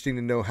be interesting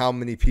to know how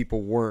many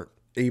people weren't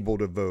able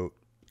to vote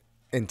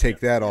and take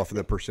that off of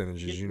the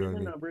percentages. You know what I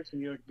mean? Numbers,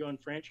 and you go and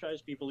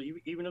franchise people,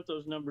 even if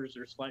those numbers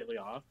are slightly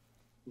off,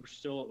 we're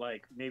still at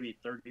like maybe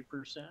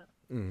 30%,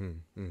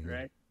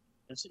 right?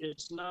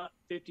 It's not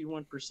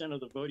 51%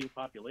 of the voting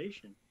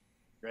population,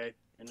 right?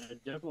 And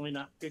definitely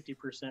not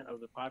 50%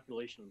 of the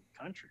population of the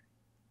country,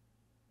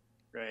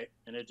 right?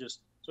 And it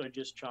just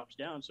chops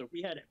down. So if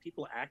we had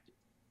people active,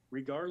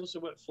 regardless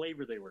of what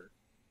flavor they were,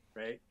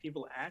 right?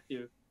 People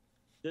active,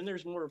 then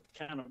there's more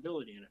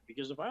accountability in it.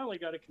 Because if I only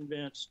got to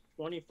convince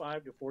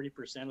 25 to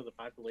 40% of the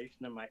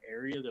population in my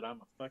area that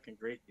I'm a fucking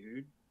great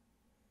dude.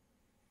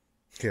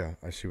 Yeah,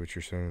 I see what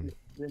you're saying.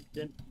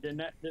 Then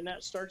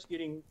that starts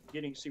getting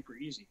super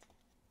easy,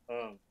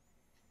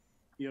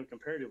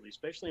 comparatively,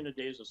 especially in the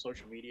days of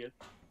social media,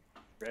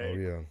 right? Oh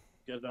yeah.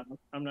 Because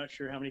I'm not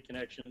sure how many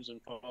connections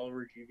and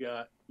followers you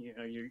got.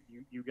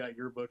 You got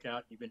your book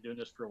out. You've been doing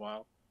this for a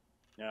while.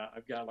 Now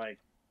I've got like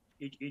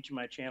each of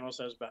my channels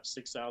has about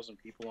 6,000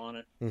 people on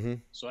it.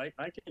 So I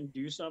can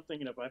do something,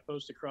 and if I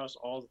post across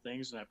all the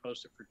things and I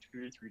post it for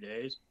 2 to 3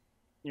 days,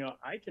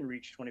 I can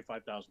reach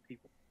 25,000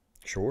 people.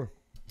 Sure.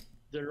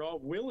 They're all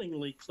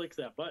willingly click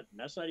that button.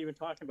 That's not even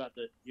talking about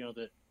the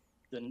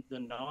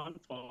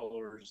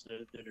non-followers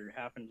that are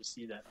happen to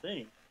see that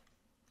thing.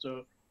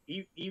 So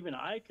even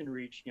I can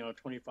reach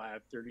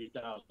 25,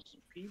 30,000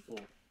 people,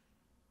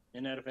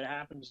 and that if it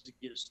happens to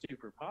get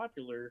super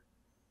popular,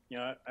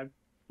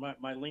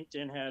 my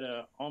LinkedIn had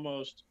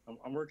almost,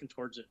 I'm working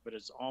towards it, but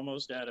it's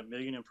almost at 1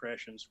 million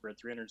impressions for a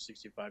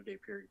 365-day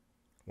period.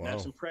 Wow.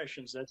 That's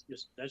impressions.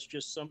 That's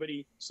just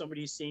somebody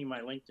seeing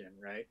my LinkedIn,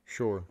 right?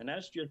 Sure. And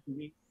that's just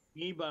me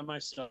by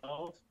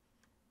myself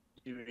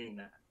doing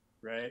that,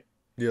 right?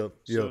 Yep.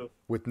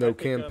 With no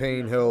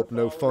campaign help,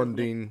 no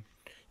funding.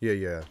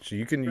 Yeah. So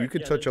you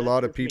can touch a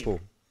lot of people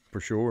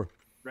for sure.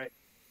 Right.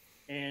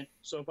 And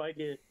so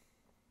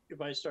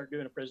if I start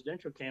doing a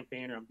presidential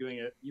campaign, or I'm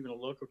doing even a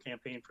local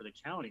campaign for the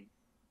county,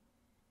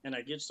 and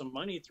I get some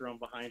money thrown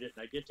behind it,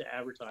 and I get to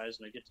advertise,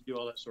 and I get to do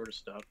all that sort of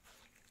stuff,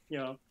 you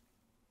know,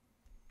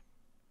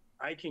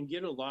 I can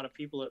get a lot of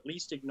people at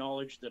least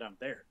acknowledge that I'm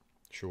there.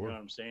 Sure. You know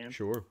what I'm saying?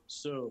 Sure.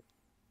 So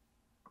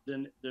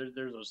then there's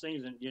those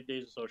things in the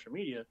days of social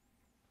media.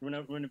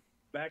 When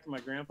back in my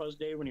grandpa's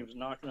day, when he was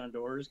knocking on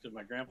doors, because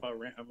my grandpa I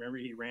remember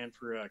he ran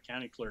for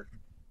county clerk.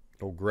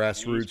 Oh,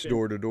 grassroots,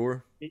 door to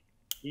door.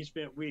 He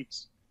spent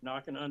weeks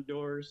knocking on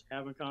doors,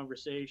 having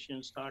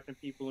conversations, talking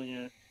to people,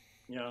 you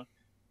know,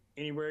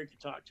 anywhere you could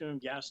talk to him,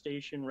 gas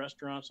station,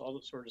 restaurants, all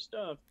that sort of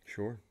stuff.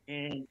 Sure.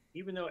 And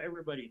even though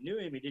everybody knew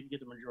him, he didn't get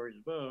the majority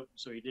of the vote,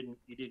 so he didn't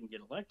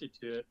get elected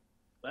to it.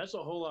 That's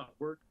a whole lot of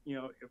work. You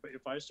know,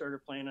 if I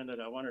started planning that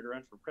I wanted to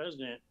run for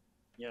president,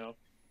 you know,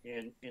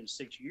 in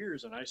 6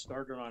 years, and I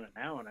started on it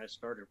now, and I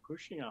started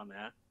pushing on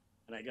that,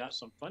 and I got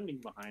some funding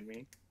behind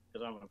me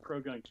because I'm a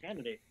pro-gun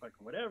candidate,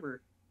 fucking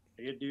whatever.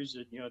 I get dudes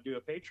that, you know, do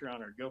a Patreon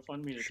or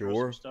GoFundMe to throw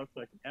some stuff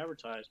so I can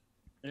advertise.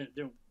 And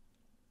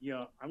you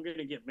know, I'm going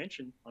to get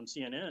mentioned on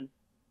CNN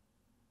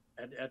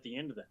at the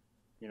end of that.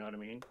 You know what I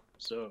mean?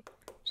 So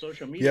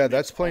social media. Yeah,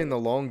 that's playing the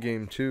long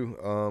game too,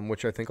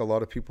 which I think a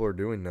lot of people are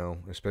doing now,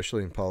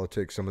 especially in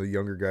politics. Some of the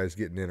younger guys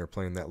getting in are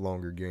playing that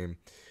longer game.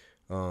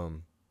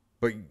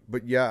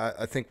 But yeah,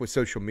 I think with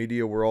social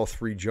media, we're all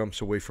 3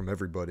 jumps away from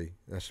everybody.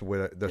 That's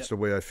the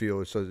way I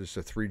feel. It's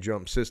a 3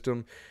 jump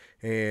system.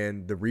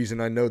 And the reason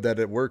I know that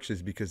it works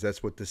is because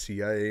that's what the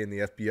CIA and the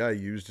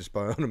FBI use to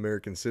spy on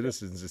American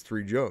citizens is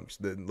 3 jumps.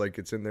 That, like,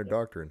 it's in their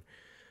doctrine.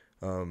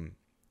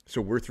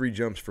 So we're 3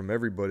 jumps from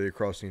everybody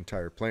across the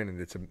entire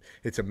planet.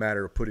 It's a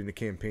matter of putting a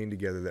campaign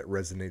together that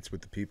resonates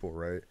with the people,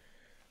 right?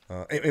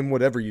 And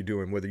whatever you're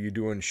doing, whether you're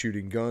doing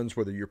shooting guns,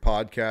 whether you're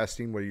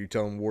podcasting, whether you're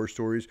telling war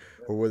stories,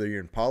 or whether you're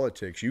in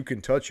politics, you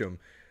can touch them,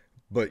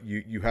 but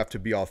you have to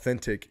be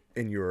authentic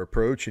in your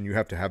approach, and you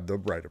have to have the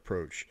right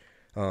approach.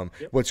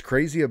 What's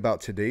crazy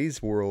about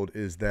today's world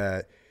is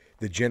that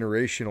the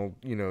generational,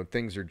 you know,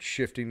 things are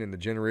shifting, and the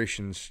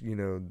generations, you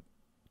know,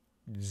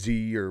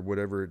 Z or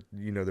whatever,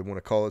 you know, they want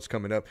to call it's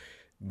coming up.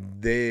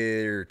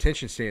 Their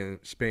attention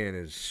span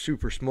is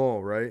super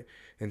small, right?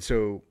 And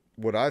so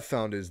what I've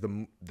found is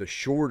the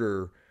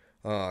shorter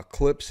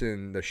clips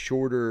and the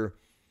shorter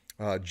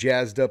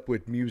jazzed up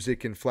with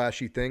music and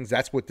flashy things,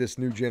 that's what this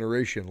new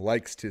generation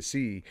likes to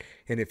see.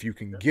 And if you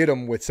can get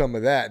them with some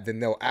of that, then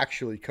they'll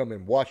actually come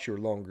and watch your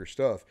longer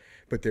stuff.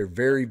 But they're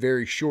very,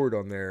 very short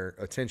on their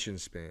attention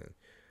span.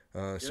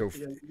 So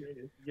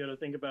you got to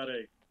think about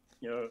a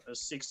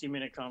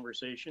 60-minute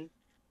conversation,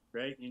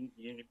 right?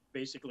 You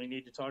basically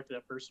need to talk to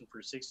that person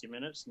for 60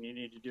 minutes, and you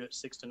need to do it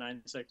 6 to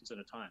 9 seconds at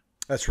a time.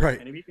 That's right.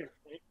 And if you can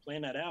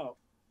plan that out,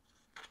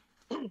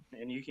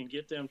 and you can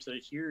get them to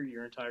hear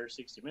your entire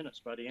 60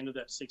 minutes, by the end of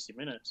that 60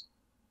 minutes,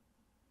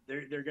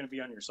 they're going to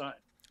be on your side.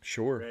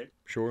 Sure. Right?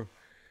 Sure.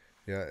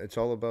 Yeah, it's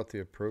all about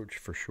the approach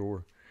for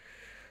sure.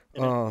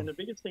 And the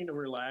biggest thing that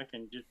we're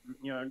lacking,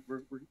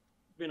 we've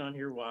been on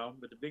here a while,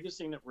 but the biggest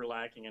thing that we're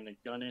lacking in the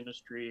gun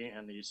industry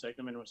and the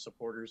Second Amendment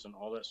supporters and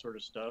all that sort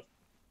of stuff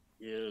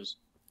is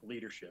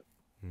leadership.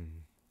 Mm-hmm.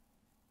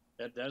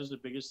 That is the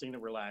biggest thing that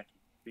we're lacking,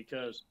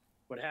 because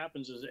what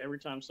happens is every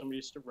time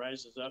somebody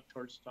rises up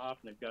towards the top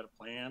and they've got a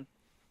plan,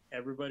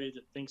 everybody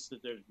that thinks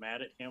that they're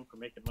mad at him for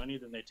making money,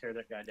 then they tear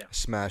that guy down.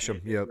 Smash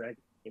him, yep.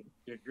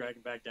 They're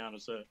dragging back down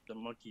as the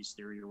monkey's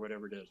theory or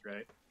whatever it is,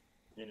 right?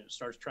 And it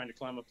starts trying to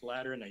climb up the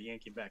ladder and they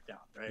yank him back down,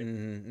 right?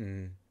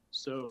 Mm-hmm.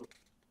 So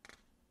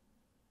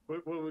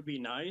what would be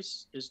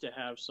nice is to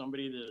have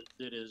somebody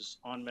that is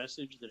on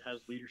message, that has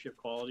leadership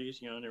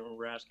qualities, and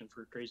we're asking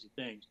for crazy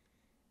things,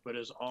 but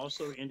is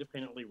also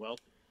independently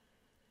wealthy,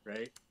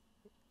 right?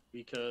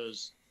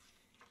 Because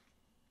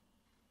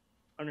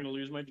I'm going to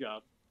lose my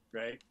job,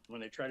 right? When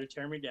they try to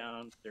tear me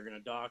down, they're going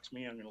to dox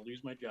me. I'm going to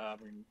lose my job,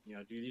 and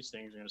do these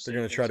things. They're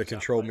going to try to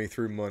control me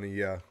through money.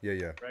 Yeah.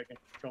 Right,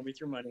 control me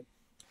through money.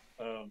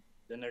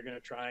 Then they're going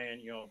to try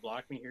and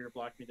block me here,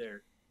 block me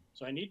there.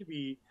 So I need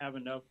to have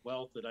enough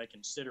wealth that I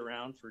can sit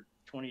around for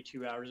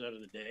 22 hours out of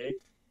the day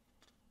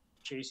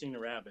chasing the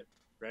rabbit,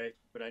 right?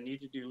 But I need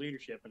to do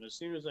leadership, and as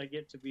soon as I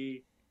get to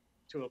be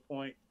to a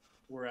point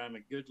where I'm a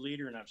good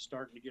leader and I'm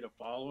starting to get a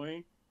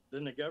following,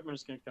 then the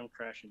government's going to come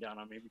crashing down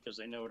on me because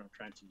they know what I'm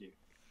trying to do,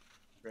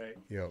 right?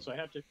 Yeah. So I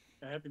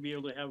have to be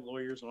able to have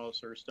lawyers and all this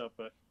sort of stuff,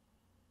 but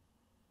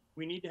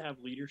we need to have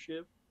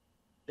leadership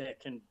that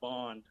can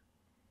bond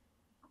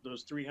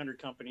those 300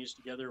 companies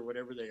together,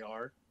 whatever they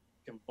are,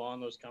 can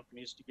bond those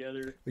companies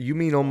together. You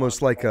mean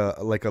almost like a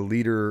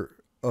leader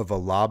of a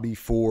lobby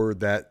for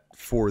that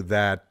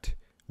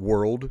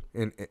world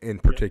in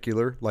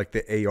particular, like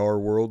the AR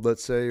world,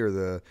 let's say, or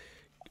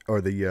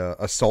the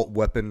assault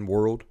weapon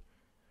world?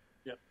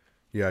 Yeah.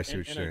 Yeah, I see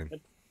what you're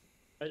saying.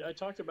 I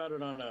talked about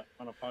it on a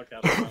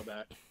podcast a while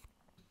back.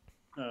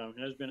 And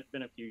it's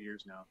been a few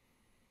years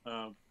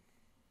now.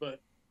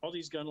 But all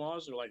these gun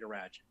laws are like a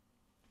ratchet.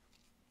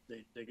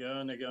 They go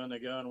and they go and they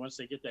go, and once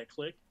they get that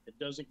click, it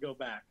doesn't go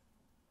back,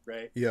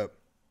 right? Yep.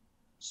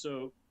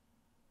 So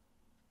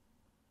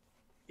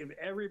if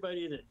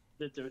everybody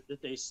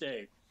that they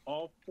say,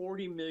 all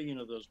 40 million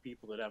of those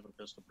people that have a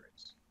pistol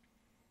brace,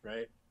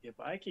 right? If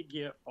I could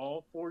get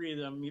all 40 of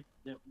them,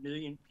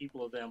 million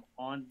people of them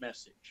on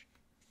message,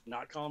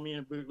 not call me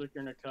a bootlicker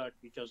and a cuck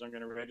because I'm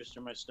going to register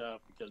my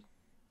stuff because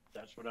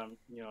that's what I'm,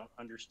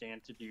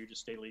 understand to do to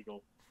stay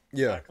legal.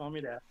 Yeah. Not call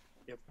me that.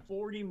 If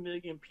 40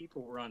 million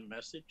people were on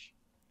message.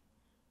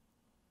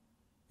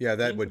 Yeah,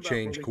 that would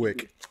change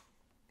quick.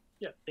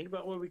 Yeah, think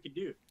about what we could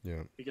do.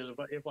 Yeah. Because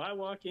if I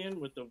walk in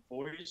with the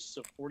voice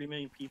of 40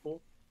 million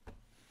people,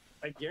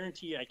 I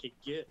guarantee I could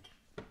get,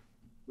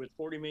 with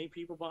 40 million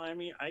people behind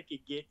me, I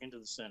could get into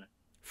the Senate.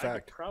 Fact. I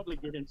could probably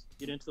get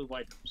into the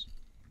White House.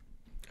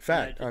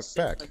 Fact.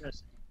 Fact.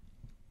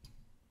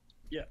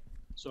 Yeah,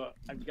 so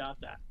I've got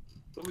that.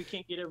 But we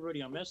can't get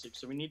everybody on message,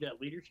 so we need that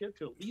leadership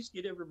to at least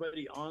get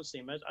everybody on the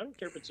same message. I don't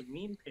care if it's a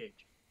meme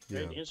page.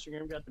 Right? Yeah.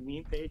 Instagram got the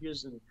meme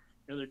pages, and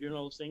they're doing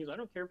all those things. I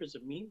don't care if it's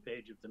a meme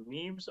page. If the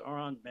memes are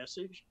on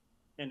message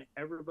and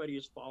everybody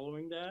is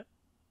following that,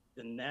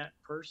 then that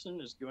person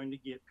is going to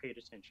get paid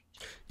attention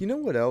to. You know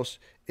what else?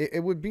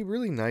 It would be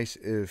really nice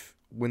if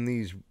when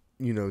these,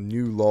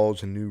 new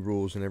laws and new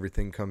rules and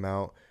everything come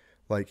out,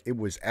 like it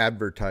was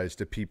advertised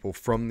to people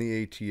from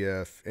the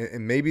ATF,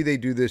 and maybe they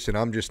do this and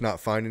I'm just not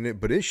finding it,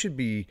 but it should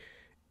be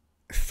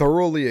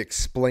thoroughly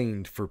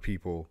explained for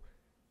people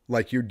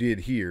like you did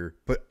here.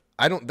 But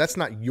that's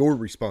not your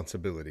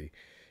responsibility.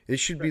 It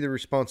should be the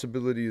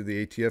responsibility of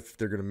the ATF if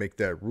they're going to make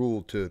that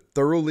rule to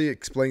thoroughly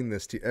explain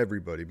this to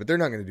everybody. But they're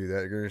not going to do that.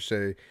 They're going to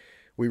say,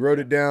 we wrote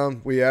it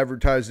down, we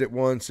advertised it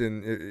once,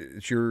 and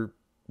it's your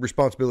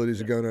responsibility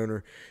as a gun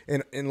owner.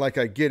 And like,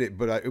 I get it,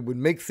 but it would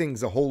make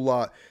things a whole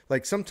lot,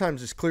 like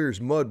sometimes it's clear as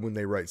mud when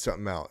they write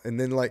something out. And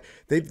then like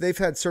they've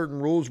had certain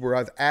rules where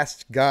I've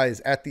asked guys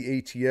at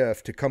the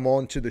ATF to come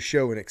on to the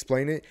show and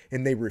explain it,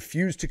 and they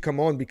refused to come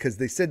on because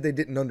they said they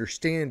didn't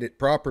understand it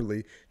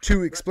properly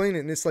to explain it.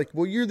 And it's like,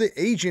 well, you're the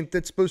agent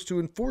that's supposed to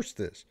enforce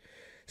this.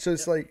 So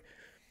it's like,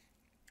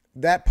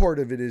 that part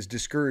of it is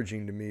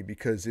discouraging to me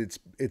because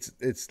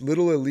it's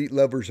little elite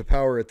levers of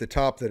power at the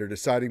top that are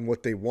deciding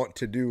what they want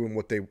to do and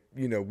what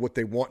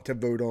they want to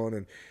vote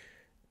on.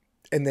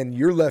 And then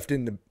you're left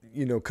in the,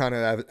 kind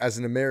of as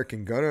an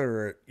American gun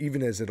owner,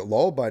 even as a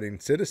law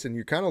abiding citizen,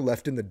 you're kind of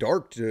left in the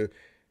dark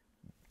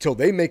till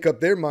they make up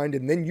their mind.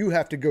 And then you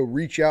have to go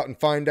reach out and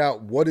find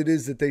out what it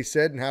is that they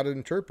said and how to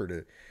interpret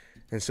it.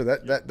 And so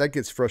that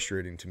gets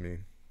frustrating to me.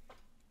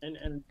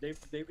 And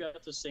they've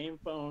got the same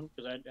phone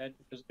because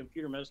the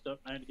computer messed up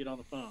and I had to get on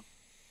the phone,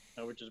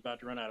 which is about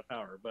to run out of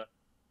power. But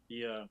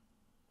they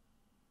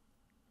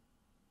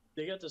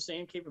got the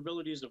same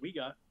capabilities that we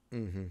got,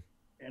 mm-hmm.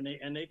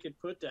 and they could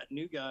put that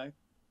new guy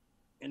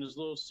in his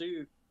little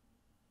suit,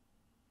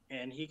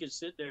 and he could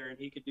sit there and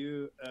he could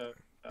do a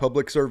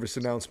public service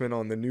announcement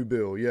on the new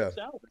bill,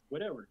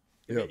 whatever.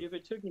 If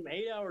it took him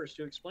 8 hours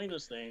to explain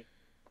this thing,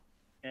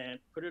 and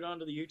put it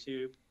onto the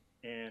YouTube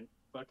and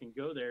fucking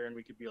go there, and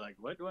we could be like,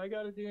 what do I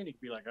got to do? And he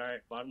could be like, all right,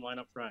 bottom line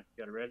up front,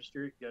 you got to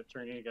register, you got to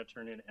turn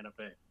in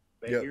NFA.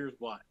 But here's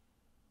why.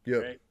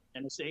 Yep. Right?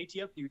 And it's the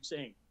ATF dude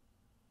saying.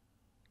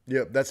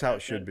 Yep, that's how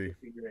it should be.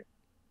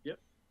 Yep.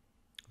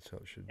 That's how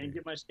it should be. And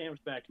get my stamps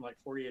back in like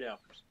 48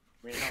 hours.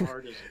 I mean, how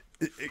hard is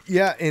it?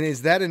 Yeah, and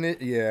is that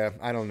yeah,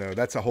 I don't know.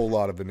 That's a whole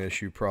lot of an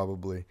issue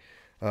probably.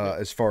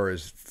 As far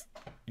as,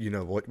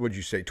 what would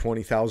you say,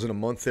 20,000 a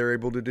month they're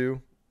able to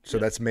do? So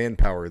that's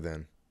manpower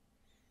then.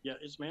 Yeah,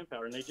 it's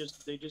manpower, and they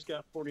just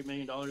got $40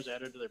 million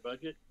added to their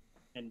budget,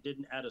 and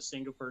didn't add a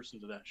single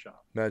person to that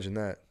shop. Imagine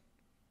that.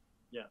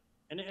 Yeah,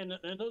 and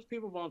those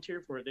people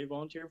volunteer for it. They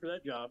volunteer for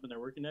that job, and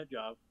they're working that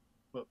job.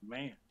 But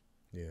man,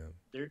 yeah,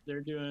 they're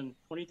doing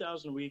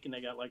 20,000 a week, and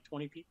they got like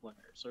 20 people in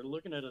there, so they're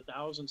looking at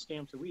 1,000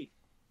 stamps a week.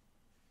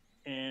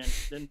 And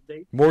then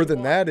more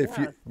than that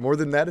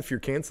if you're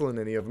canceling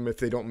any of them if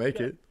they don't make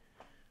it.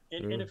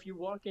 And if you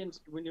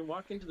when you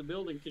walk into the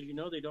building,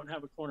 because they don't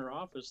have a corner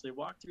office, they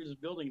walk through this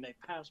building and they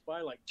pass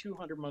by like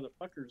 200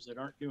 motherfuckers that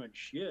aren't doing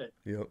shit.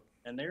 Yep.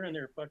 And they're in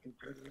there fucking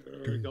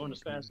going as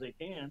fast as they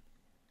can,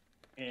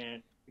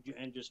 and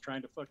just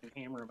trying to fucking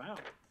hammer them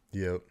out.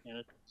 Yep. And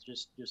it's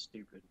just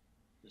stupid.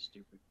 Just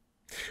stupid.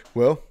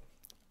 Well,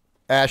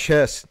 Ash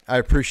Hess, I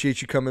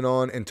appreciate you coming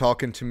on and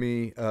talking to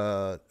me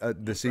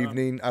this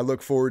evening. I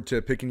look forward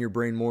to picking your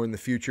brain more in the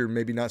future.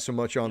 Maybe not so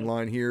much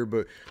online here,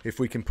 but if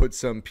we can put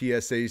some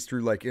PSAs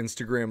through like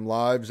Instagram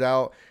lives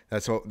out,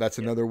 that's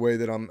another way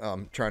that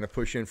I'm trying to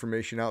push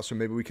information out. So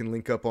maybe we can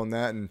link up on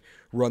that and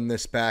run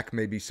this back,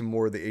 maybe some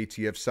more of the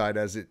ATF side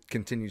as it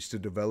continues to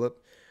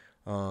develop.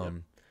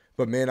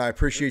 But man, I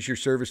appreciate your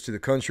service to the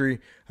country.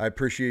 I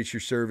appreciate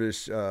your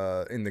service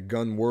in the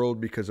gun world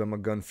because I'm a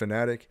gun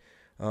fanatic.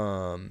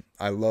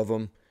 I love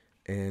them,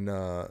 and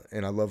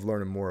I love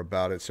learning more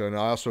about it. So, and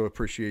I also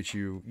appreciate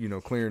you,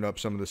 clearing up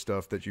some of the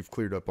stuff that you've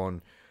cleared up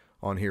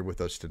on here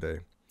with us today.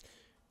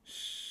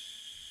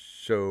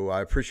 So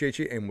I appreciate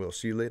you, and we'll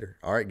see you later.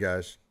 All right,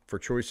 guys, for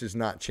Choices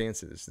Not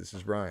Chances, this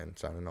is Ryan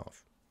signing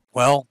off.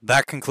 Well,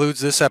 that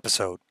concludes this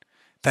episode.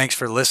 Thanks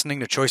for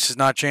listening to Choices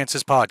Not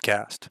Chances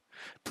podcast.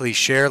 Please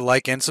share,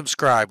 like, and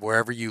subscribe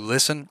wherever you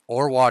listen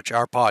or watch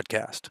our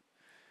podcast.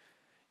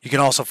 You can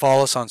also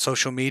follow us on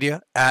social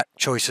media at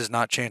Choices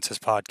Not Chances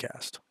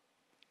Podcast.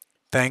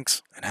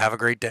 Thanks, and have a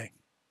great day.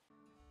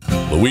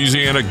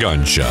 Louisiana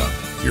Gun Shop,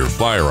 your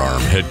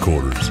firearm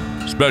headquarters,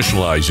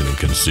 specializing in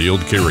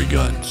concealed carry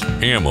guns,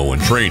 ammo,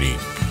 and training.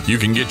 You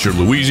can get your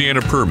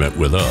Louisiana permit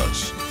with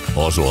us.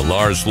 Also a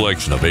large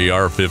selection of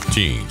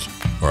AR-15s,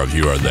 or if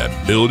you are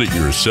that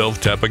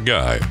build-it-yourself type of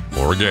guy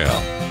or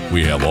gal,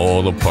 we have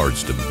all the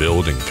parts to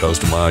build and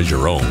customize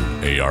your own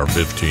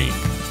AR-15.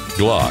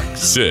 Glock,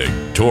 SIG,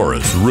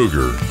 Taurus,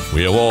 Ruger,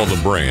 we have all the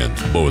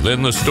brands, both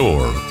in the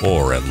store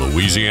or at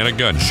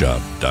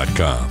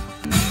LouisianaGunShop.com.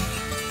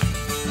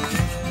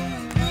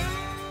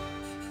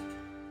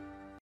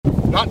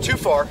 Not too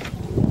far.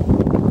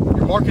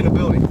 You're marking the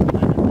building.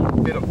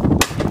 Hit him.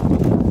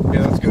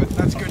 Yeah, that's good.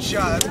 That's a good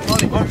shot.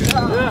 That's money.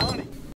 Yeah.